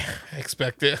die."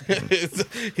 Expect it.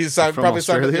 He's probably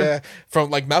Australia?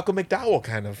 from like Malcolm McDowell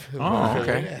kind of. Oh,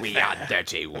 okay. We are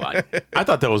dirty one. I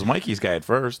thought that was Mikey's guy at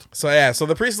first. So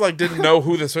the priest like didn't know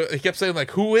who this. He kept saying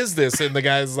like, "Who is this?" And the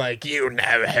guy's like, "You know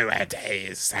who it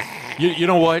is." You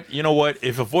know what? You know what?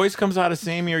 If a voice comes out of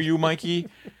Sammy or you, Mikey,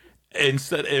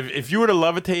 instead if you were to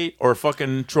levitate or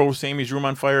fucking throw Sammy's room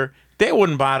on fire, that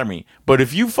wouldn't bother me. But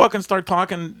if you fucking start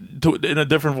talking in a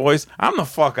different voice, I'm the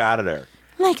fuck out of there.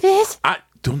 Like this? I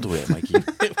don't do it, Mikey.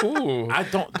 Ooh, I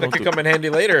don't that could do come in handy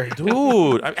later.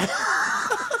 dude.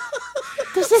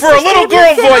 Does this For a little disturb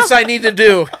girl you, Sal? voice, I need to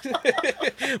do.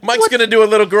 Mike's gonna do a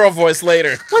little girl voice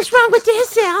later. What's wrong with this,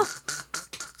 Sal?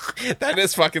 That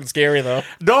is fucking scary though.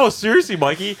 No, seriously,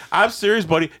 Mikey. I'm serious,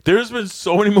 buddy. There's been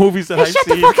so many movies that Hey, I've shut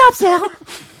seen. the fuck up, Sal.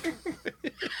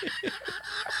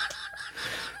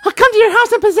 I'll come to your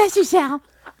house and possess you, Sal.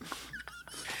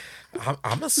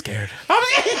 I'm not scared.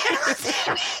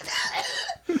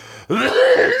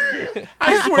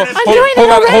 I swear to I'm doing it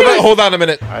already. Hold on a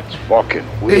minute. That's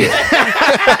fucking weird.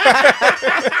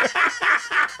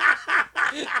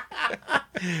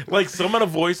 like some of the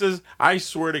voices, I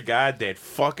swear to God, that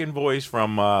fucking voice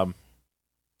from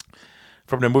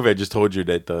the movie I just told you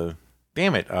that the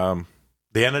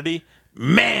Entity,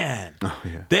 man,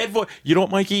 that voice. You know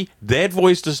what, Mikey? That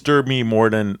voice disturbed me more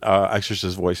than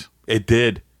Exorcist's voice. It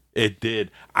did.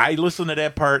 I listened to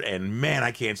that part, and man,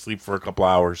 I can't sleep for a couple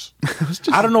hours.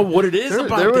 I don't know what it is about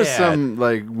that. There was some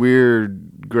like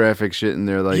weird graphic shit in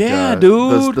there. Like, Yeah,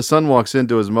 dude. The son walks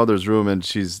into his mother's room and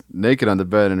she's naked on the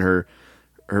bed, and her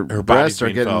breasts are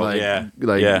being getting felt,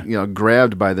 you know,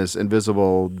 grabbed by this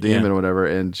invisible demon Yeah. or whatever,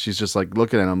 and she's just like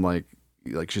looking at him like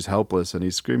she's helpless, and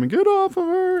he's screaming, "Get off of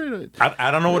her!"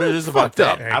 I don't know what it is about fucked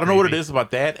up. that. I don't know what it is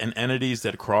about that and entities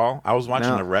that crawl. I was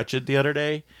watching No. The Wretched the other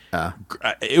day. Yeah.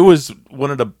 It was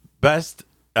one of the best.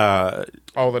 Oh,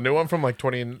 the new one from like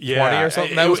 2020 Yeah, or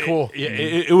something. That was cool.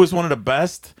 It was one of the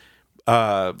best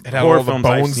had horror all the films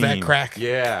I've bones that seen. crack.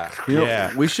 Yeah, You know,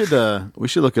 yeah. we should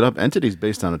look it up. Entity's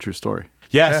based on a true story.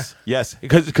 Yes.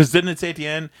 Because didn't it say at the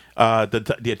end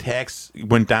the attacks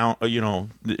went down?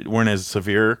 Weren't as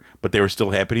severe, but they were still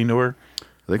happening to her.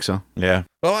 I think so. Yeah.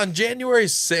 Well, on January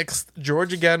 6th,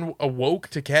 George again awoke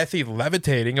to Kathy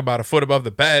levitating about a foot above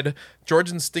the bed.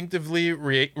 George instinctively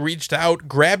reached out,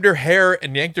 grabbed her hair,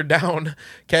 and yanked her down.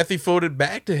 Kathy floated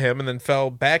back to him and then fell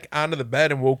back onto the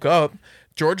bed and woke up.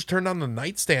 George turned on the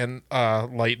nightstand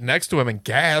light next to him and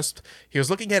gasped. He was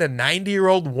looking at a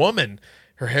 90-year-old woman.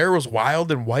 Her hair was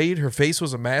wild and white. Her face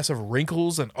was a mass of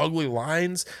wrinkles and ugly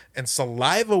lines, and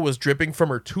saliva was dripping from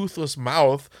her toothless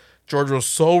mouth. George was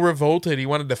so revolted he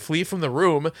wanted to flee from the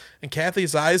room, and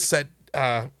Kathy's eyes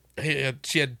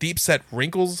she had deep-set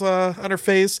wrinkles on her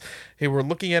face. They were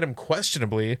looking at him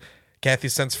questionably. Kathy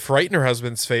sensed fright in her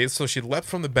husband's face, so she leapt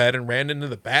from the bed and ran into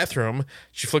the bathroom.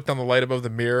 She flicked on the light above the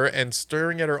mirror, and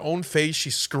staring at her own face, she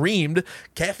screamed.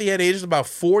 Kathy had aged about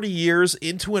 40 years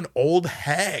into an old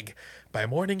hag. By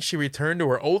morning, she returned to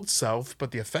her old self,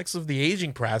 but the effects of the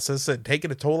aging process had taken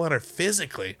a toll on her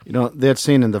physically. You know, that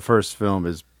scene in the first film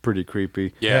is pretty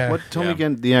creepy. Yeah. Tell me Yeah.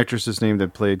 again the actress's name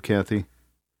that played Kathy.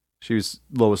 She was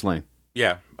Lois Lane.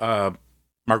 Yeah.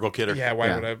 Margot Kidder. Yeah, why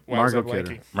Yeah. would I? Why was I Margot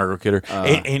Kidder. blanking? Margot Kidder.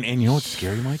 And you know what's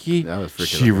scary, Mikey? That was freaking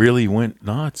She out. really went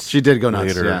nuts. She did go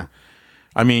nuts, later. yeah.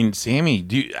 I mean, Sammy,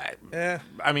 Yeah.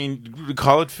 I mean,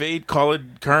 call it fate, call it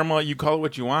karma, you call it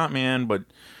what you want, man, but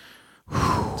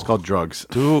It's called drugs.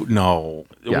 dude, no.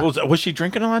 Yeah. Was she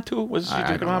drinking a lot too? Was she I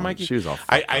drinking don't a lot, know. Mikey? She was all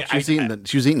I- fucked I- up.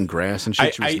 She was eating grass and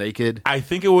shit. She was naked. I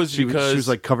think it was She because was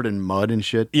like covered in mud and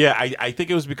shit. yeah, I think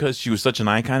it was because she was such an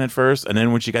icon at first, and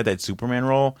then when she got that Superman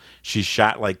role, she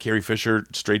shot like Carrie Fisher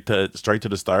straight to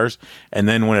the stars, and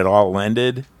then when it all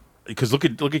ended, because look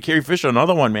at Carrie Fisher,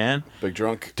 another one, man, Big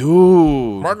drunk.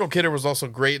 dude. Margot Kidder was also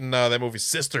great in that movie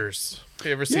Sisters.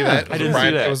 You ever see Yeah, that? I didn't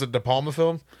see that. It was a De Palma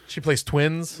film. She plays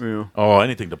twins. Yeah. Oh,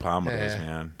 anything De Palma does, Yeah.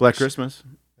 man. Black Christmas.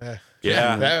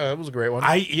 Yeah. That was a great one.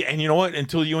 And you know what?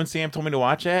 Until you and Sam told me to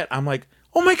watch that, I'm like,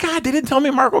 oh my god, they didn't tell me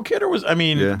Margot Kidder was. I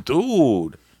mean, Yeah.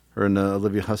 dude. Her and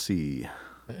Olivia Hussey.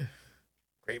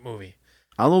 Great movie.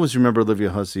 I'll always remember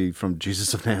Olivia Hussey from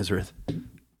Jesus of Nazareth.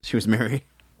 She was Mary.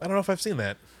 I don't know if I've seen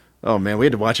that. Oh man, we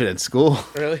had to watch it at school.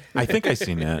 Really? I think I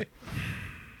seen that.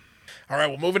 All right,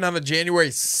 well, moving on to January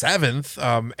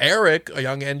 7th, Eric, a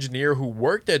young engineer who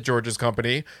worked at George's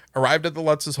company, arrived at the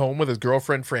Lutz's home with his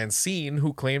girlfriend Francine,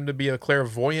 who claimed to be a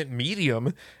clairvoyant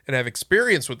medium and have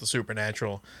experience with the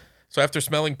supernatural. So after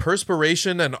smelling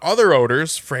perspiration and other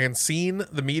odors, Francine,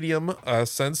 the medium,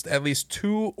 sensed at least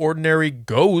two ordinary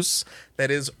ghosts, that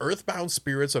is, earthbound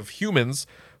spirits of humans,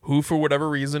 who for whatever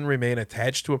reason remain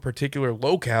attached to a particular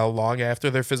locale long after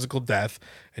their physical death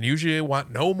and usually want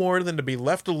no more than to be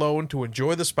left alone to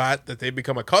enjoy the spot that they've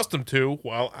become accustomed to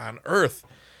while on Earth.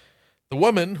 The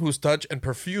woman, whose touch and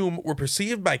perfume were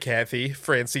perceived by Kathy,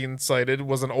 Francine cited,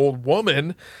 was an old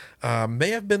woman, may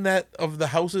have been that of the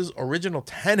house's original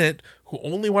tenant, who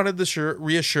only wanted to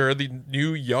reassure the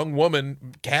new young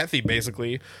woman, Kathy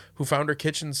basically, who found her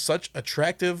kitchen such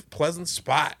attractive, pleasant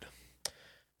spot.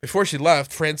 Before she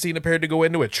left, Francine appeared to go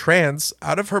into a trance.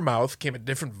 Out of her mouth came a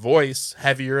different voice,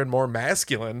 heavier and more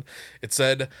masculine. It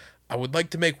said, "I would like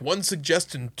to make one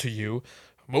suggestion to you.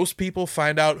 Most people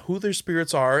find out who their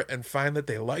spirits are and find that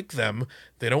they like them.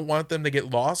 They don't want them to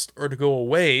get lost or to go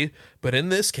away. But in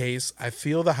this case, I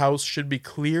feel the house should be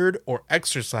cleared or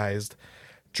exorcised."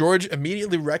 George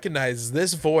immediately recognized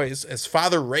this voice as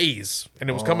Father Ray's, and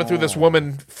it was coming through this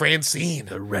woman, Francine.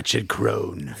 The wretched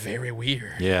crone. Very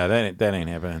weird. Yeah, that ain't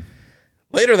happening.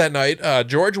 Later that night,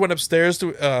 George went upstairs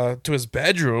to his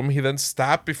bedroom. He then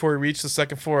stopped before he reached the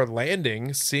second floor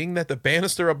landing, seeing that the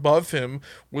banister above him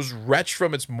was wrenched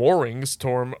from its moorings,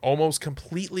 torn almost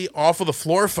completely off of the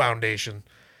floor foundation.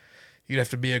 You'd have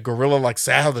to be a gorilla like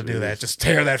Sal to do that. Just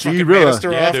tear that fucking G-Rilla.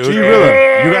 banister Yeah, off. dude.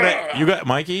 G-Rilla. You got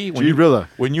Mikey. G-Rilla.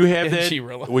 When you have that,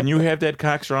 G-Rilla. when you have that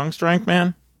cock strong strength,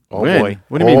 man. Oh When? boy.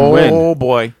 What do you mean, Oh when?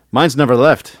 boy. Mine's never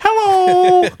left.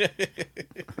 Hello.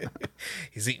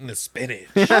 He's eating the spinach.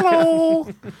 Hello.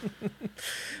 All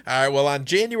right, well, on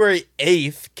January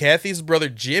 8th, Kathy's brother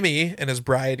Jimmy and his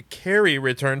bride Carrie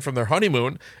returned from their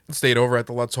honeymoon and stayed over at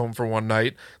the Lutz home for one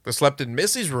night. They slept in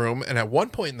Missy's room, and at one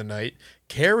point in the night,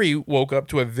 Carrie woke up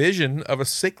to a vision of a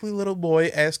sickly little boy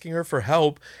asking her for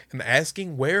help and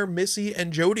asking where Missy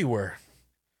and Jody were.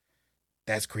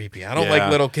 That's creepy. I don't Yeah. like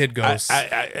little kid ghosts.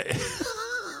 I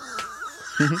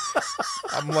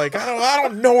I'm like, I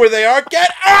don't know where they are. Get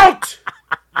out!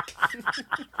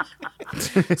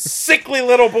 Sickly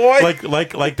little boy.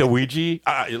 like the Ouija,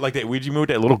 like that Ouija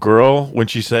movie, that little girl when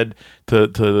she said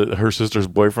to her sister's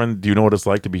boyfriend, "Do you know what it's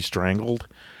like to be strangled?"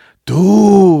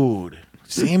 Dude,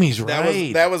 Sammy's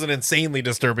right. That was an insanely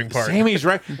disturbing part. Sammy's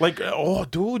right. Like, oh,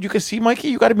 dude, you can see, Mikey.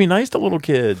 You got to be nice to little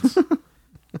kids,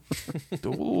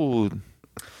 dude.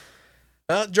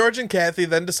 George and Kathy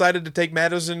then decided to take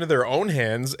matters into their own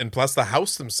hands and bless the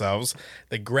house themselves.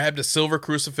 They grabbed a silver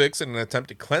crucifix in an attempt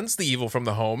to cleanse the evil from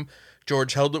the home.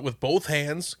 George held it with both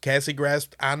hands. Cassie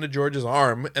grasped onto George's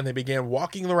arm, and they began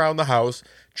walking around the house,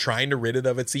 trying to rid it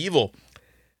of its evil.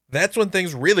 That's when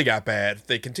things really got bad.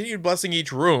 They continued blessing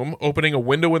each room, opening a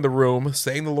window in the room,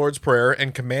 saying the Lord's Prayer,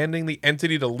 and commanding the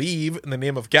entity to leave in the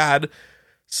name of God.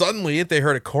 Suddenly, they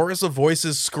heard a chorus of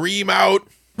voices scream out,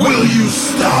 "Will you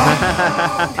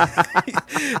stop?"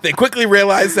 They quickly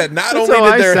realized that not That's only how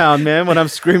did I their sound, man, when I'm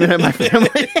screaming at my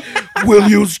family. "Will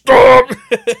you stop?"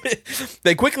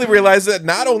 They quickly realized that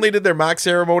not only did their mock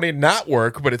ceremony not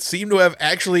work, but it seemed to have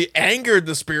actually angered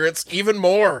the spirits even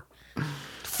more.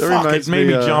 Fuck, reminds it made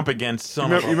me, me jump against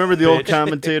some. You remember the old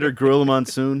commentator, Gorilla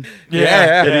Monsoon?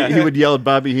 Yeah. And he would yell at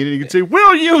Bobby Heenan. He could say,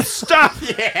 "Will you stop?"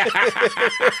 Yeah.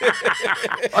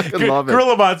 Fucking love it.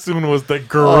 Gorilla Monsoon was the Oh,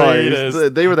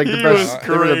 greatest. they were like the He best. was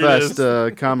They were the greatest.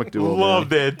 best comic duo. Love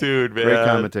man. that dude, man. Great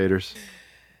commentators.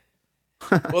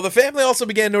 Well, the family also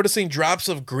began noticing drops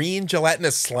of green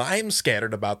gelatinous slime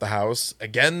scattered about the house.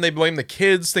 Again, they blamed the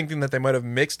kids, thinking that they might have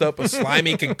mixed up a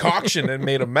slimy concoction and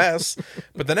made a mess.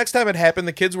 But the next time it happened,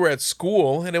 the kids were at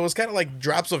school, and it was kind of like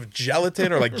drops of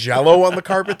gelatin or like Jello on the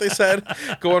carpet, they said.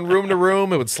 Going room to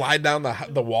room, it would slide down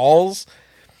the walls.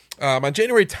 On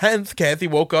January 10th, Kathy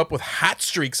woke up with hot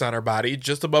streaks on her body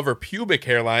just above her pubic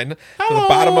hairline to the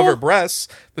bottom of her breasts.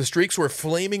 The streaks were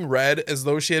flaming red as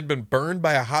though she had been burned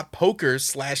by a hot poker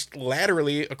slashed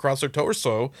laterally across her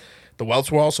torso. The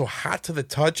welts were also hot to the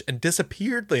touch and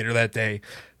disappeared later that day.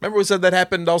 Remember we said that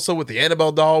happened also with the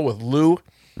Annabelle doll with Lou?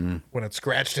 When it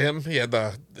scratched him, he had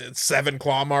the 7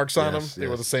 claw marks on him. They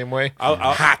were the same way.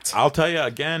 Hot. I'll tell you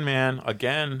again, man.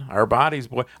 Again, our bodies,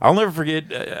 boy. I'll never forget.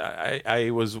 I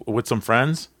was with some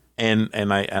friends, and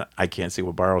I can't see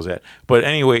what bar I was at. But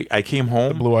anyway, I came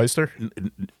home. Blue Oyster.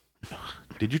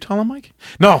 Did you tell him, Mike?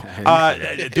 No,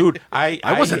 dude. I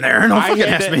wasn't there. Don't fucking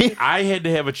ask me. I had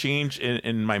to have a change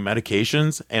in my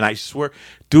medications, and I swear,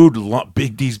 dude,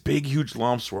 these big huge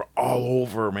lumps were all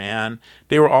over, man.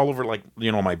 They were all over, like,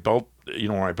 my belt. You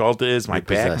know where my belt is, my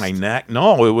back, my neck.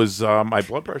 No, it was my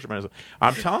blood pressure medicine.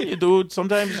 I'm telling you, dude.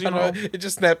 Sometimes it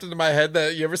just snapped into my head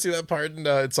that you ever see that part in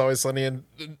It's Always Sunny in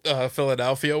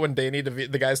Philadelphia when Danny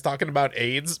DeVito, the guy's talking about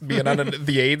AIDS, being on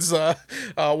the AIDS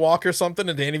walk or something,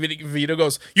 and Danny DeVito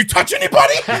goes, "You touch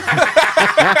anybody?"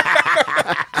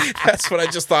 That's what I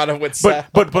just thought of with Seth.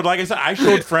 But like I said, I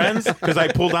showed friends because I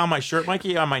pulled down my shirt,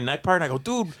 Mikey, on my neck part, and I go,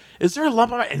 "Dude, is there a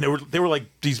lump on my?" And they were like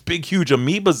these big huge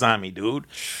amoebas on me, dude.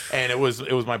 And it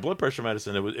was my blood pressure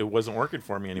medicine. It wasn't working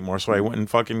for me anymore, so I went and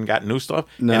fucking got new stuff.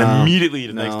 And immediately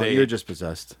the next day, you're just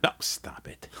possessed. No, stop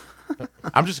it.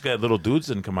 I'm just glad little dudes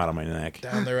didn't come out of my neck.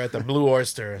 Down there at the Blue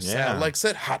Oyster. Yeah. Like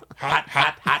said, hot.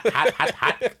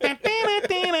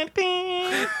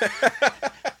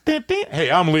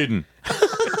 Hey, I'm leading.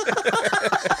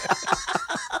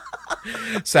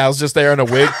 Sal's just there in a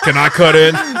wig. Can I cut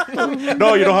in?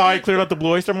 No, you know how I cleared out the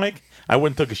Blue Oyster, Mike? I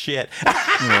went and took a shit.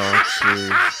 Oh,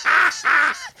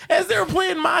 jeez. As they were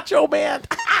playing Macho Man.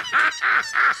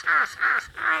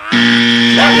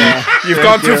 You've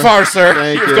gone too far, sir.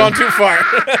 Thank You've you. gone too far.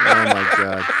 Oh my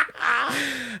god.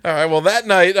 All right. Well, that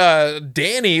night,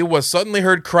 Danny was suddenly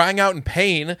heard crying out in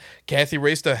pain. Kathy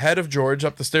raced ahead of George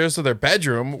up the stairs to their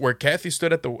bedroom, where Danny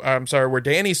stood at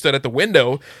the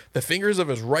window. The fingers of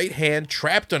his right hand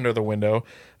trapped under the window.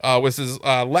 With his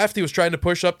left, he was trying to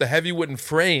push up the heavy wooden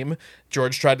frame.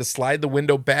 George tried to slide the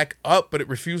window back up, but it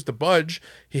refused to budge.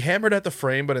 He hammered at the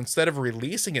frame, but instead of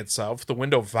releasing itself, the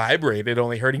window vibrated,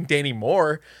 only hurting Danny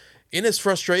more. In his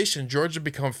frustration, George had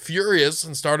become furious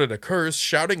and started a curse,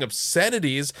 shouting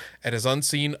obscenities at his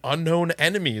unknown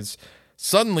enemies.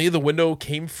 Suddenly, the window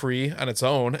came free on its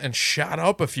own and shot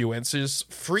up a few inches,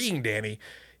 freeing Danny.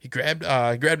 He grabbed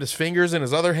his fingers in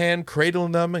his other hand,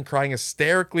 cradling them and crying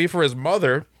hysterically for his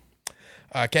mother.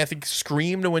 Kathy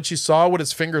screamed when she saw what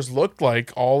his fingers looked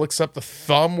like, all except the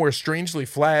thumb were strangely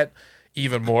flat.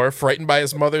 Even more, frightened by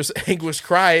his mother's anguished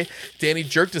cry, Danny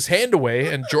jerked his hand away,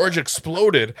 and George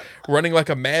exploded. Running like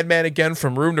a madman again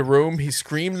from room to room, he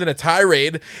screamed in a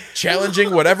tirade,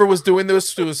 challenging whatever was doing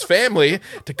this to his family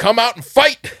to come out and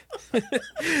fight.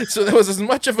 So there was as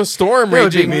much of a storm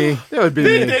raging. That would be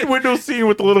me. That window scene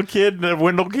with the little kid and the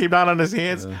window came down on his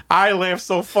hands. I laughed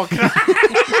so fucking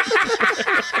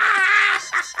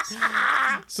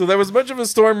So there was much of a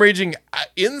storm raging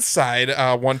inside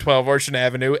 112 Ocean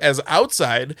Avenue as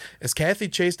outside, as Kathy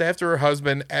chased after her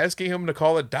husband, asking him to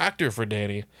call a doctor for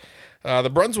Danny. The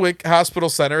Brunswick Hospital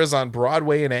Center is on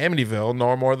Broadway in Amityville,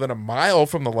 no more than a mile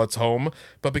from the Lutz home,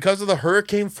 but because of the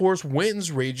hurricane-force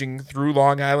winds raging through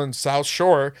Long Island's South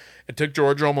Shore, it took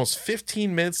George almost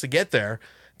 15 minutes to get there.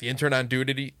 The intern on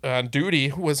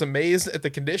duty was amazed at the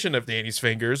condition of Danny's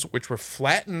fingers, which were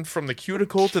flattened from the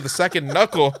cuticle to the second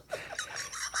knuckle.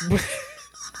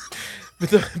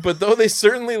 But though they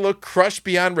certainly looked crushed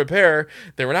beyond repair,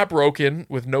 they were not broken,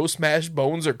 with no smashed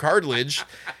bones or cartilage.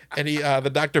 And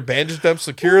the doctor bandaged them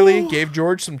securely, gave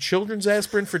George some children's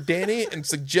aspirin for Danny, and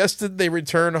suggested they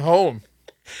return home.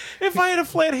 If I had a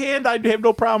flat hand, I'd have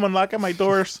no problem unlocking my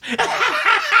doors.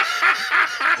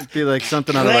 It'd be like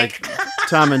something out of like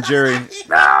Tom and Jerry.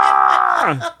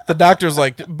 The doctor's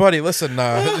like, buddy, listen,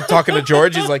 talking to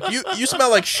George, he's like, you smell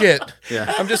like shit.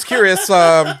 Yeah. I'm just curious,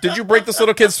 did you break this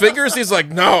little kid's fingers? He's like,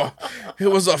 no, it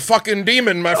was a fucking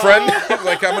demon, my friend. He's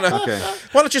like, Okay.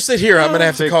 why don't you sit here? I'm going to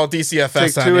have to call DCFS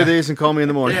Take on 2 you. of these and call me in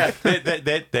the morning. Yeah,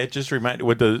 that just reminded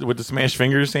with the smashed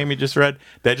fingers Sammy just read.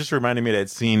 That just reminded me of that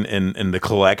scene in The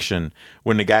Collection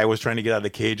when the guy was trying to get out of the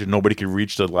cage and nobody could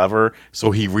reach the lever,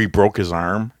 so he re-broke his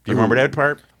arm. Do you remember that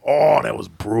part? Oh, that was I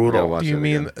gotta brutal. watch Do you it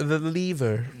mean again. the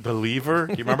lever? The lever.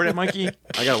 Do you remember that, Mikey?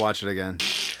 I gotta watch it again.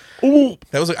 Ooh,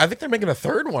 That was. I think they're making a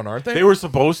third one, aren't they? they were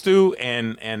supposed to,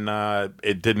 and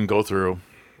it didn't go through.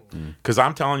 Because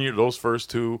I'm telling you, those first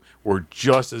 2 were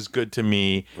just as good to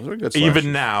me, Those are good even slashers.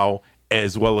 now,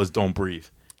 as well as Don't Breathe.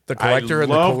 The Collector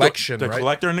and the love Collection, The right?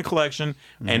 Collector and the Collection,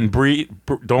 and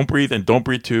Don't Breathe and Don't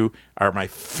Breathe 2 are my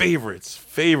favorites.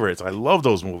 I love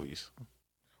those movies.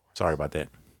 Sorry about that.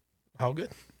 How good?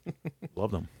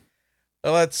 Love them.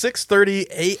 Well, at 6:30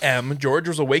 a.m., George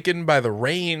was awakened by the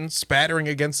rain spattering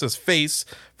against his face.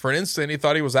 For an instant, he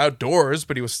thought he was outdoors,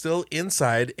 but he was still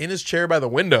inside, in his chair by the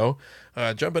window.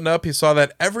 Jumping up, he saw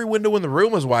that every window in the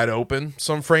room was wide open,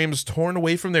 some frames torn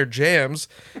away from their jambs.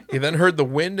 He then heard the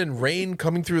wind and rain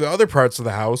coming through the other parts of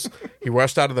the house. He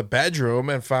rushed out of the bedroom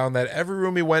and found that every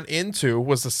room he went into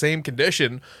was the same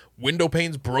condition. Window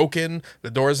panes broken,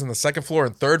 the doors in the second floor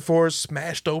and third floors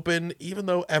smashed open, even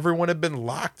though everyone had been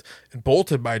locked and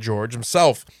bolted by George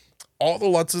himself. All the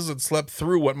Lutzes had slept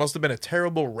through what must have been a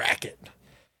terrible racket.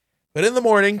 But in the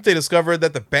morning, they discovered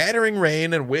that the battering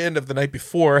rain and wind of the night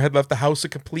before had left the house a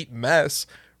complete mess.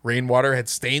 Rainwater had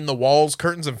stained the walls,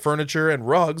 curtains, and furniture and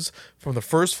rugs from the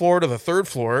first floor to the third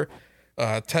floor.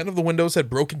 10 of the windows had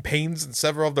broken panes and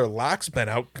several of their locks bent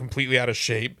out completely out of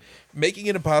shape, making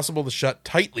it impossible to shut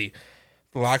tightly.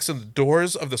 The locks on the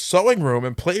doors of the sewing room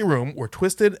and playroom were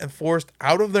twisted and forced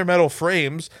out of their metal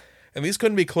frames, and these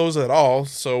couldn't be closed at all.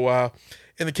 So,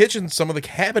 in the kitchen, some of the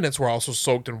cabinets were also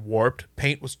soaked and warped.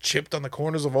 Paint was chipped on the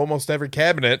corners of almost every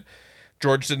cabinet.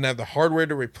 George didn't have the hardware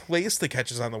to replace the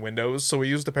catches on the windows, so he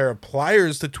used a pair of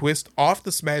pliers to twist off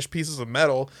the smashed pieces of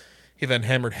metal. He then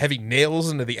hammered heavy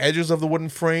nails into the edges of the wooden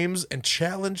frames and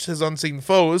challenged his unseen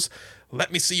foes.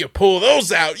 Let me see you pull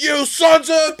those out, you sons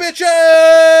of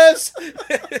bitches!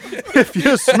 If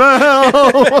you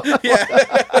smell.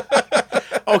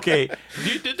 Okay,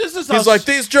 this is He's like,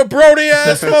 these jabroni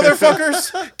ass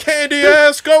motherfuckers, candy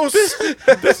ass ghosts.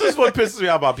 this is what pisses me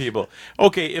off about people.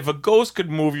 Okay, if a ghost could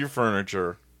move your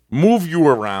furniture, move you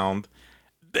around,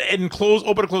 and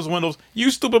open and close windows, you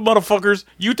stupid motherfuckers,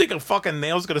 you think a fucking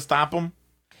nail's gonna stop them?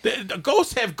 The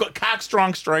ghosts have cock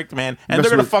strong strength, man, and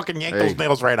they're gonna fucking yank those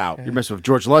nails right out. You're messing with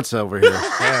George Lutz over here.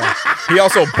 Yeah. He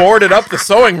also boarded up the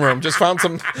sewing room, just found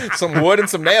some wood and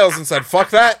some nails and said,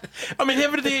 fuck that. I mean,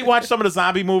 haven't you watched some of the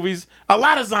zombie movies? A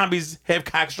lot of zombies have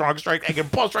cock strong strength and can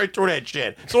bust right through that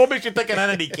shit. So what makes you think an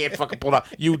entity can't fucking pull it out?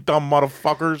 You dumb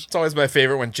motherfuckers. It's always my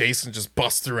favorite when Jason just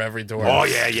busts through every door. Oh,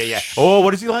 yeah. Oh, what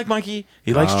does he like, Mikey?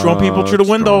 He likes throwing people through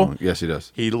the window. Strong. Yes, he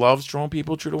does. He loves throwing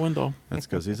people through the window. That's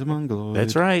because he's a mongoloid.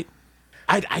 That's right.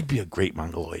 I'd be a great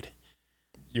mongoloid.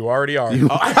 You already are. You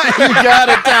got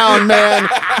it down, man.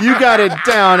 You got it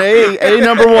down. A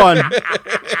number one.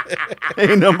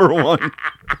 A number one.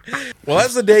 Well,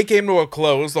 as the day came to a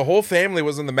close, the whole family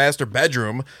was in the master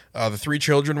bedroom. The 3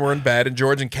 children were in bed, and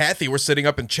George and Kathy were sitting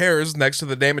up in chairs next to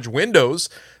the damaged windows.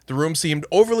 The room seemed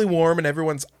overly warm, and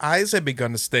everyone's eyes had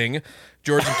begun to sting.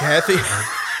 George and Kathy...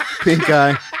 Pink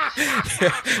eye.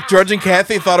 George and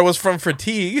Kathy thought it was from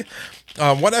fatigue.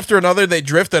 One after another, they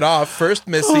drifted off. First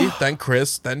Missy, then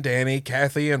Chris, then Danny,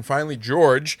 Kathy, and finally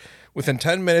George. Within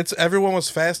 10 minutes, everyone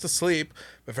was fast asleep.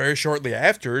 But very shortly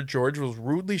after, George was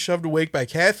rudely shoved awake by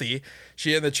Kathy.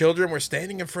 She and the children were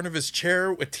standing in front of his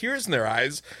chair with tears in their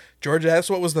eyes. George asked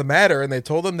what was the matter, and they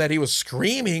told him that he was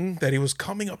screaming, that he was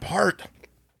coming apart.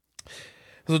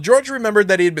 So George remembered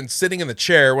that he had been sitting in the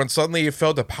chair when suddenly he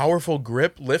felt a powerful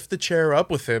grip lift the chair up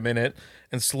with him in it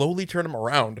and slowly turn him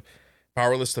around.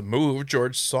 Powerless to move,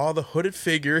 George saw the hooded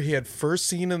figure he had first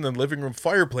seen in the living room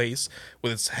fireplace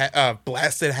with its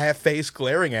blasted half face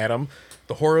glaring at him.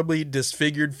 The horribly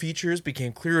disfigured features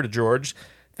became clear to George.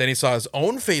 Then he saw his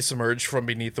own face emerge from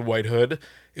beneath the white hood.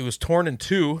 It was torn in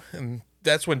two, and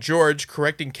that's when George,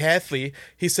 correcting Kathy,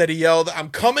 he yelled, "I'm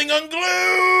coming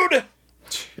unglued!"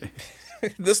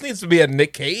 This needs to be a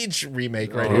Nick Cage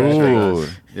remake right here. Ooh,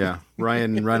 yeah.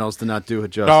 Ryan Reynolds did not do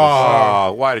it justice.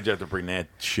 Oh, why did you have to bring that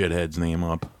shithead's name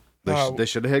up? They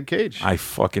should have had Cage. I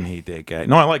fucking hate that guy.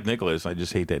 No, I like Nicholas. I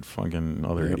just hate that fucking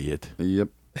other idiot. Yep.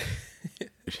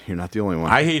 You're not the only one.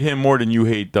 I hate him more than you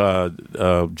hate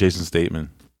Jason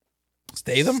Statham.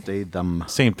 Statham? Stay them.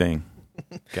 Same thing.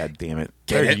 God damn it.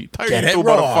 Get You it two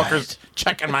right. motherfuckers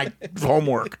checking my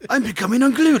homework. I'm becoming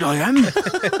unglued, I am.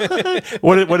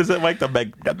 What is it like? The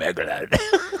megalodon.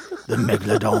 The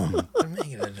megalodon.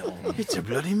 It's a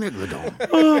bloody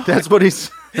megalodon. That's what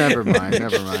he's... Never mind.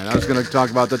 I was going to talk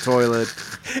about the toilet.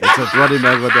 It's a bloody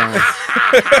megalodon.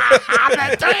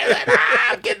 I'm the toilet.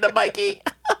 I'm getting the Mikey.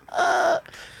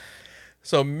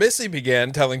 So Missy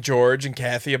began telling George and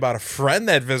Kathy about a friend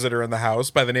that visited her in the house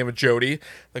by the name of Jody,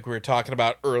 like we were talking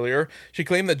about earlier. She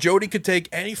claimed that Jody could take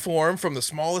any form from the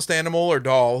smallest animal or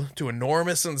doll to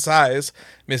enormous in size.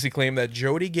 Missy claimed that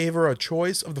Jody gave her a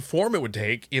choice of the form it would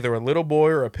take, either a little boy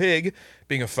or a pig.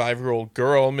 Being a 5-year-old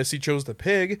girl, Missy chose the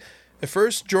pig. At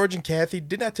first, George and Kathy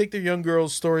did not take their young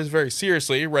girl's stories very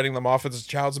seriously, writing them off as a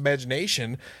child's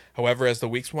imagination. However, as the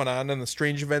weeks went on and the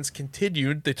strange events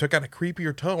continued, they took on a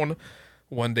creepier tone.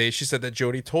 One day, she said that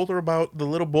Jody told her about the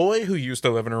little boy who used to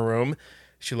live in her room.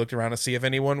 She looked around to see if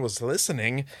anyone was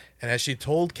listening, and as she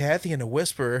told Kathy in a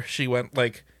whisper, she went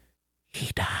like,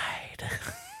 "He died."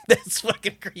 That's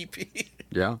fucking creepy.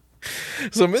 Yeah.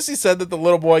 So Missy said that the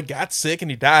little boy got sick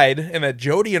and he died, and that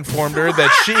Jody informed her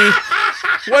that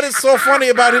she... What is so funny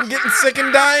about him getting sick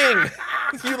and dying?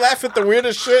 You laugh at the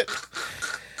weirdest shit.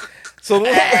 So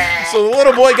the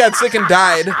little boy got sick and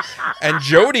died, and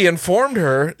Jody informed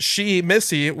her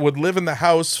Missy, would live in the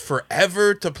house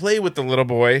forever to play with the little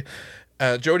boy.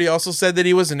 Jody also said that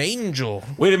he was an angel.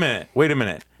 Wait a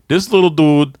minute. This little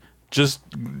dude just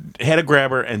had a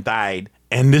grabber and died,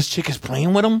 and this chick is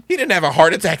playing with him? He didn't have a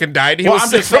heart attack and died. I'm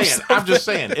just saying. I'm just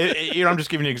saying. I'm just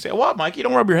giving you an example. What, Mike? You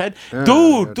don't rub your head,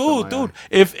 dude.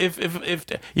 If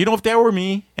if that were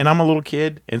me and I'm a little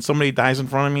kid and somebody dies in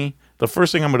front of me, the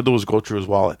first thing I'm going to do is go through his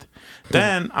wallet.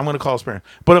 Then I'm going to call his parent.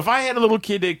 But if I had a little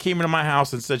kid that came into my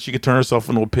house and said she could turn herself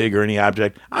into a pig or any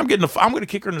object, I'm going to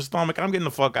kick her in the stomach. I'm getting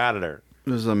the fuck out of there.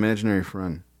 This is an imaginary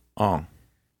friend. Oh,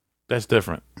 that's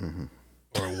different. Mm-hmm.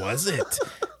 Or was it?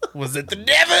 Was it the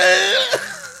devil?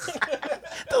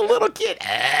 The little kid.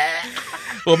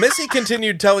 Well, Missy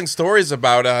continued telling stories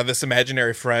about this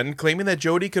imaginary friend, claiming that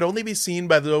Jody could only be seen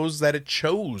by those that it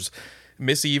chose.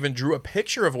 Missy even drew a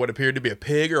picture of what appeared to be a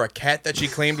pig or a cat that she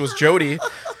claimed was Jody.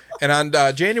 And on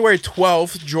January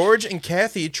 12th, George and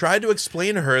Kathy tried to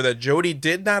explain to her that Jody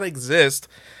did not exist.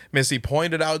 Missy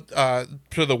pointed out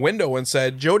to the window and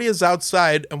said, "Jody is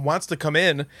outside and wants to come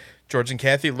in." George and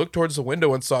Kathy looked towards the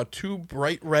window and saw two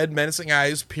bright red menacing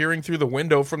eyes peering through the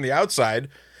window from the outside.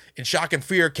 In shock and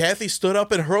fear, Kathy stood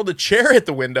up and hurled a chair at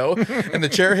the window, and the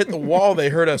chair hit the wall. They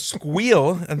heard a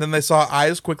squeal, and then they saw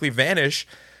eyes quickly vanish.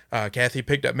 Kathy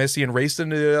picked up Missy and raced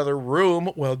into the other room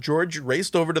while George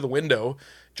raced over to the window.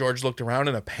 George looked around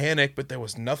in a panic, but there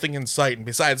was nothing in sight. And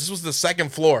besides, this was the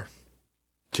second floor.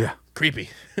 Yeah. Creepy.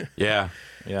 Yeah.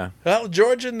 Well,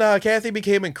 George and Kathy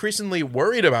became increasingly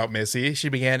worried about Missy. She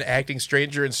began acting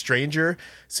stranger and stranger,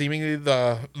 seemingly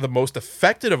the most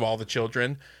affected of all the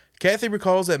children. Kathy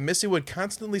recalls that Missy would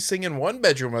constantly sing in one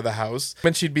bedroom of the house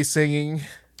when she'd be singing,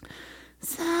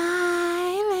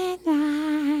 "Silent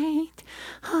night,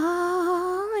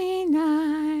 holy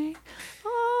night."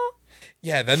 Oh.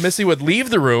 Yeah, then Missy would leave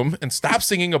the room and stop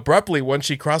singing abruptly when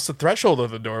she crossed the threshold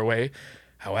of the doorway.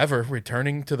 However,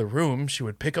 returning to the room, she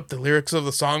would pick up the lyrics of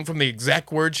the song from the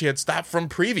exact words she had stopped from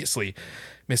previously.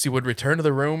 Missy would return to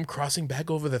the room, crossing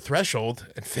back over the threshold,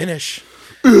 and finish,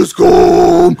 "It's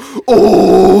come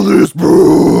all this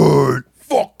bird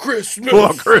 "For Christmas."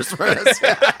 for Christmas."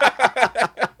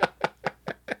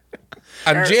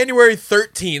 On January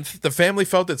 13th, the family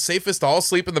felt it safest to all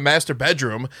sleep in the master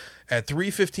bedroom. At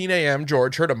 3:15 a.m.,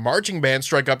 George heard a marching band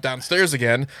strike up downstairs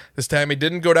again. This time he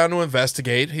didn't go down to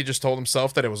investigate. He just told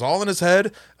himself that it was all in his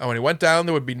head, and when he went down,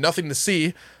 there would be nothing to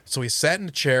see. So he sat in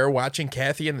a chair watching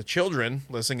Kathy and the children,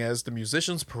 listening as the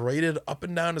musicians paraded up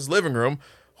and down his living room,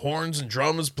 horns and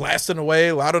drums blasting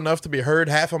away loud enough to be heard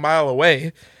half a mile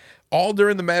away. All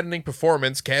during the maddening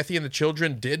performance, Kathy and the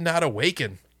children did not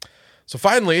awaken. So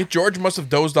finally, George must have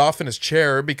dozed off in his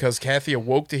chair because Kathy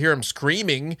awoke to hear him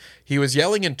screaming. He was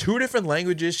yelling in 2 different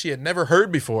languages she had never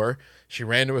heard before. She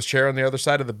ran to his chair on the other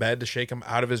side of the bed to shake him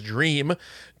out of his dream.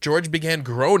 George began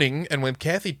groaning, and when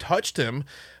Kathy touched him,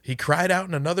 he cried out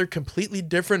in another completely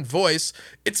different voice,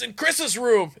 "It's in Chris's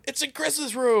room! It's in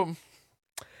Chris's room!"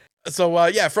 So,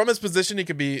 from his position, he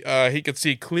could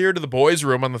see clear to the boys'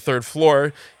 room on the 3rd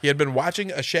floor. He had been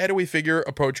watching a shadowy figure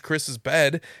approach Chris's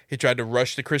bed. He tried to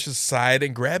rush to Chris's side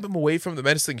and grab him away from the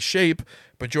menacing shape,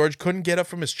 but George couldn't get up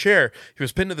from his chair. He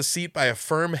was pinned to the seat by a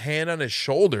firm hand on his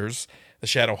shoulders. The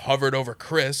shadow hovered over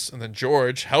Chris, and then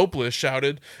George, helpless,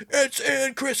 shouted, "It's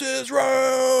in Chris's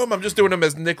room!" I'm just doing him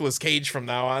as Nicolas Cage from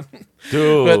now on.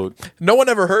 Dude. But no one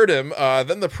ever heard him.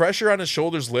 Then the pressure on his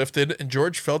shoulders lifted, and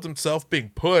George felt himself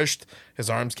being pushed. His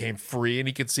arms came free, and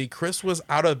he could see Chris was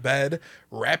out of bed,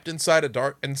 wrapped inside of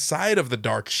the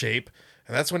dark shape.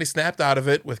 And that's when he snapped out of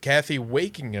it, with Kathy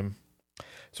waking him.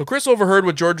 So Chris overheard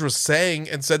what George was saying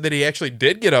and said that he actually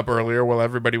did get up earlier while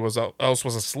everybody else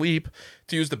was asleep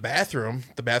to use the bathroom.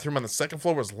 The bathroom on the second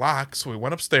floor was locked, so he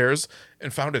went upstairs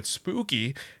and found it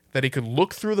spooky that he could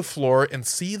look through the floor and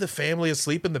see the family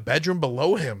asleep in the bedroom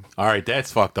below him. All right,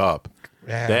 that's fucked up.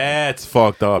 Yeah. That's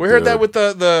fucked up. We heard dude. that with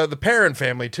the Perrin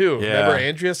family too. Yeah. Remember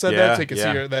Andrea said Yeah, that, so you could see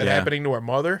yeah, that yeah. happening to her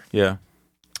mother. Yeah.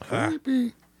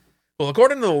 Creepy. Well,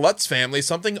 according to the Lutz family,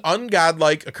 something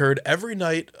ungodlike occurred every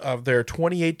night of their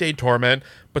 28-day torment,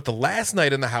 but the last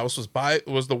night in the house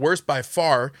was the worst by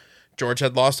far. George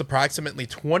had lost approximately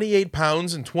 28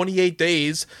 pounds in 28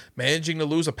 days, managing to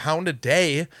lose a pound a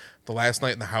day. The last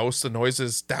night in the house, the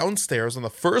noises downstairs on the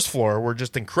first floor were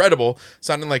just incredible,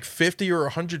 sounding like 50 or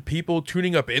 100 people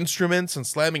tuning up instruments and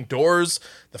slamming doors.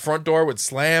 The front door would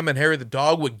slam, and Harry the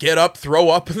dog would get up, throw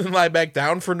up, and then lie back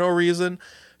down for no reason.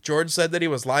 George said that he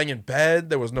was lying in bed,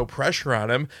 there was no pressure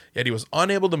on him, yet he was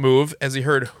unable to move as he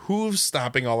heard hooves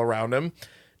stomping all around him.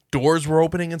 Doors were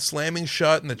opening and slamming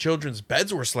shut, and the children's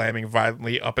beds were slamming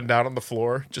violently up and down on the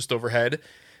floor just overhead,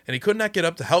 and he could not get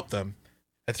up to help them.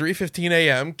 At 3:15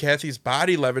 a.m., Kathy's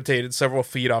body levitated several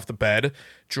feet off the bed.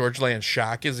 George lay in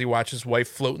shock as he watched his wife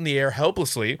float in the air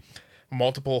helplessly.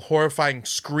 Multiple horrifying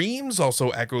screams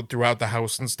also echoed throughout the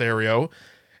house in stereo.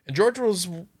 And George was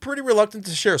pretty reluctant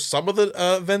to share some of the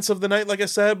events of the night, like I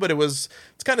said, but it's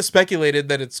kind of speculated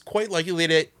that it's quite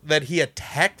likely that he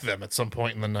attacked them at some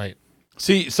point in the night.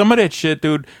 See, some of that shit,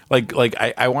 dude, like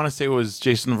I want to say it was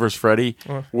Jason vs. Freddy,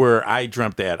 where I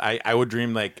dreamt that. I would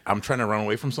dream like I'm trying to run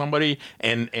away from somebody,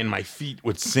 and my feet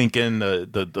would sink in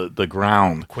the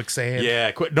ground. Quicksand. Yeah,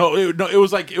 it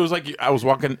was like I was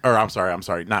walking, or I'm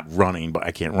sorry, not running, but I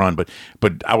can't run,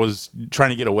 but I was trying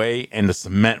to get away, and the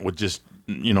cement would just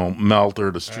melt,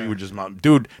 or the street would just melt.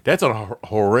 Dude, that's a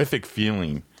horrific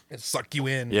feeling. It suck you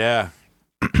in. Yeah.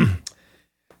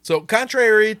 So,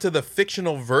 contrary to the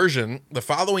fictional version, the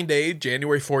following day,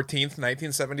 January 14th,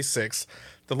 1976,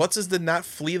 the Lutzes did not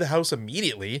flee the house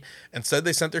immediately. Instead,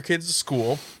 they sent their kids to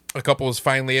school. A couple was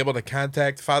finally able to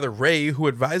contact Father Ray, who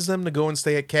advised them to go and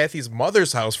stay at Kathy's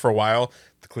mother's house for a while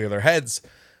to clear their heads.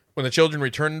 When the children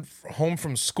returned home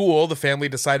from school, the family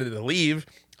decided to leave.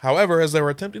 However, as they were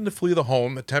attempting to flee the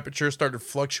home, the temperature started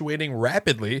fluctuating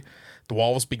rapidly. The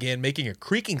walls began making a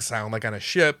creaking sound like on a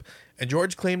ship, and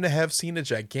George claimed to have seen a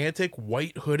gigantic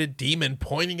white hooded demon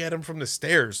pointing at him from the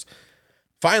stairs.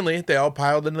 Finally, they all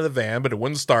piled into the van, but it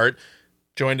wouldn't start.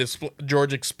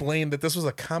 George explained that this was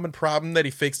a common problem that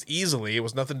he fixed easily. It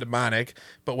was nothing demonic,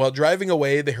 but while driving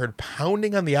away, they heard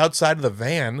pounding on the outside of the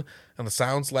van, and the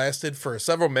sounds lasted for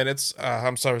several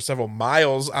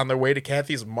miles on their way to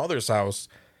Kathy's mother's house.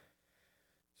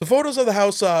 The photos of the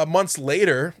house months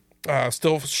later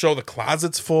still show the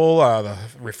closets full, the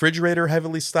refrigerator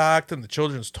heavily stocked, and the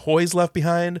children's toys left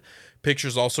behind.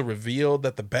 Pictures also revealed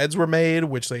that the beds were made,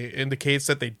 which indicates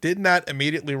that they did not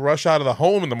immediately rush out of the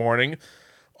home in the morning.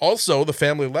 Also, the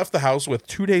family left the house with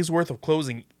 2 days' worth of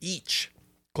clothing each.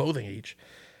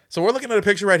 So we're looking at a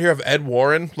picture right here of Ed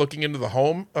Warren looking into the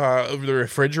home, of the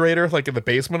refrigerator, like in the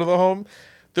basement of the home.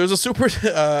 There's a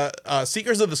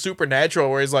Seekers of the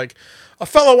Supernatural where he's like, a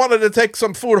fellow wanted to take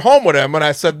some food home with him, and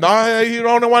I said, no, you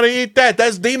don't want to eat that.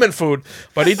 That's demon food.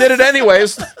 But he did it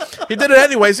anyways.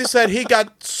 He said he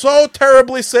got so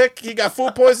terribly sick, he got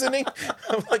food poisoning.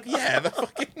 I'm like, yeah, the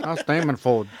fucking... That's demon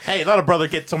food. Hey, let a brother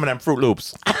get some of them Fruit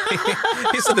Loops.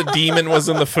 He said the demon was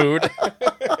in the food.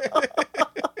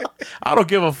 I don't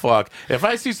give a fuck. If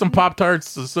I see some Pop-Tarts,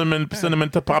 cinnamon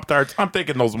to Pop-Tarts, I'm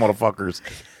taking those motherfuckers.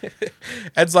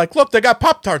 Ed's like, look, they got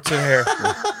Pop-Tarts in here.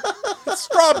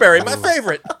 Strawberry, my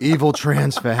favorite. Evil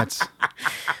trans fats.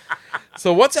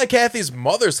 So once at Kathy's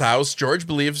mother's house, George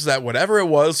believes that whatever it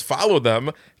was followed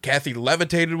them. Kathy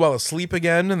levitated while asleep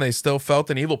again, and they still felt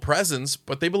an evil presence,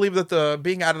 but they believe that the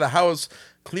being out of the house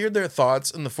cleared their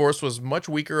thoughts, and the force was much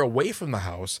weaker away from the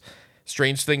house.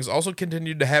 Strange things also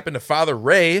continued to happen to Father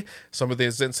Ray. Some of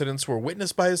these incidents were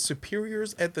witnessed by his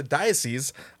superiors at the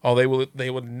diocese, although they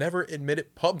would never admit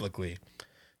it publicly.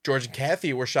 George and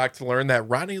Kathy were shocked to learn that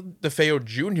Ronnie DeFeo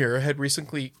Jr. had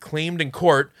recently claimed in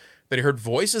court that he heard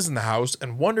voices in the house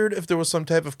and wondered if there was some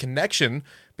type of connection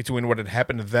between what had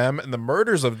happened to them and the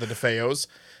murders of the DeFeos,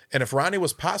 and if Ronnie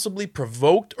was possibly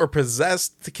provoked or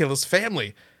possessed to kill his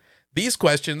family. These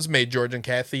questions made George and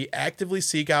Kathy actively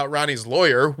seek out Ronnie's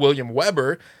lawyer, William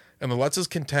Weber, and the Lutzes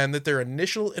contend that their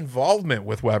initial involvement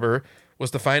with Weber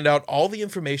was to find out all the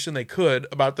information they could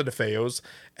about the DeFeos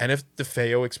and if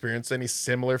DeFeo experienced any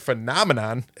similar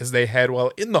phenomenon as they had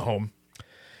while in the home.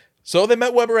 So they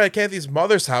met Weber at Kathy's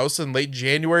mother's house in late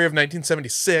January of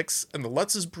 1976, and the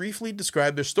Lutzes briefly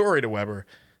described their story to Weber.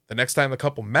 The next time the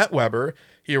couple met Weber,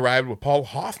 he arrived with Paul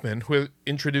Hoffman, who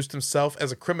introduced himself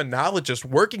as a criminologist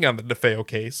working on the DeFeo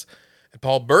case, and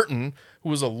Paul Burton, who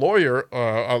was a lawyer,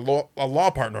 a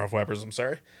law partner of Weber's,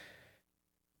 So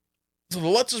the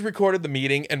Lutzes recorded the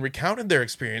meeting and recounted their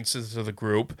experiences to the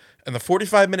group, and the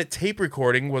 45-minute tape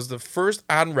recording was the first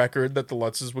on record that the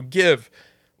Lutzes would give.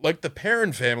 Like the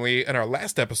Perrin family in our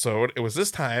last episode, it was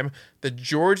this time that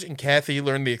George and Kathy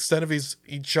learned the extent of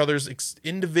each other's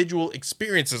individual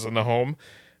experiences in the home,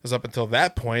 as up until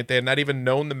that point, they had not even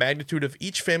known the magnitude of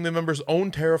each family member's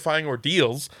own terrifying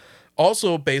ordeals.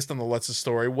 Also, based on the Lutz's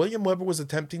story, William Weber was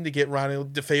attempting to get Ronnie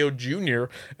DeFeo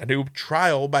Jr. a new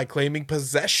trial by claiming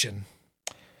possession.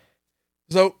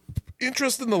 So,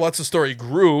 interest in the Lutz's story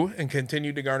grew and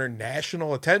continued to garner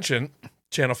national attention.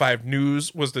 Channel 5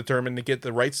 News was determined to get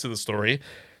the rights to the story,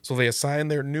 so they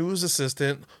assigned their news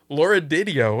assistant, Laura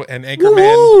Didio, and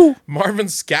anchorman Marvin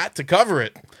Scott to cover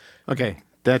it. Okay,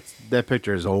 that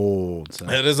picture is old. So.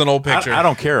 It is an old picture. I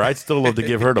don't care. I'd still love to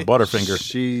give her the Butterfinger.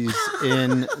 She's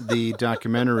in the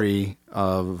documentary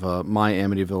of My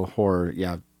Amityville Horror.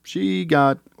 Yeah, she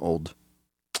got old.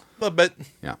 A little bit.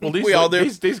 Yeah. Well, we all do.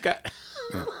 These got.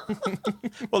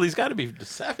 Well, he's got to be the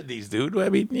 70s, dude. I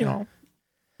mean, you know.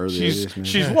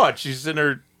 She's what? She's in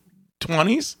her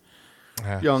 20s?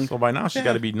 Young. So by now she's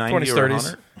got to be 90 20s, or 30s.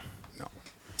 100. No.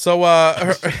 So,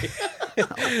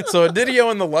 so Didio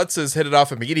and the Lutzes hit it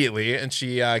off immediately, and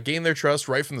she gained their trust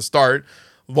right from the start.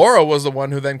 Laura was the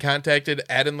one who then contacted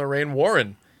Ed and Lorraine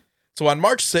Warren. So on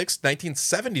March 6,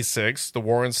 1976, the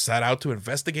Warrens set out to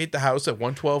investigate the house at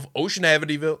 112 Ocean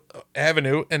Avenue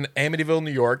in Amityville,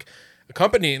 New York.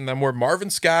 Accompanying them were Marvin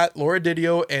Scott, Laura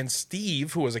Didio, and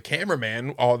Steve, who was a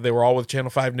cameraman. They were all with Channel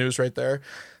 5 News right there.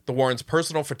 The Warrens'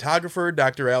 personal photographer,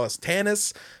 Dr. Alice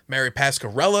Tannis, Mary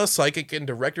Pascarella, psychic and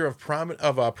director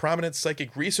of a prominent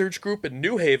psychic research group in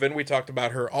New Haven. We talked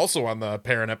about her also on the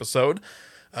Perrin episode.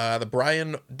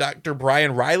 Dr.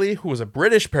 Brian Riley, who was a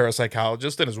British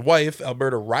parapsychologist, and his wife,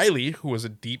 Alberta Riley, who was a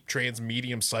deep trance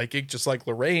medium psychic, just like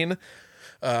Lorraine.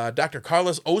 Dr.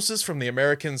 Carlos Osis from the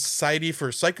American Society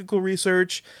for Psychical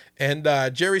Research, and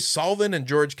Jerry Sullivan and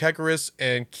George Kekaris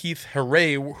and Keith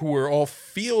Hooray, who were all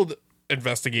field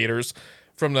investigators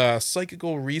from the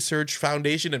Psychical Research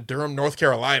Foundation in Durham, North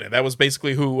Carolina. That was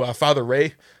basically who Father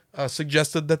Ray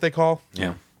suggested that they call.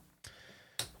 Yeah.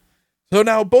 So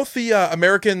now both the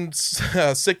American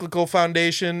Cyclical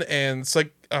Foundation and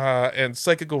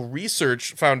Psychical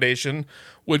Research Foundation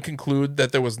would conclude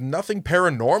that there was nothing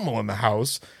paranormal in the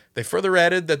house. They further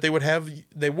added that they would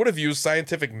have used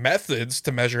scientific methods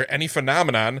to measure any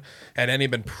phenomenon had any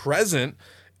been present,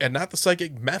 and not the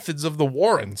psychic methods of the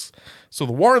Warrens. So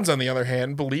the Warrens, on the other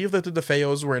hand, believed that the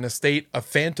DeFeos were in a state of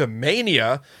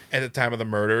phantomania at the time of the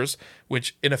murders,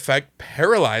 which in effect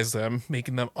paralyzed them,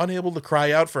 making them unable to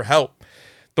cry out for help.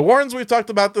 The Warrens, we've talked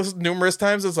about this numerous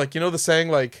times, is like, you know the saying,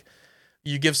 like,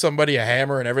 you give somebody a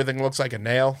hammer and everything looks like a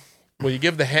nail? Well, you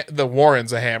give the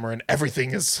Warrens a hammer and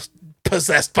everything is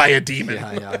possessed by a demon.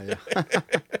 Yeah.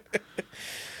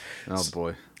 Oh,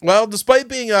 boy. Well, despite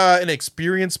being an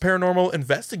experienced paranormal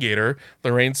investigator,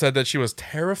 Lorraine said that she was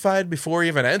terrified before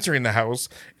even entering the house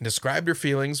and described her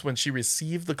feelings when she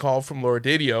received the call from Laura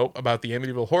Didio about the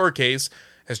Amityville horror case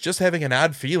as just having an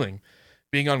odd feeling,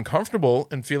 being uncomfortable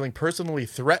and feeling personally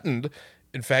threatened.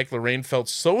 In fact, Lorraine felt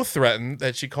so threatened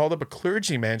that she called up a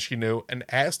clergyman she knew and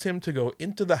asked him to go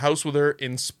into the house with her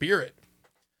in spirit.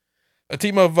 A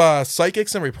team of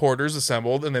psychics and reporters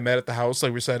assembled, and they met at the house,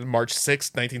 like we said, on March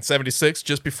 6, 1976,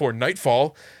 just before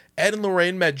nightfall. Ed and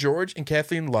Lorraine met George and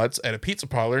Kathleen Lutz at a pizza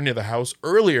parlor near the house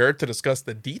earlier to discuss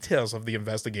the details of the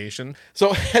investigation.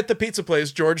 So at the pizza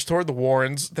place, George told the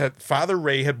Warrens that Father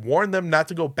Ray had warned them not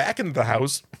to go back into the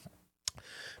house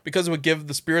because it would give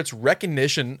the spirits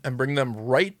recognition and bring them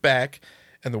right back,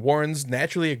 and the Warrens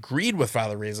naturally agreed with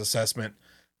Father Ray's assessment.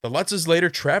 The Lutzes later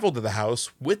traveled to the house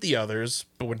with the others,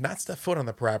 but would not step foot on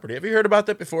the property. Have you heard about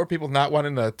that before? People not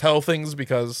wanting to tell things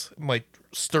because it might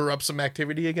stir up some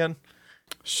activity again?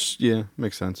 Yeah,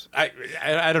 makes sense. I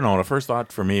don't know. The first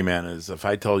thought for me, man, is if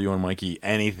I tell you and Mikey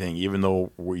anything, even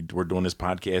though we're doing this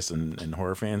podcast and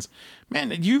horror fans, man,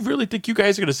 do you really think you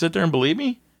guys are going to sit there and believe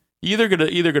me? Either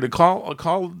gonna call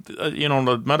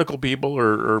the medical people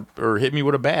or hit me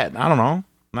with a bat. I don't know.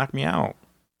 Knock me out.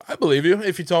 I believe you.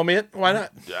 If you told me it, why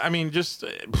not? I mean, just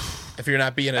If you're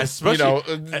not being,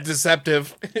 Especially-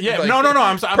 deceptive. yeah. Like, no.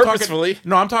 I'm purposefully. talking.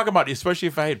 No, I'm talking about especially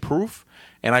if I had proof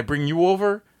and I bring you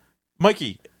over,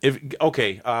 Mikey.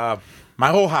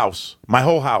 My whole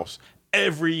house,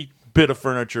 every bit of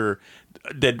furniture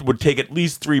that would take at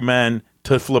least 3 men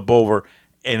to flip over,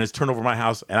 and it's turned over my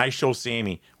house, and I show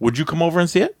Sammy. Would you come over and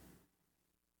see it?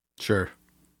 Sure.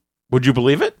 Would you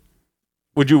believe it?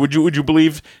 Would you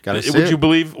believe? Gotta see Would it.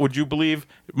 you believe,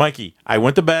 Mikey? I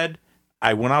went to bed.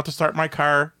 I went out to start my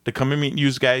car to come and meet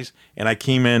you guys, and I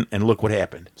came in and look what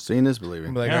happened. Seeing is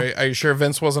believing. Like, Yeah. are you sure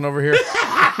Vince wasn't over here?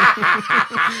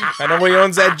 I know he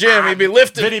owns that gym. He'd be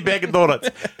lifting. Vinny bag of donuts.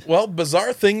 Well,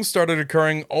 bizarre things started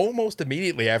occurring almost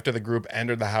immediately after the group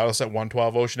entered the house at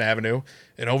 112 Ocean Avenue.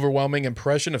 An overwhelming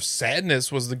impression of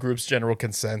sadness was the group's general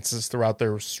consensus throughout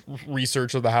their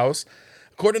research of the house.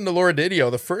 According to Laura Didio,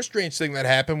 the first strange thing that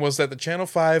happened was that the Channel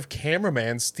 5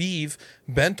 cameraman, Steve,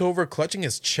 bent over clutching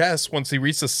his chest once he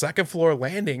reached the second floor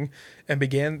landing and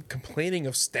began complaining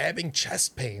of stabbing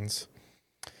chest pains.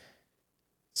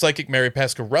 Psychic Mary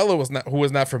Pasquarella who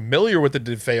was not familiar with the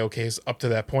DeFeo case up to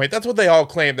that point. That's what they all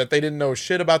claimed, that they didn't know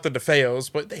shit about the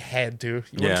DeFeos, but they had to.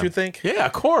 Wouldn't you think? Yeah,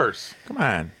 of course. Come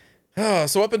on.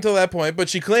 So up until that point, but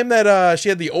she claimed that she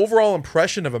had the overall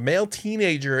impression of a male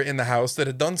teenager in the house that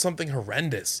had done something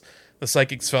horrendous. The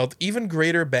psychics felt even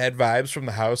greater bad vibes from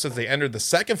the house as they entered the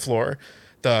second floor.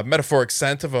 The metaphoric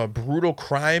scent of a brutal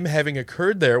crime having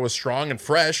occurred there was strong and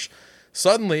fresh.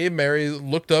 Suddenly, Mary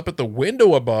looked up at the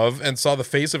window above and saw the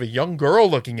face of a young girl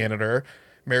looking in at her.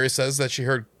 Mary says that she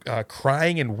heard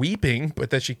crying and weeping, but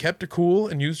that she kept her cool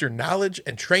and used her knowledge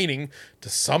and training to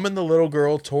summon the little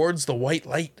girl towards the white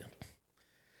light.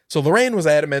 So Lorraine was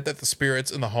adamant that the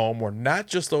spirits in the home were not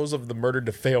just those of the murdered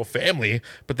DeFeo family,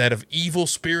 but that of evil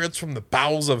spirits from the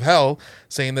bowels of hell,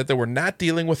 saying that they were not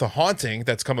dealing with a haunting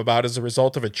that's come about as a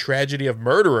result of a tragedy of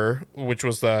murderer, which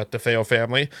was the DeFeo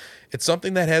family. It's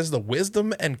something that has the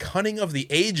wisdom and cunning of the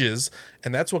ages,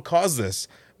 and that's what caused this.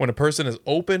 When a person is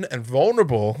open and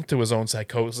vulnerable to his own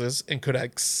psychosis and could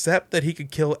accept that he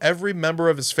could kill every member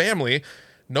of his family,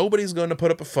 nobody's going to put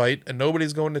up a fight and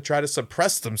nobody's going to try to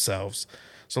suppress themselves.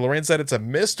 So Lorraine said it's a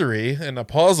mystery and a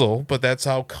puzzle, but that's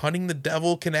how cunning the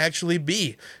devil can actually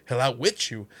be. He'll outwit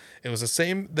you. It was the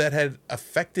same that had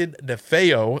affected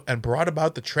DeFeo and brought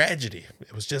about the tragedy.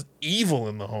 It was just evil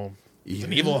in the home. It's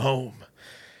an evil home.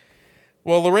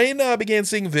 Well, Lorraine began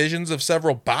seeing visions of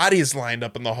several bodies lined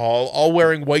up in the hall, all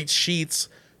wearing white sheets.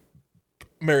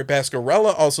 Mary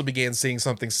Pasquarella also began seeing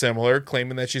something similar,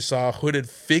 claiming that she saw hooded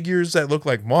figures that looked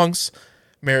like monks.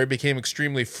 Mary became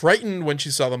extremely frightened when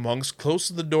she saw the monks close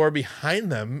to the door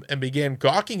behind them and began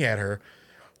gawking at her.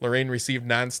 Lorraine received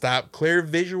nonstop clear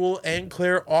visual and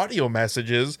clear audio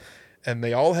messages, and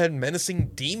they all had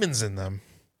menacing demons in them.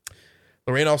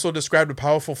 Lorraine also described a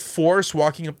powerful force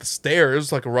walking up the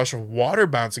stairs, like a rush of water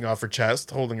bouncing off her chest,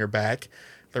 holding her back.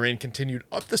 Lorraine continued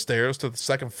up the stairs to the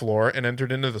second floor and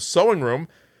entered into the sewing room.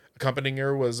 Accompanying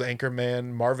her was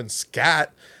anchorman Marvin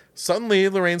Scott. Suddenly,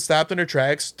 Lorraine stopped in her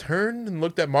tracks, turned and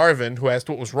looked at Marvin, who asked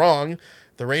what was wrong.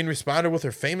 Lorraine responded with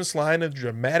her famous line in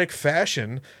dramatic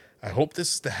fashion, "I hope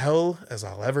this is the hell as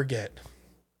I'll ever get.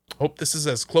 Hope this is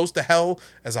as close to hell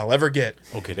as I'll ever get."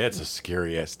 Okay, that's a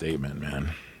scary ass statement,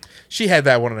 man. She had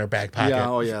that one in her back pocket. Yeah,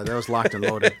 oh yeah, that was locked and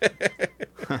loaded.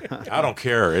 I don't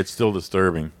care. It's still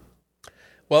disturbing.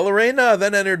 Well, Lorraine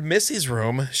then entered Missy's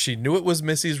room. She knew it was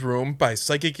Missy's room by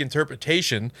psychic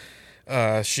interpretation.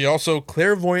 She also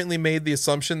clairvoyantly made the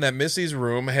assumption that Missy's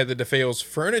room had the DeFeo's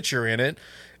furniture in it.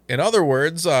 In other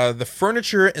words, the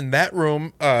furniture in that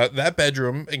room, that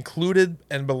bedroom, included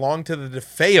and belonged to the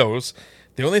DeFeos.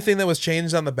 The only thing that was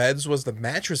changed on the beds was the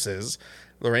mattresses.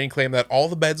 Lorraine claimed that all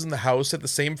the beds in the house had the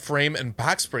same frame and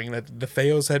box spring that the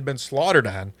DeFeos had been slaughtered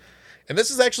on. And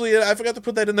this is actually, I forgot to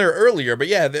put that in there earlier, but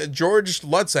yeah, George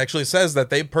Lutz actually says that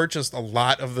they purchased a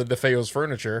lot of the DeFeo's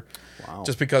furniture. Wow.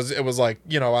 Just because it was like,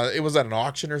 it was at an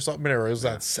auction or something, or it was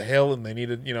on sale and they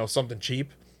needed, something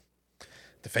cheap.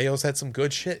 DeFeo's had some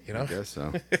good shit, I guess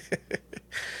so.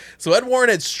 So Ed Warren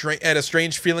had a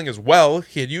strange feeling as well.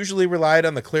 He had usually relied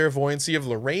on the clairvoyancy of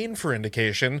Lorraine for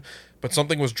indication, but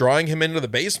something was drawing him into the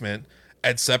basement.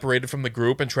 Ed separated from the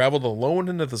group and traveled alone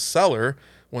into the cellar.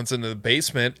 Once in the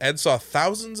basement, Ed saw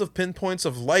thousands of pinpoints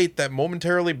of light that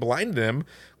momentarily blinded him.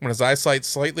 When his eyesight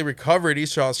slightly recovered, he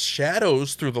saw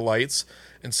shadows through the lights,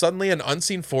 and suddenly an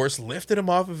unseen force lifted him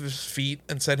off of his feet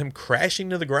and sent him crashing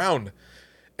to the ground.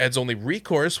 Ed's only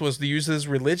recourse was to use his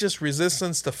religious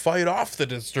resistance to fight off the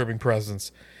disturbing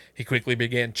presence. He quickly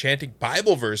began chanting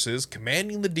Bible verses,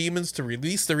 commanding the demons to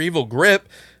release their evil grip,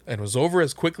 and was over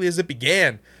as quickly as it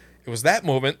began. It was that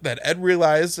moment that Ed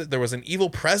realized that there was an evil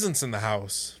presence in the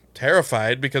house.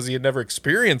 Terrified because he had never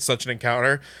experienced such an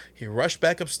encounter, he rushed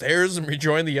back upstairs and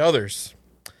rejoined the others.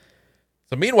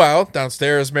 So meanwhile,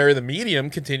 downstairs, Mary the medium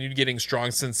continued getting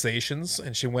strong sensations,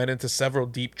 and she went into several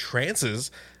deep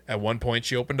trances. At one point,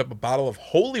 she opened up a bottle of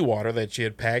holy water that she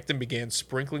had packed and began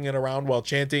sprinkling it around while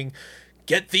chanting,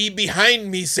 "Get thee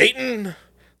behind me, Satan!"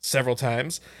 several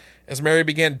times. As Mary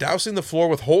began dousing the floor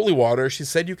with holy water, she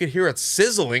said you could hear it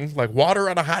sizzling like water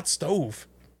on a hot stove.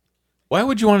 Why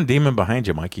would you want a demon behind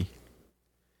you, Mikey?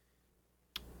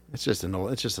 It's just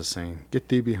a saying. Get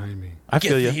thee behind me. I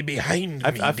feel Get thee you. behind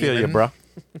me, I feel you, demon. bro.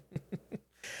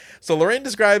 So Lorraine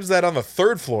describes that on the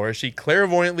third floor, she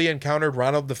clairvoyantly encountered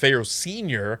Ronald DeFeo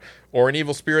Sr., or an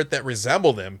evil spirit that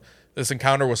resembled him. This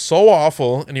encounter was so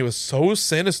awful, and he was so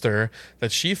sinister,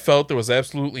 that she felt there was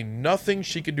absolutely nothing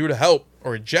she could do to help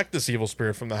or eject this evil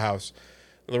spirit from the house.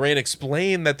 Lorraine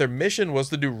explained that their mission was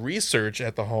to do research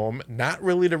at the home, not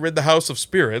really to rid the house of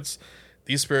spirits.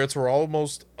 These spirits were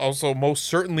also most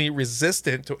certainly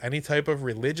resistant to any type of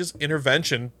religious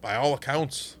intervention by all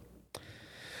accounts.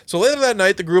 So later that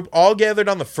night, the group all gathered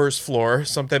on the first floor.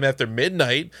 Sometime after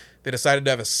midnight, they decided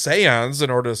to have a seance in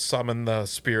order to summon the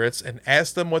spirits and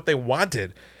ask them what they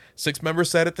wanted. 6 members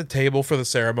sat at the table for the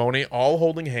ceremony, all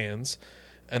holding hands.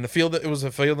 And it was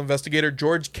a field investigator,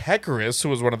 George Kekaris, who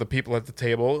was one of the people at the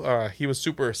table. He was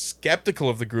super skeptical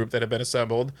of the group that had been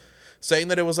assembled, saying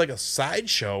that it was like a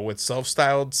sideshow with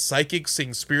self-styled psychics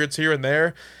seeing spirits here and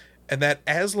there, and that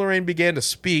as Lorraine began to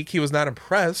speak, he was not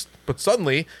impressed. But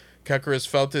suddenly, Kekaris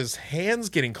felt his hands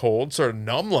getting cold, sort of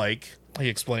numb-like, he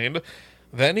explained.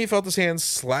 Then he felt his hands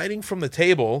sliding from the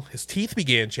table, his teeth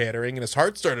began chattering, and his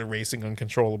heart started racing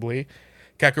uncontrollably.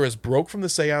 Kekaris broke from the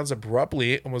seance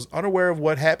abruptly and was unaware of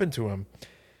what happened to him.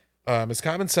 His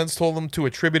common sense told him to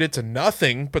attribute it to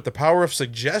nothing but the power of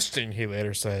suggestion, he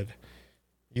later said.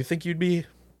 You think you'd be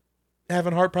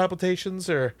having heart palpitations,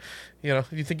 or,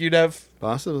 you think you'd have...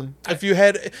 Possibly. If you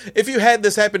had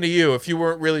this happen to you, if you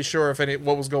weren't really sure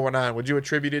what was going on, would you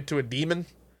attribute it to a demon?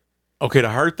 Okay,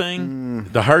 the heart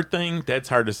thing, that's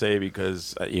hard to say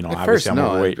because, obviously I'm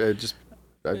overweight.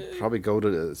 I'd probably go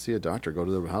to see a doctor, go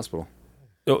to the hospital.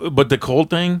 But the cold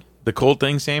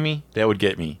thing, Sammy, that would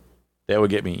get me.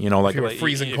 Like, If you were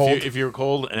freezing cold. If you're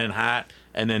cold and then hot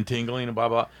and then tingling and blah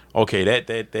blah. Okay,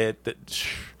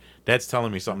 that's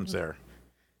telling me something's there.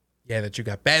 Yeah, that you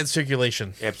got bad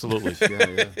circulation. Absolutely.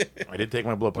 Yeah. I did take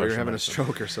my blood Or pressure. you're having a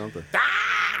stroke or something.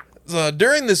 So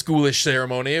during this ghoulish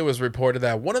ceremony, it was reported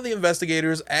that one of the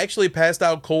investigators actually passed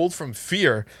out cold from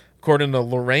fear. According to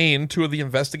Lorraine, 2 of the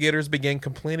investigators began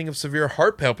complaining of severe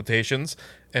heart palpitations,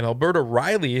 and Alberta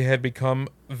Riley had become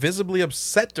visibly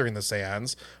upset during the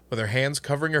seance. With her hands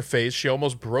covering her face, she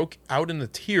almost broke out into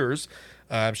tears.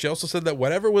 She also said that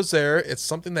whatever was there, it's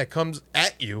something that comes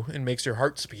at you and makes your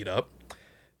heart speed up.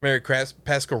 Mary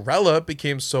Pasquarella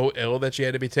became so ill that she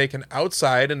had to be taken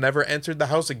outside and never entered the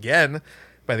house again.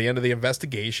 By the end of the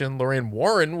investigation, Lorraine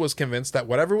Warren was convinced that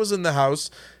whatever was in the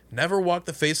house never walked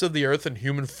the face of the earth in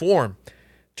human form.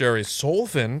 Jerry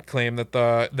Solfin claimed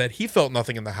that he felt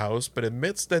nothing in the house, but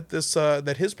admits that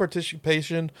that his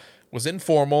participation was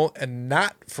informal and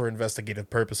not for investigative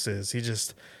purposes. He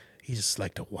just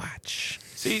liked to watch.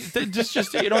 See,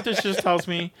 you know what this just tells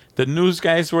me? The news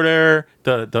guys were there.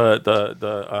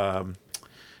 The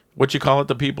what you call it?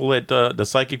 The people at the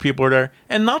psychic people were there,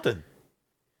 and nothing.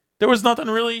 There was nothing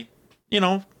really,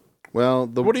 Well,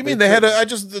 What do you mean? They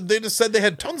just said they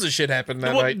had tons of shit happen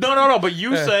that night. No. But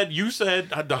you said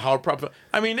the heart problem.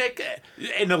 I mean,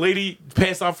 and the lady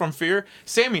passed out from fear.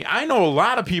 Sammy, I know a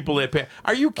lot of people that passed.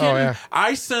 Are you kidding? Oh, yeah.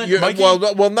 I sent Mikey.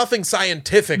 Well, nothing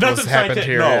scientific happened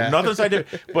here. No, yeah. nothing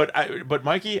scientific. But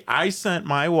Mikey, I sent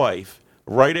my wife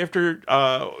right after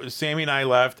Sammy and I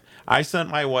left. I sent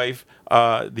my wife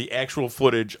the actual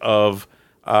footage of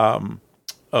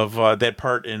that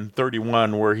part in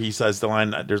 31 where he says the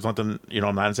line, "There's nothing,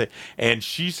 I'm not saying," and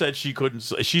she said she couldn't.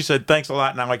 She said, "Thanks a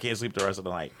lot. Now I can't sleep the rest of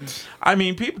the night." I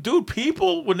mean,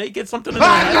 people when they get something,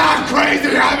 I'm not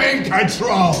crazy. I'm in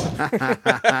control.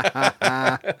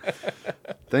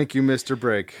 Thank you, Mr.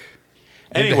 Break.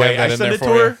 Anyway, have that I in sent there it to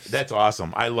for her. you. That's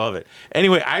awesome. I love it.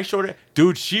 Anyway, I showed her.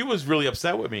 Dude, she was really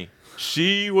upset with me.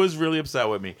 She was really upset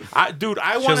with me. I want to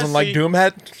see. She doesn't like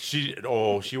Doomhead?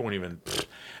 She won't even.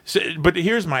 But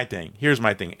here's my thing.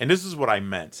 And this is what I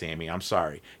meant, Sammy. I'm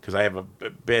sorry because I have a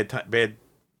bad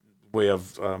way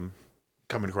of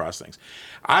coming across things.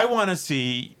 I want to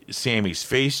see Sammy's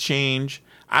face change.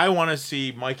 I want to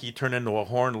see Mikey turn into a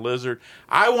horned lizard.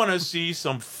 I want to see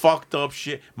some fucked up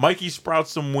shit. Mikey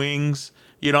sprouts some wings,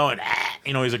 and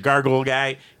he's a gargoyle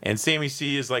guy, and Sammy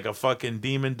C is like a fucking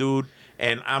demon dude.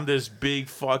 and I'm this big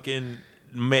fucking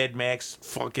Mad Max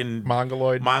fucking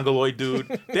Mongoloid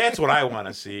dude. That's what I want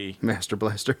to see. Master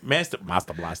Blaster. Master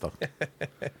Blaster.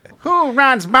 Who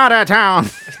runs Butter Town?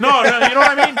 No, you know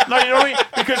what I mean? No, you know what I mean?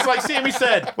 Because like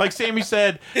Sammy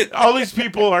said, all these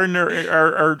people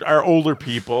are older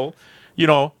people. You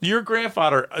know, your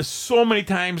grandfather so many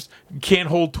times can't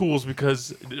hold tools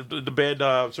because the bad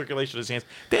circulation of his hands.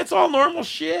 That's all normal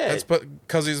shit. That's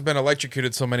because he's been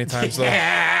electrocuted so many times, though. But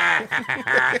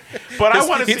I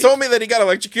want to see. He told me that he got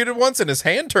electrocuted once and his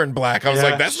hand turned black. I was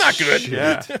like, that's not good.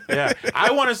 Yeah.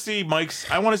 I want to see Mike's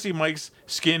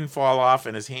skin fall off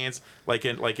and his hands like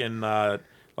in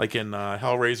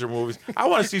Hellraiser movies. I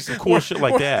want to see some cool shit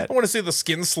like that. I want to see the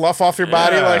skin slough off your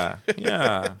body.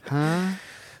 Yeah.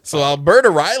 So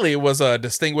Alberta Riley was a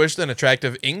distinguished and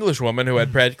attractive English woman who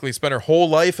had practically spent her whole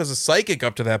life as a psychic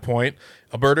up to that point.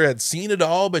 Alberta had seen it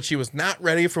all, but she was not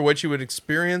ready for what she would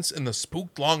experience in the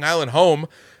spooked Long Island home.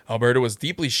 Alberta was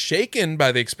deeply shaken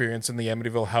by the experience in the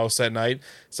Amityville house that night,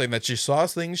 saying that she saw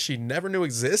things she never knew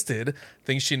existed,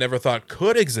 things she never thought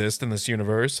could exist in this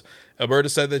universe. Alberta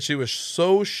said that she was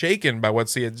so shaken by what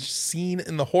she had seen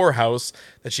in the horror house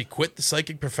that she quit the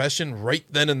psychic profession right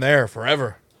then and there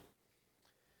forever.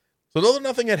 So though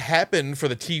nothing had happened for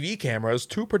the TV cameras,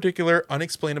 two particular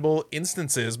unexplainable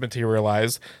instances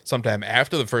materialized sometime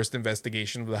after the first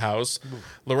investigation of the house.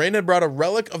 Lorraine had brought a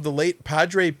relic of the late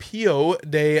Padre Pio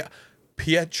de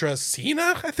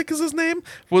Pietrasina, I think is his name.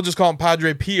 We'll just call him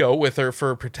Padre Pio with her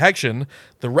for protection.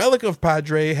 The relic of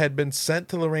Padre had been sent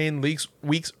to Lorraine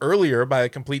weeks earlier by a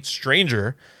complete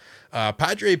stranger.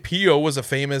 Padre Pio was a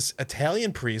famous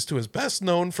Italian priest who is best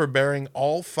known for bearing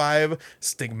all 5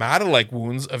 stigmata-like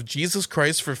wounds of Jesus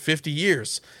Christ for 50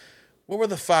 years. What were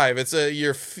the 5? It's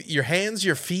your hands,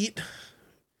 your feet,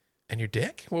 and your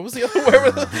dick. What was the other?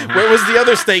 Where was the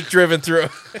other stake driven through?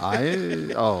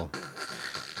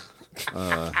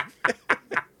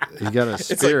 You got a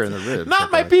spear in the ribs.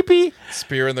 Not my pee-pee.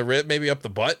 Spear in the rib, maybe up the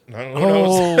butt. I don't know.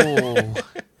 Who knows?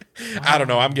 I don't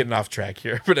know. I'm getting off track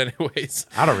here. But anyways.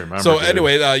 I don't remember. So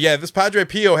anyway, this Padre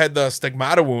Pio had the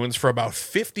stigmata wounds for about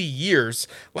 50 years.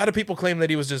 A lot of people claim that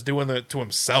he was just doing it to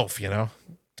himself,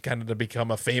 kind of to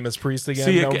become a famous priest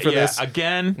again. Known for this.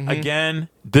 Again,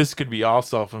 this could be all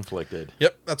self-inflicted.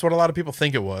 Yep, that's what a lot of people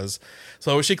think it was.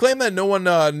 So she claimed that no one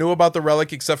knew about the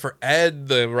relic except for Ed,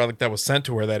 the relic that was sent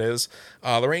to her, that is.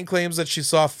 Lorraine claims that she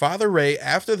saw Father Ray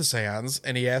after the seance,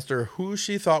 and he asked her who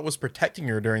she thought was protecting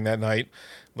her during that night.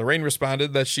 Lorraine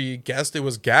responded that she guessed it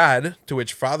was God, to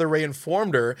which Father Ray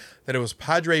informed her that it was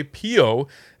Padre Pio,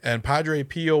 and Padre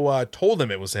Pio told him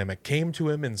it was him. It came to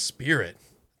him in spirit.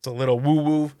 It's a little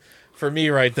woo-woo for me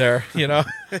right there,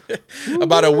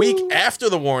 About a week after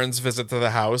the Warrens' visit to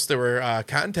the house, they were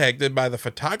contacted by the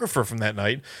photographer from that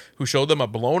night, who showed them a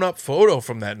blown-up photo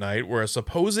from that night where a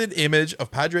supposed image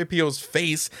of Padre Pio's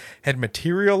face had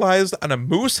materialized on a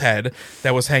moose head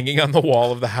that was hanging on the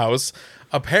wall of the house.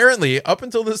 Apparently, up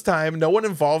until this time, no one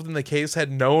involved in the case had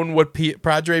known what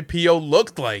Padre Pio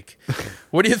looked like.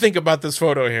 What do you think about this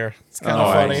photo here? It's kind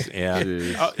of funny.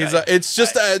 It's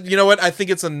just, you know what? I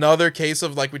think it's another case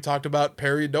of, like we talked about,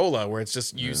 pareidolia, where it's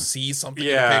just you see something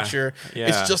in a picture. Yeah.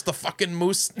 It's just a fucking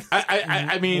moose.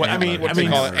 I mean, what do you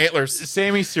call it? Antlers.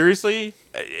 Sammy, seriously,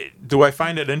 do I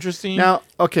find it interesting? Now,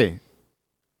 okay,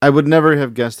 I would never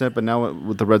have guessed that, but now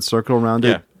with the red circle around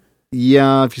it.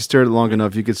 Yeah, if you stared at it long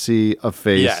enough, you could see a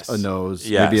face, a nose,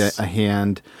 maybe a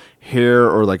hand, hair,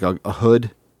 or like a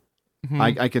hood. Mm-hmm.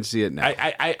 I can see it now.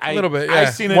 A little bit, yeah.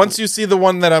 I've seen it. Once you see the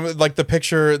one that I'm like the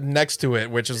picture next to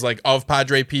it, which is like of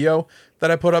Padre Pio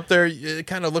that I put up there, it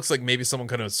kind of looks like maybe someone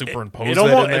could have superimposed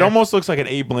it almost looks like an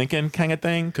Abe Lincoln kind of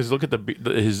thing, because look at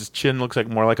his chin looks like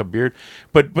more like a beard.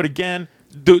 But again,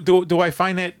 do I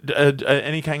find that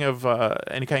any kind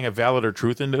of valid or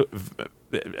truth into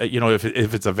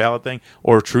if it's a valid thing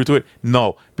or true to it?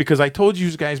 No, because I told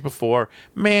you guys before,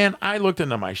 man, I looked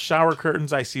into my shower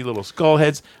curtains, I see little skull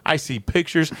heads, I see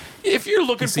pictures. If you're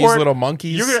looking for little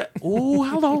monkeys,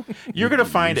 you're gonna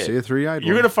find it. See a three-eyed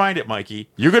You're one. gonna find it, Mikey.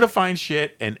 You're gonna find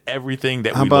shit and everything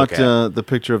that How we look about at. the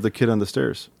picture of the kid on the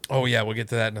stairs? Oh yeah, we'll get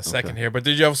to that in a second here. But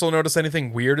did you also notice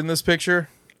anything weird in this picture?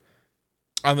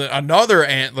 On another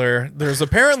antler, there's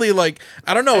apparently like,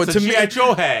 I don't know. It's a G.I.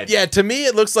 Joe head. Yeah, to me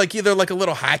it looks like either like a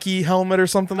little hockey helmet or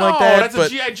something like that. That's a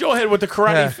G.I. Joe head with the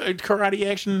karate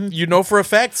action. You know for a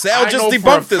fact. Sal just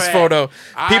debunked this photo.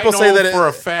 People say that for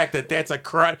a fact that that's a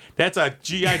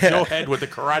G.I. Joe head with a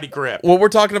karate grip. What we're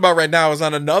talking about right now is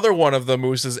on another one of the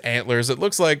moose's antlers. It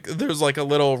looks like there's like a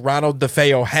little Ronald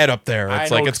DeFeo head up there.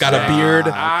 It's like it's got a beard.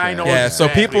 I know. Yeah, exactly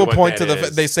so people what point that to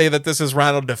is. they say that this is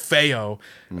Ronald DeFeo,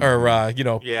 or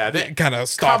kind of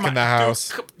stalking the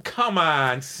house. Come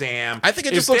on, Sam. I think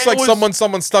it just looks like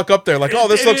someone stuck up there, like,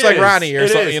 this looks like Ronnie or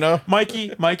something,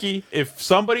 Mikey, if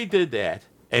somebody did that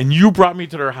and you brought me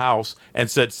to their house and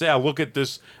said, Sal, look at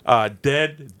this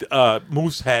dead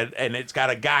moose head and it's got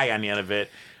a guy on the end of it.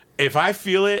 If I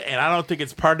feel it and I don't think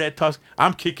it's part of that tusk,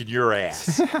 I'm kicking your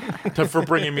ass for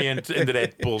bringing me into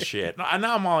that bullshit. Now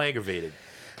I'm all aggravated.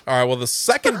 All right, well, the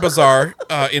second bizarre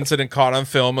incident caught on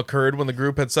film occurred when the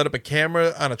group had set up a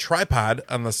camera on a tripod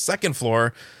on the second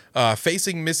floor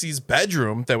facing Missy's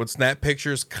bedroom that would snap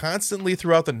pictures constantly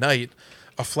throughout the night.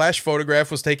 A flash photograph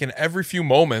was taken every few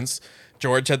moments.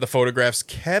 George had the photographs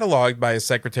cataloged by his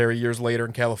secretary years later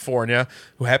in California,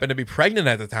 who happened to be pregnant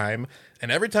at the time.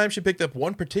 And every time she picked up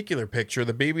one particular picture,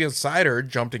 the baby inside her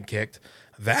jumped and kicked.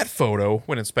 That photo,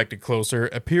 when inspected closer,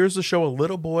 appears to show a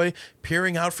little boy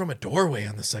peering out from a doorway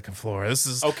on the second floor. This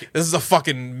is a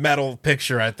fucking metal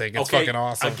picture, I think. It's fucking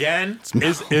awesome. Again,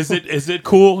 is it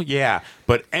cool? Yeah.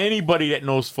 But anybody that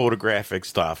knows photographic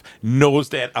stuff knows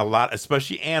that a lot,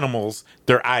 especially animals,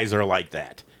 their eyes are like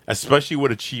that. Especially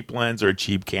with a cheap lens or a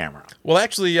cheap camera. Well,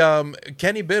 actually,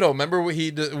 Kenny Biddle, remember what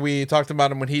we talked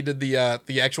about him when he did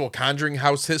the actual Conjuring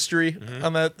house history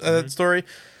on that story?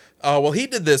 Well, he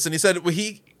did this, and he said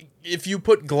if you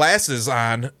put glasses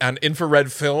on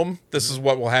infrared film, this is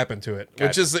what will happen to it.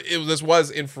 Gotcha. This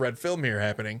was infrared film here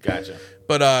happening. Gotcha.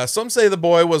 But some say the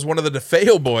boy was one of the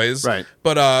DeFeo boys. Right.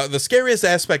 But the scariest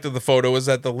aspect of the photo is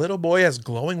that the little boy has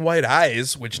glowing white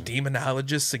eyes, which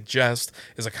demonologists suggest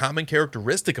is a common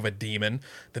characteristic of a demon.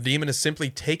 The demon is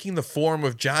simply taking the form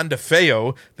of John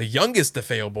DeFeo, the youngest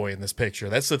DeFeo boy in this picture.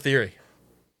 That's the theory.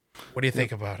 What do you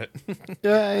think about it?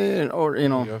 Yeah, or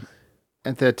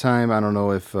at that time, I don't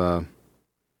know if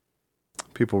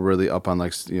people really up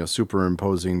on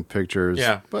superimposing pictures.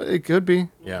 Yeah, but it could be.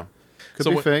 Yeah,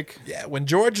 could be fake. Yeah, when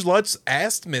George Lutz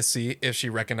asked Missy if she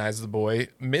recognized the boy,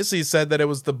 Missy said that it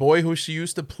was the boy who she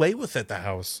used to play with at the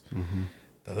house. Mm-hmm.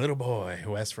 The little boy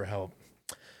who asked for help.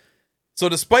 So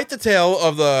despite the tale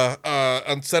of the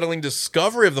unsettling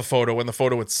discovery of the photo and the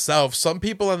photo itself, some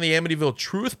people on the Amityville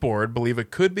Truth Board believe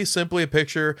it could be simply a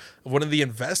picture of one of the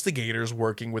investigators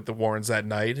working with the Warrens that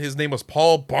night. His name was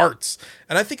Paul Bartz.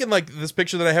 And I think in this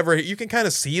picture that I have right here, you can kind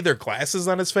of see their glasses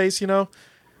on his face, The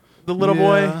little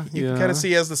boy. You can kind of see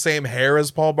he has the same hair as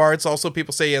Paul Bartz. Also,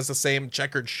 people say he has the same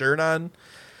checkered shirt on.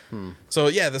 So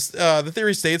yeah, the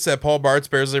theory states that Paul Bartz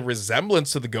bears a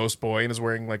resemblance to the ghost boy and is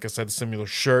wearing, like I said, a similar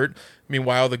shirt.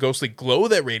 Meanwhile, the ghostly glow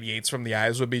that radiates from the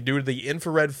eyes would be due to the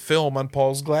infrared film on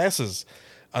Paul's glasses.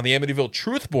 On the Amityville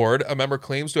Truth Board, a member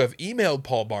claims to have emailed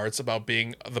Paul Bartz about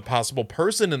being the possible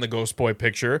person in the ghost boy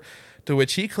picture, to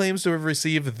which he claims to have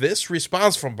received this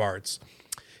response from Bartz.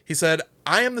 He said,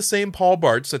 "I am the same Paul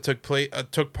Bartz that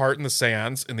took part in the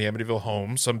seance in the Amityville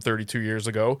home some 32 years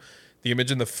ago. The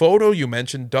image in the photo you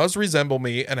mentioned does resemble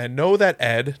me, and I know that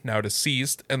Ed, now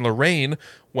deceased, and Lorraine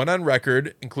went on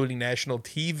record, including national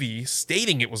TV,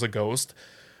 stating it was a ghost.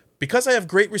 Because I have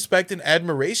great respect and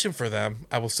admiration for them,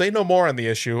 I will say no more on the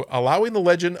issue, allowing the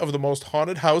legend of the most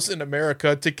haunted house in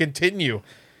America to continue."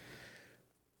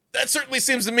 That certainly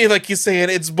seems to me like he's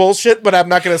saying it's bullshit, but I'm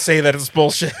not going to say that it's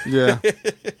bullshit. Yeah.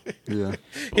 Yeah.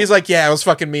 He's like, yeah, it was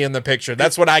fucking me in the picture.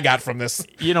 That's what I got from this.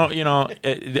 In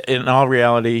all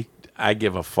reality, I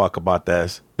give a fuck about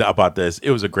this.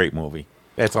 It was a great movie.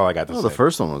 That's all I got to say. The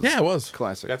first one was it was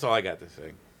classic. That's all I got to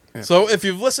say. Yeah. So if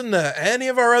you've listened to any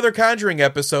of our other Conjuring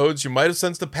episodes, you might have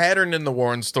sensed a pattern in the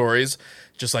Warren stories.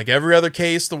 Just like every other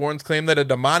case, the Warrens claim that a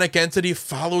demonic entity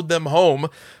followed them home.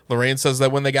 Lorraine says that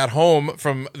when they got home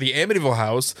from the Amityville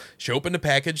house, she opened a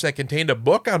package that contained a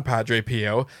book on Padre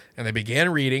Pio, and they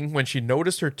began reading when she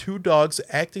noticed her two dogs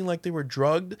acting like they were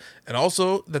drugged, and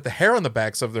also that the hair on the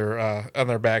backs of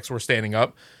their backs were standing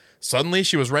up. Suddenly,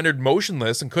 she was rendered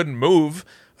motionless and couldn't move.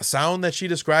 A sound that she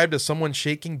described as someone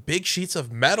shaking big sheets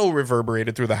of metal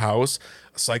reverberated through the house.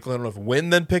 A cyclone of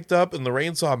wind then picked up, and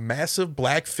Lorraine saw a massive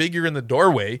black figure in the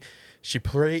doorway. She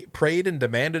prayed and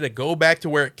demanded it go back to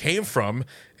where it came from,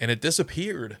 and it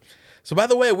disappeared. So, by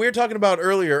the way, we were talking about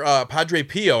earlier Padre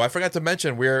Pio. I forgot to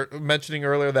mention, we were mentioning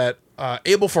earlier that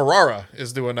Abel Ferrara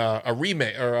is doing a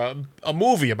remake or a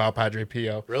movie about Padre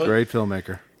Pio. Really? Great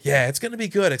filmmaker. Yeah, it's going to be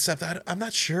good, except I'm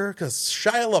not sure because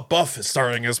Shia LaBeouf is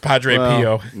starring as Padre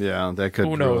Pio. Yeah, that could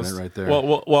ruin it right there.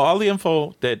 Well, all the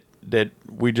info that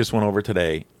we just went over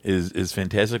today is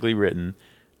fantastically written,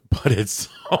 but it's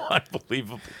so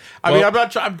unbelievable. I mean,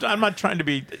 I'm not trying to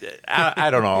be.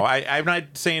 I don't know. I'm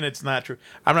not saying it's not true.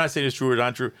 I'm not saying it's true or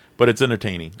not true, but it's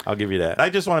entertaining. I'll give you that. I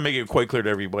just want to make it quite clear to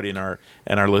everybody and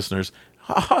our listeners.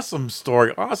 Awesome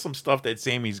story, awesome stuff that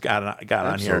Sammy's got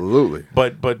on here. Absolutely.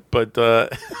 But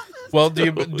Well,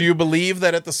 do you believe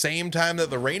that at the same time that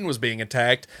Lorraine was being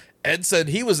attacked, Ed said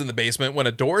he was in the basement when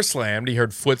a door slammed. He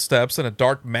heard footsteps and a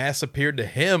dark mass appeared to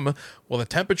him while the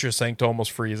temperature sank to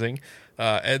almost freezing.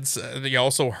 Ed said he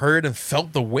also heard and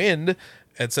felt the wind.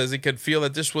 Ed says he could feel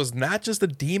that this was not just a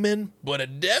demon, but a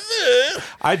devil.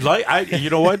 You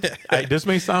know what? This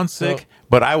may sound sick,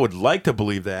 but I would like to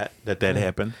believe that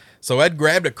happened. So Ed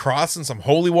grabbed a cross and some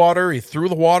holy water. He threw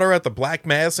the water at the black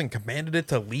mass and commanded it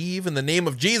to leave in the name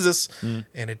of Jesus, and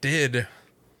it did.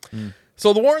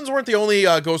 So the Warrens weren't the only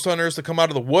ghost hunters to come out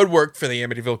of the woodwork for the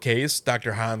Amityville case.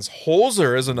 Dr. Hans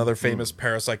Holzer is another famous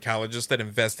parapsychologist that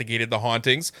investigated the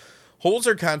hauntings.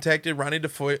 Holzer contacted Ronnie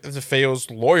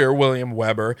DeFeo's lawyer, William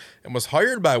Weber, and was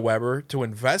hired by Weber to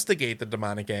investigate the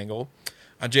demonic angle.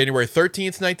 On January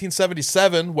 13th,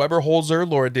 1977, Weber, Holzer,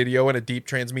 Laura Didio, and a deep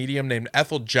trance medium named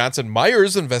Ethel Johnson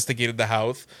Myers investigated the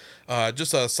house.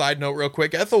 Just a side note real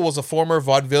quick, Ethel was a former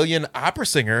vaudevillian opera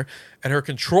singer, and her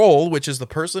control, which is the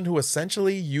person who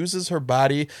essentially uses her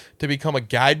body to become a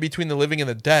guide between the living and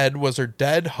the dead, was her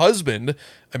dead husband,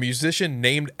 a musician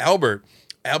named Albert.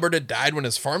 Albert had died when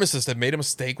his pharmacist had made a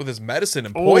mistake with his medicine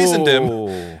and poisoned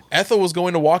him. Ethel was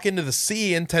going to walk into the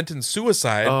sea intent on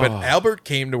suicide, but Albert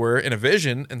came to her in a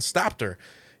vision and stopped her.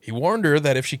 He warned her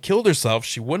that if she killed herself,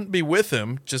 she wouldn't be with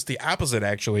him, just the opposite,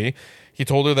 actually. He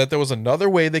told her that there was another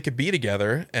way they could be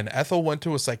together, and Ethel went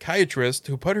to a psychiatrist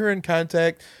who put her in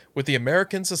contact with the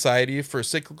American Society for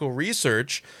Psychical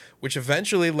Research, which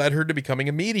eventually led her to becoming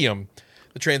a medium.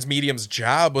 The trance medium's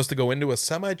job was to go into a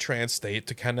semi-trance state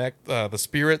to connect the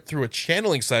spirit through a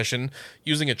channeling session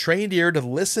using a trained ear to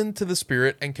listen to the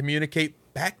spirit and communicate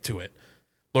back to it.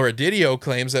 Laura Didio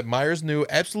claims that Myers knew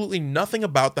absolutely nothing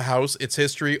about the house, its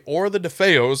history, or the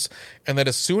DeFeos, and that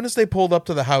as soon as they pulled up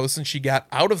to the house and she got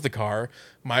out of the car,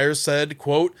 Myers said,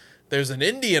 quote, "There's an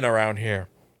Indian around here."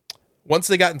 Once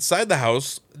they got inside the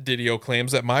house, Didio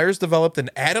claims that Myers developed an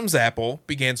Adam's apple,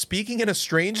 began speaking in a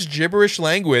strange gibberish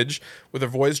language with her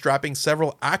voice dropping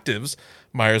several octaves.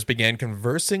 Myers began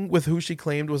conversing with who she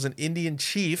claimed was an Indian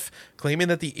chief, claiming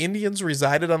that the Indians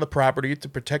resided on the property to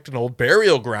protect an old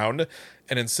burial ground,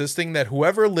 and insisting that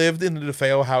whoever lived in the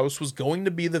DeFeo house was going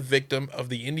to be the victim of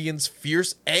the Indians'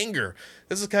 fierce anger.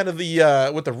 This is kind of the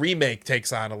what the remake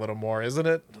takes on a little more, isn't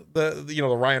it?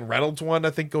 The Ryan Reynolds one,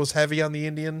 I think, goes heavy on the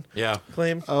Indian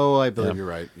claim. Oh, I believe you're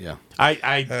right. Yeah.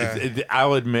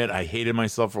 I'll admit I hated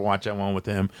myself for watching that one with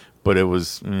him, but it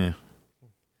was.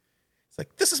 It's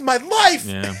like, this is my life.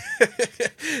 Yeah.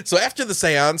 So after the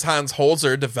seance, Hans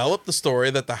Holzer developed the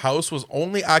story that the house was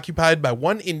only occupied by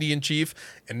one Indian chief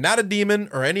and not a demon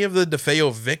or any of the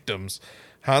DeFeo victims.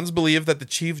 Hans believed that the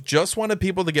chief just wanted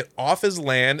people to get off his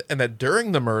land and that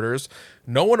during the murders,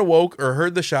 no one awoke or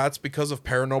heard the shots because of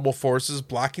paranormal forces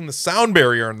blocking the sound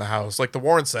barrier in the house. Like the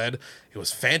Warren said, it was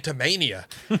phantomania.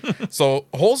 So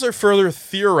Holzer further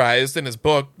theorized in his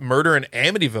book, Murder in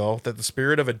Amityville, that the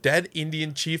spirit of a dead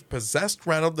Indian chief possessed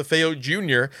Ronald DeFeo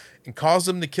Jr. and caused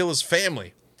him to kill his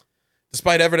family.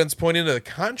 Despite evidence pointing to the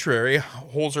contrary,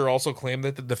 Holzer also claimed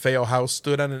that the DeFeo house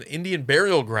stood on an Indian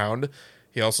burial ground.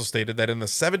 He also stated that in the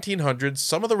 1700s,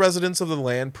 some of the residents of the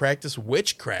land practiced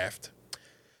witchcraft.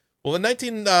 Well, in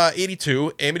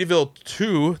 1982, Amityville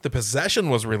 2, The Possession,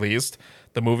 was released.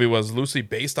 The movie was loosely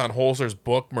based on Holzer's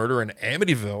book, Murder in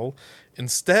Amityville.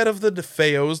 Instead of the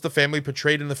DeFeos, the family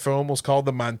portrayed in the film was called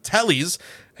the Montellis,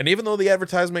 and even though the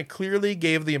advertisement clearly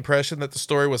gave the impression that the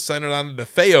story was centered on the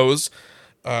DeFeos,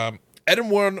 Ed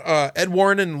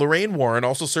Warren and Lorraine Warren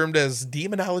also served as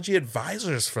demonology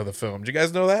advisors for the film. Did you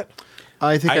guys know that?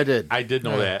 I think I did. I did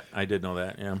know that. I did know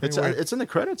that. Yeah, It's in the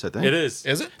credits, I think. it is.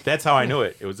 Is it? That's how I knew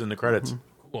it. It was in the credits.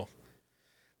 Cool.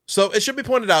 So it should be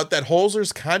pointed out that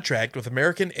Holzer's contract with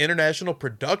American International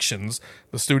Productions,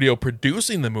 the studio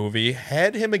producing the movie,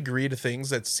 had him agree to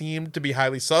things that seemed to be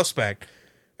highly suspect.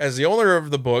 As the owner of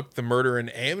the book, The Murder in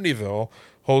Amityville,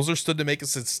 Holzer stood to make a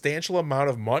substantial amount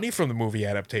of money from the movie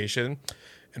adaptation.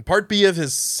 And Part B of the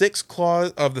sixth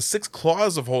clause of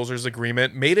Holzer's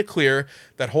agreement made it clear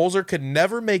that Holzer could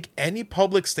never make any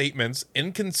public statements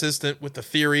inconsistent with the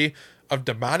theory of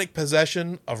demonic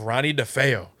possession of Ronnie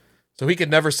DeFeo. So he could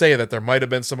never say that there might have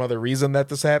been some other reason that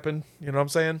this happened. You know what I'm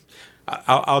saying?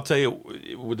 I'll tell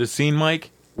you, with the scene,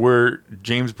 Mike, where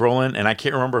James Brolin, and I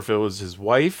can't remember if it was his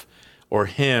wife or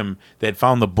him, that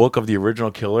found the book of the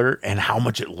original killer and how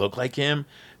much it looked like him.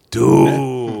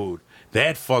 Dude.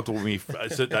 That fucked with me.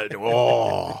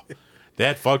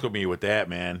 That fucked with me with that,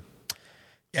 man.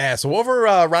 Yeah, so over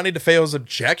Ronnie DeFeo's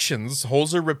objections,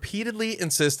 Holzer repeatedly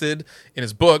insisted in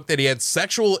his book that he had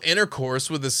sexual intercourse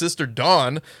with his sister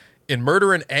Dawn. In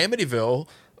Murder in Amityville,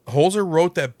 Holzer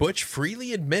wrote that Butch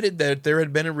freely admitted that there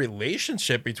had been a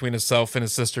relationship between himself and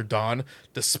his sister Dawn,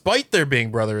 despite their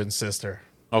being brother and sister.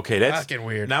 Okay, that's Fucking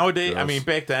weird. Nowadays, I mean,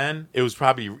 back then it was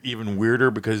probably even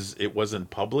weirder because it wasn't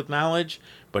public knowledge.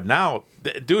 But now,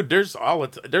 dude, there's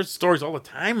stories all the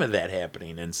time of that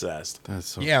happening, incest. That's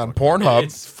so Yeah, on Pornhub.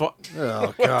 It's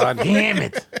Oh God. damn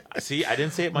it. See, I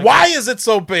didn't say it. Why is it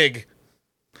so big?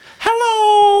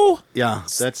 Hello. Yeah,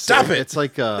 that's Stop it. It's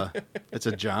like it's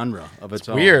a genre of its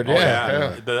own. Weird, Oh,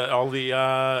 yeah. All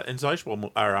the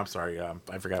insexual. Or I'm sorry,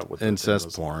 I forgot what the thing Incest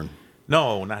was. porn.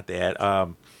 No, not that.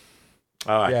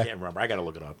 I Yeah. can't remember. I gotta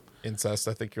look it up. Incest,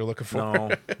 I think you're looking for.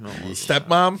 No,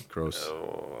 Stepmom? Gross.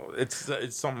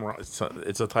 it's something wrong.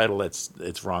 It's a title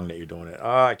it's wrong that you're doing it.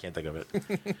 Oh, I can't think of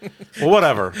it. Well,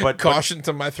 whatever. But Caution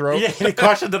to my throat. yeah,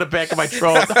 caution to the back of my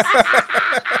throat.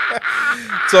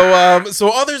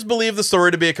 So others believe the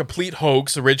story to be a complete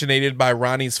hoax originated by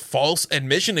Ronnie's false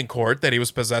admission in court that he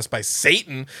was possessed by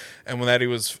Satan, and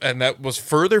that was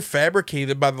further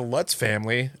fabricated by the Lutz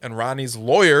family and Ronnie's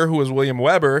lawyer, who was William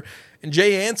Weber, and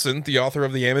Jay Anson, the author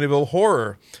of the Amityville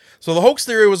Horror. So the hoax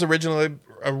theory was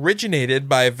originated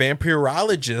by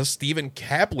vampirologist Stephen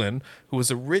Kaplan, who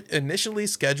was initially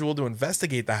scheduled to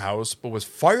investigate the house, but was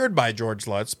fired by George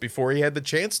Lutz before he had the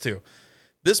chance to.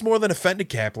 This more than offended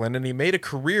Kaplan, and he made a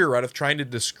career out of trying to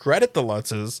discredit the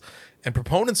Lutzes and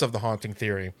proponents of the haunting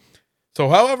theory. So,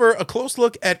 however, a close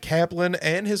look at Kaplan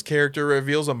and his character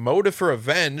reveals a motive for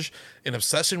revenge, an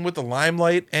obsession with the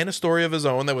limelight, and a story of his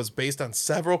own that was based on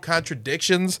several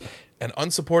contradictions and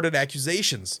unsupported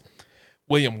accusations.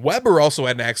 William Weber also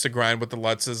had an axe to grind with the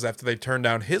Lutzes after they turned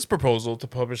down his proposal to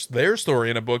publish their story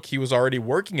in a book he was already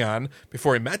working on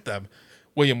before he met them.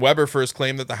 William Weber first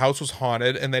claimed that the house was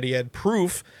haunted and that he had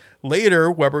proof. Later,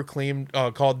 Weber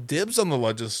called dibs on the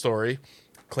Lutzes story,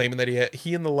 claiming that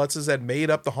he and the Lutzes had made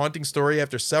up the haunting story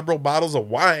after several bottles of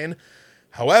wine.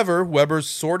 However, Weber's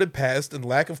sordid past and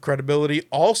lack of credibility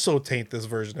also taint this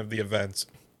version of the events.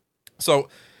 So,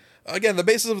 again, the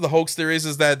basis of the hoax theories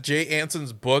is that Jay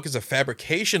Anson's book is a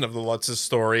fabrication of the Lutzes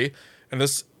story, and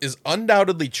this is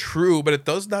undoubtedly true, but it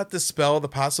does not dispel the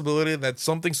possibility that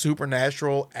something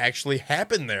supernatural actually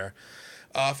happened there.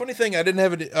 Funny thing, I didn't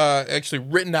have it actually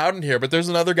written out in here, but there's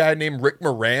another guy named Rick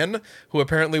Moran who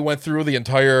apparently went through the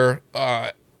entire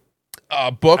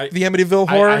book, The Amityville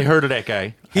Horror. I heard of that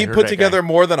guy. He put together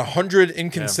more than 100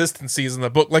 inconsistencies in the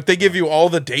book. Like, they give you all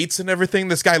the dates and everything.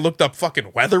 This guy looked up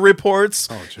fucking weather reports.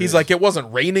 He's like, it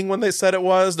wasn't raining when they said it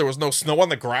was. There was no snow on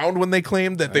the ground when they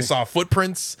claimed that they saw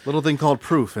footprints. Little thing called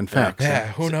proof and facts.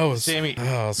 Yeah, who knows? Sammy.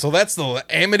 So that's the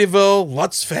Amityville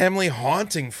Lutz family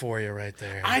haunting for you right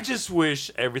there. I just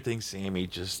wish everything Sammy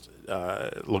just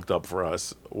looked up for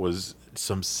us was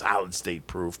some solid state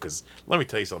proof. Because let me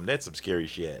tell you something, that's some scary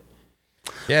shit.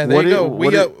 Yeah, there you go.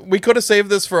 We could have saved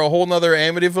this for a whole nother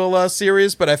Amityville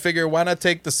series, but I figure why not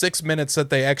take the 6 minutes that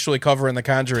they actually cover in The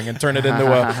Conjuring and turn it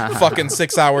into a fucking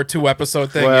 6-hour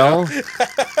 2-episode thing. Well,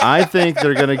 I think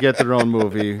they're going to get their own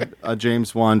movie, a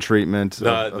James Wan treatment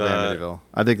of Amityville.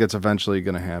 I think that's eventually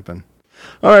going to happen.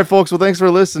 All right, folks. Well, thanks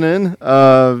for listening.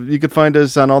 You can find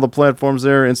us on all the platforms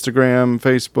there, Instagram,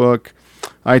 Facebook,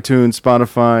 iTunes,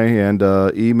 Spotify, and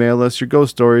email us your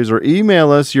ghost stories or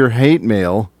email us your hate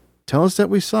mail. Tell us that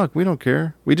we suck. We don't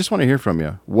care. We just want to hear from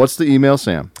you. What's the email,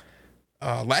 Sam?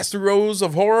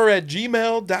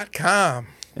 LastRowsOfHorror@gmail.com.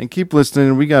 And keep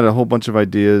listening. We got a whole bunch of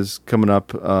ideas coming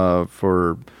up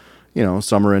for,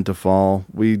 summer into fall.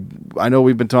 I know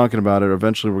we've been talking about it.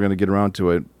 Eventually, we're going to get around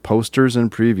to it. Posters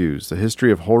and previews. The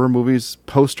history of horror movies,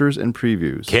 posters and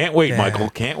previews. Can't wait, Michael.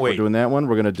 Can't wait. We're doing that one.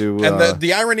 We're going to do... And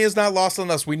the irony is not lost on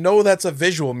us. We know that's a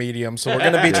visual medium, so we're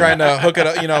going to be trying to hook it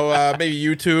up, maybe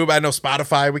YouTube. I know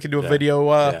Spotify. We can do a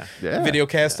video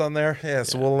cast on there. Yeah,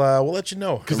 so we'll let you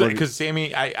know. Because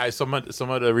Sammy, I some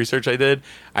of the research I did,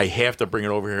 I have to bring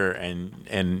it over here,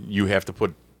 and you have to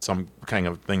put some kind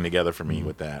of thing together for me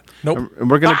with that. Nope.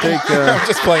 And we're going to take... I'm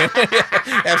just playing.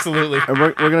 Absolutely. And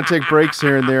we're going to take breaks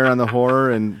here and there on the horror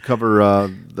and cover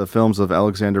the films of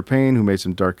Alexander Payne, who made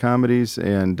some dark comedies,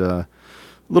 and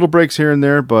little breaks here and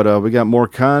there. But we got more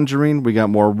Conjuring. We got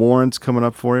more Warrens coming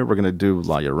up for you. We're going to do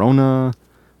La Llorona,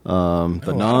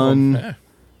 The Nun.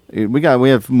 Yeah. We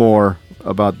have more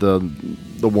about the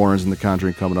Warrens and the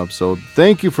Conjuring coming up. So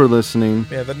thank you for listening.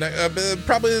 Yeah,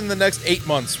 probably in the next 8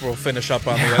 months we'll finish up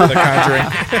on the Conjuring.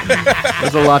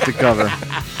 There's a lot to cover.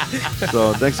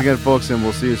 So thanks again, folks, and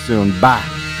we'll see you soon. Bye.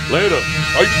 Later.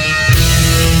 Bye.